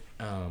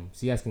 Mm-hmm.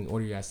 So you guys can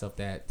order yourself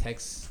that.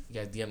 Text, you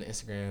guys DM the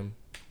Instagram.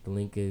 The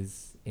link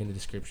is in the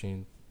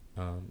description.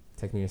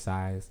 Text me your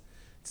size.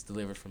 It's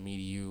delivered from me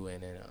to you,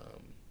 and then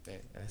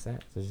that's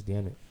that. So just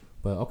DM it.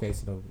 But okay,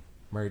 so the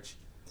merch.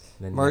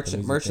 Merch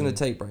in the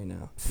tape right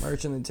now.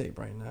 Merch in the tape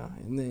right now,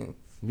 and then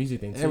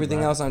music thing. Everything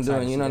else I'm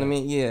doing, you know what I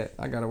mean? Yeah,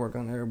 I gotta work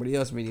on everybody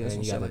else's videos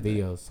and you got the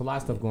videos. So a lot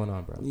of stuff going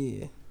on, bro.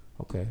 Yeah.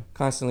 Okay.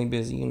 Constantly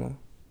busy, you know.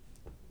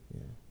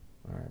 Yeah.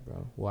 All right,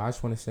 bro. Well, I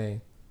just want to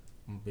say,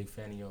 I'm a big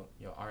fan of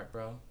your art,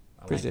 bro.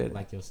 Appreciate it.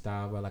 Like your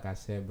style, bro. Like I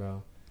said,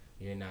 bro,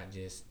 you're not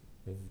just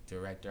a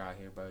director out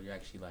here, bro. You're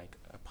actually like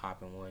a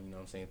popping one. You know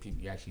what I'm saying?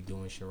 You're actually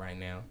doing shit right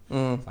now.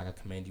 So like I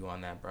commend you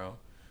on that, bro.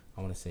 I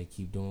want to say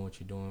keep doing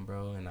what you're doing,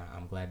 bro, and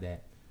I'm glad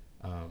that,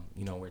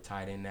 we're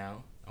tied in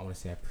now. I want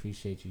to say I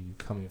appreciate you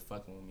coming and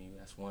fucking with me.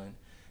 That's one.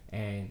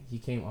 and he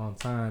came on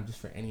time. Just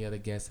for any other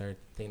guests that are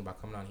thinking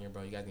about coming on here,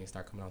 bro, you guys need to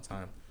start coming on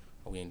time,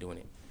 or we ain't doing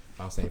it.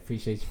 I'm saying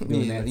appreciate you for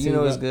doing that. You too,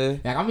 know it's bro.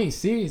 good. Like, I mean,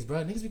 serious,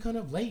 bro. Niggas be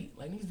coming up late.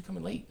 Like, niggas be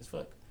coming late as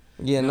fuck.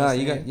 Yeah, You know what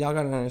I'm y'all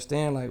gotta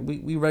understand. Like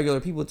we regular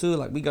people too.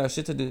 Like we got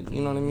shit to do.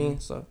 You know what I mean?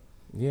 So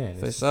yeah,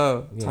 for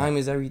sure, time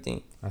is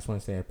everything. I just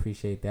want to say I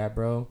appreciate that,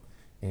 bro.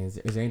 And is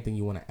there anything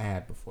you want to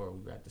add before we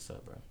wrap this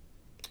up,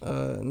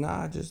 bro?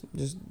 Nah, just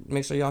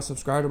make sure y'all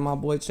subscribe to my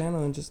boy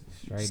channel and just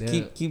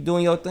keep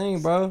doing your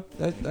thing, bro.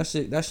 That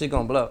shit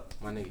gonna blow up.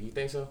 My nigga, you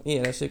think so?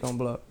 Yeah, that shit gonna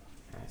blow up.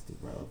 Nasty,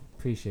 bro.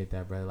 Appreciate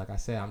that, bro. Like I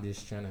said, I'm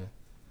just trying to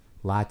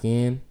lock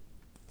in,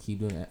 keep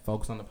doing that,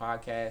 focus on the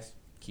podcast,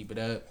 keep it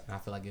up. And I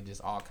feel like it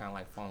just all kind of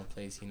like fall in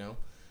place, you know.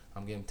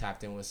 I'm getting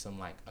tapped in with some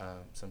like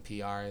some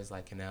PRs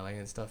like in LA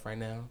and stuff right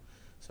now.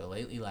 So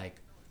lately, like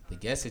the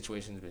guest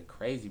situation's been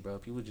crazy, bro.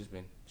 People just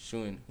been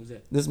shooing. Who's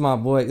that? This is my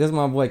boy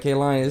K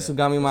Lions. This who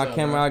got me my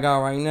camera bro? I got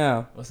right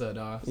now. What's up,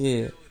 dog?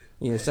 Yeah.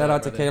 What's Shout up,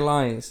 out to brother? K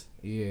Lions.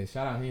 Yeah,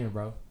 shout out him,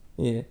 bro.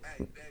 Yeah.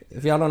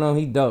 If y'all don't know,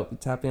 he dope.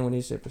 Tap in with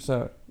his shit for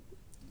sure.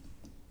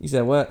 You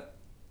said what?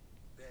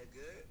 That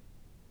good?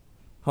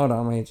 Hold on,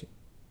 I'm gonna hit you.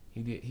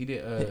 He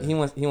did. He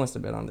wants to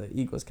bet on the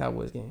Eagles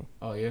Cowboys game.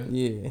 Oh yeah.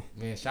 Yeah.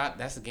 Man,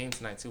 that's the game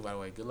tonight too. By the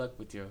way, good luck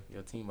with your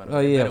team. By the Oh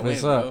way, yeah, better for win,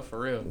 sure. bro, for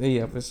real.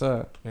 Yeah, for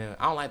sure. Man,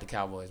 I don't like the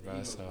Cowboys,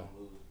 bro. So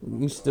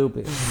You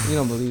stupid. You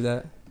don't believe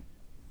that.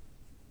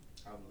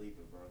 I believe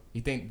it, bro.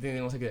 you think they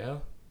gonna take the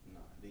L? Nah,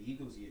 the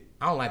Eagles, yeah.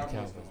 I don't like the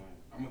Cowboys Cowboys. gonna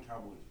win. I'm a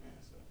Cowboys fan,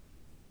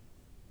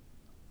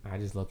 so. I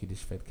just low-key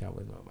disrespect the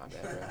Cowboys, bro. My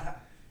bad, bro.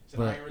 So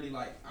But I ain't really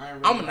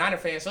I'm a Niner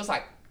fan, so it's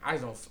like I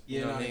just don't. Yeah,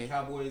 You know no, what I the mean?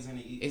 Cowboys and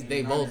the It's and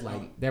they the both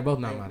Niners like they're both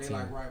not my they team.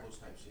 like rivals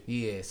type shit.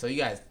 Yeah, so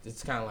you guys,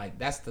 it's kind of like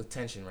that's the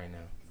tension right now.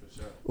 For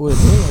sure. Well,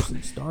 the game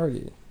actually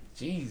started.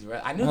 Jeez, bro.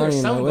 I knew I there was don't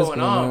even know something what's going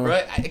going on, on. bro.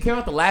 It came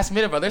out the last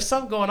minute, bro. There's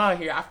something going on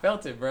here. I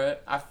felt it, bro.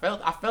 I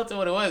felt it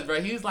what it was, bro.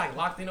 He was like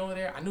locked in over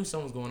there. I knew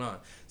something was going on.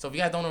 So if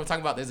you guys don't know what I'm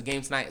talking about, there's a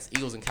game tonight. It's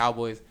Eagles and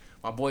Cowboys.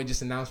 My boy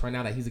just announced right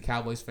now that he's a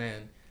Cowboys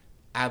fan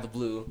out of the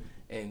blue,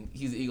 and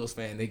he's an Eagles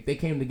fan. They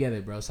came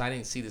together, bro. So I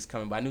didn't see this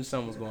coming, but I knew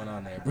something was going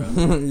on there,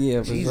 bro. Yeah,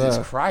 for Jesus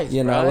sure. Christ,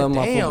 Yeah, no, bro. I love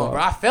my Damn, football.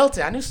 bro. I felt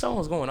it. I knew something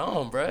was going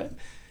on, bro.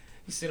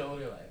 You sit over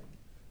there like,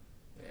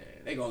 man,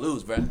 they gonna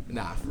lose, bro.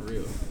 Nah, for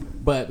real.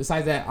 But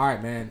besides that, all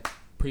right, man.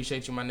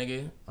 Appreciate you, my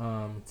nigga.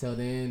 Till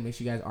then, make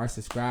sure you guys are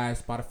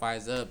subscribed. Spotify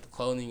is up. The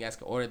clothing, you guys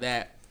can order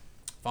that.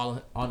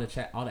 Follow all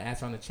the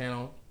ads on the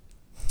channel.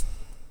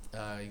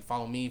 You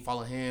follow me,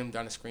 follow him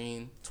down the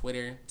screen.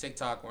 Twitter,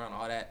 TikTok, we're on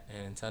all that.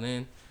 And until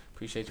then,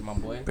 appreciate you, my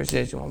boy.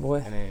 Appreciate you, my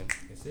boy. And then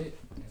that's it.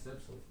 Next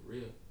episode for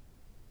real.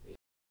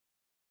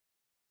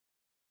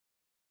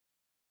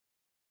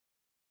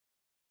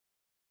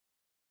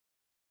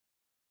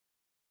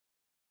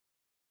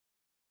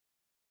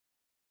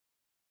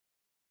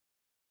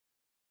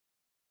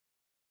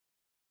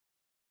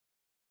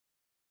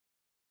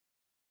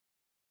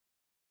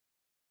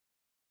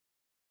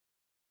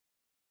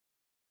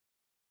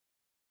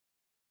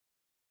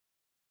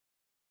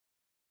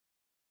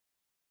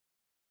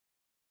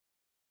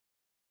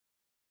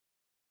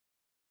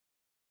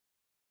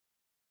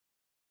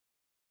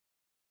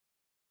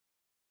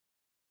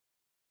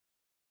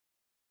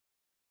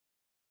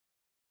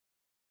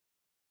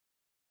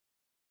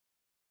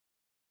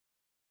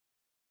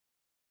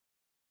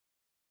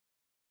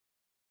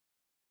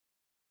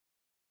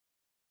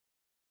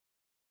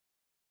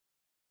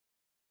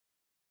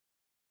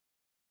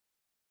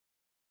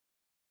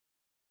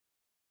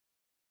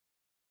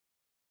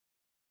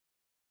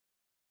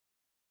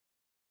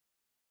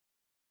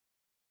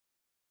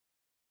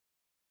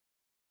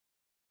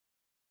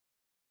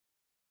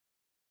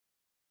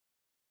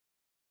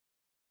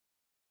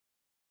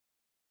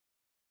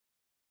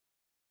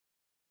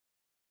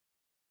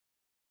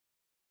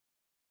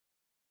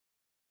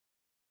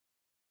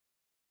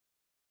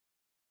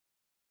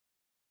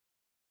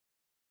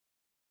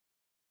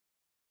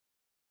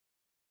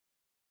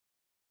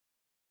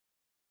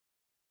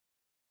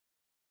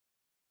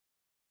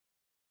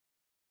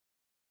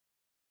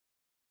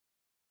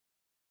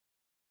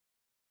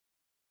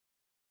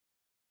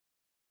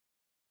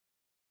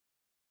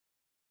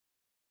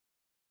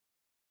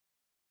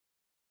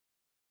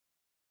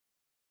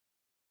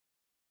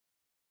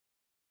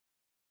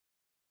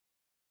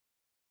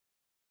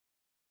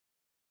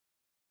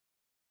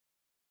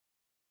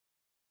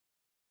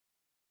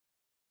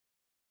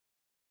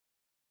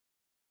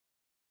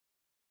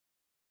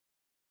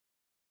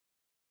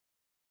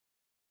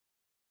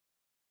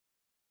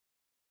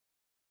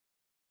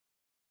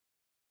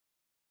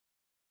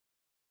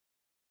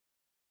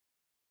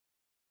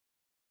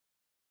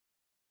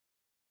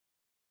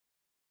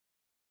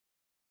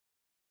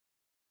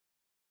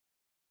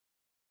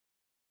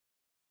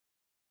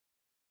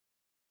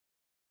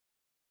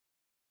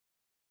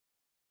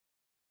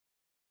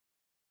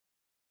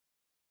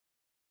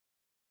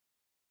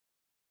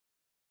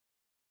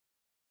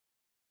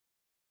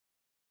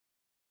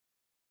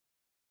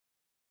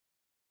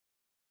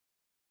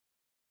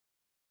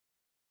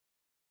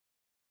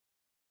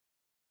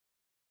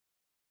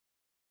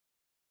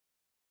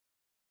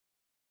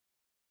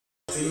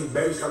 See,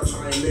 baby, stop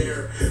trying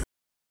there.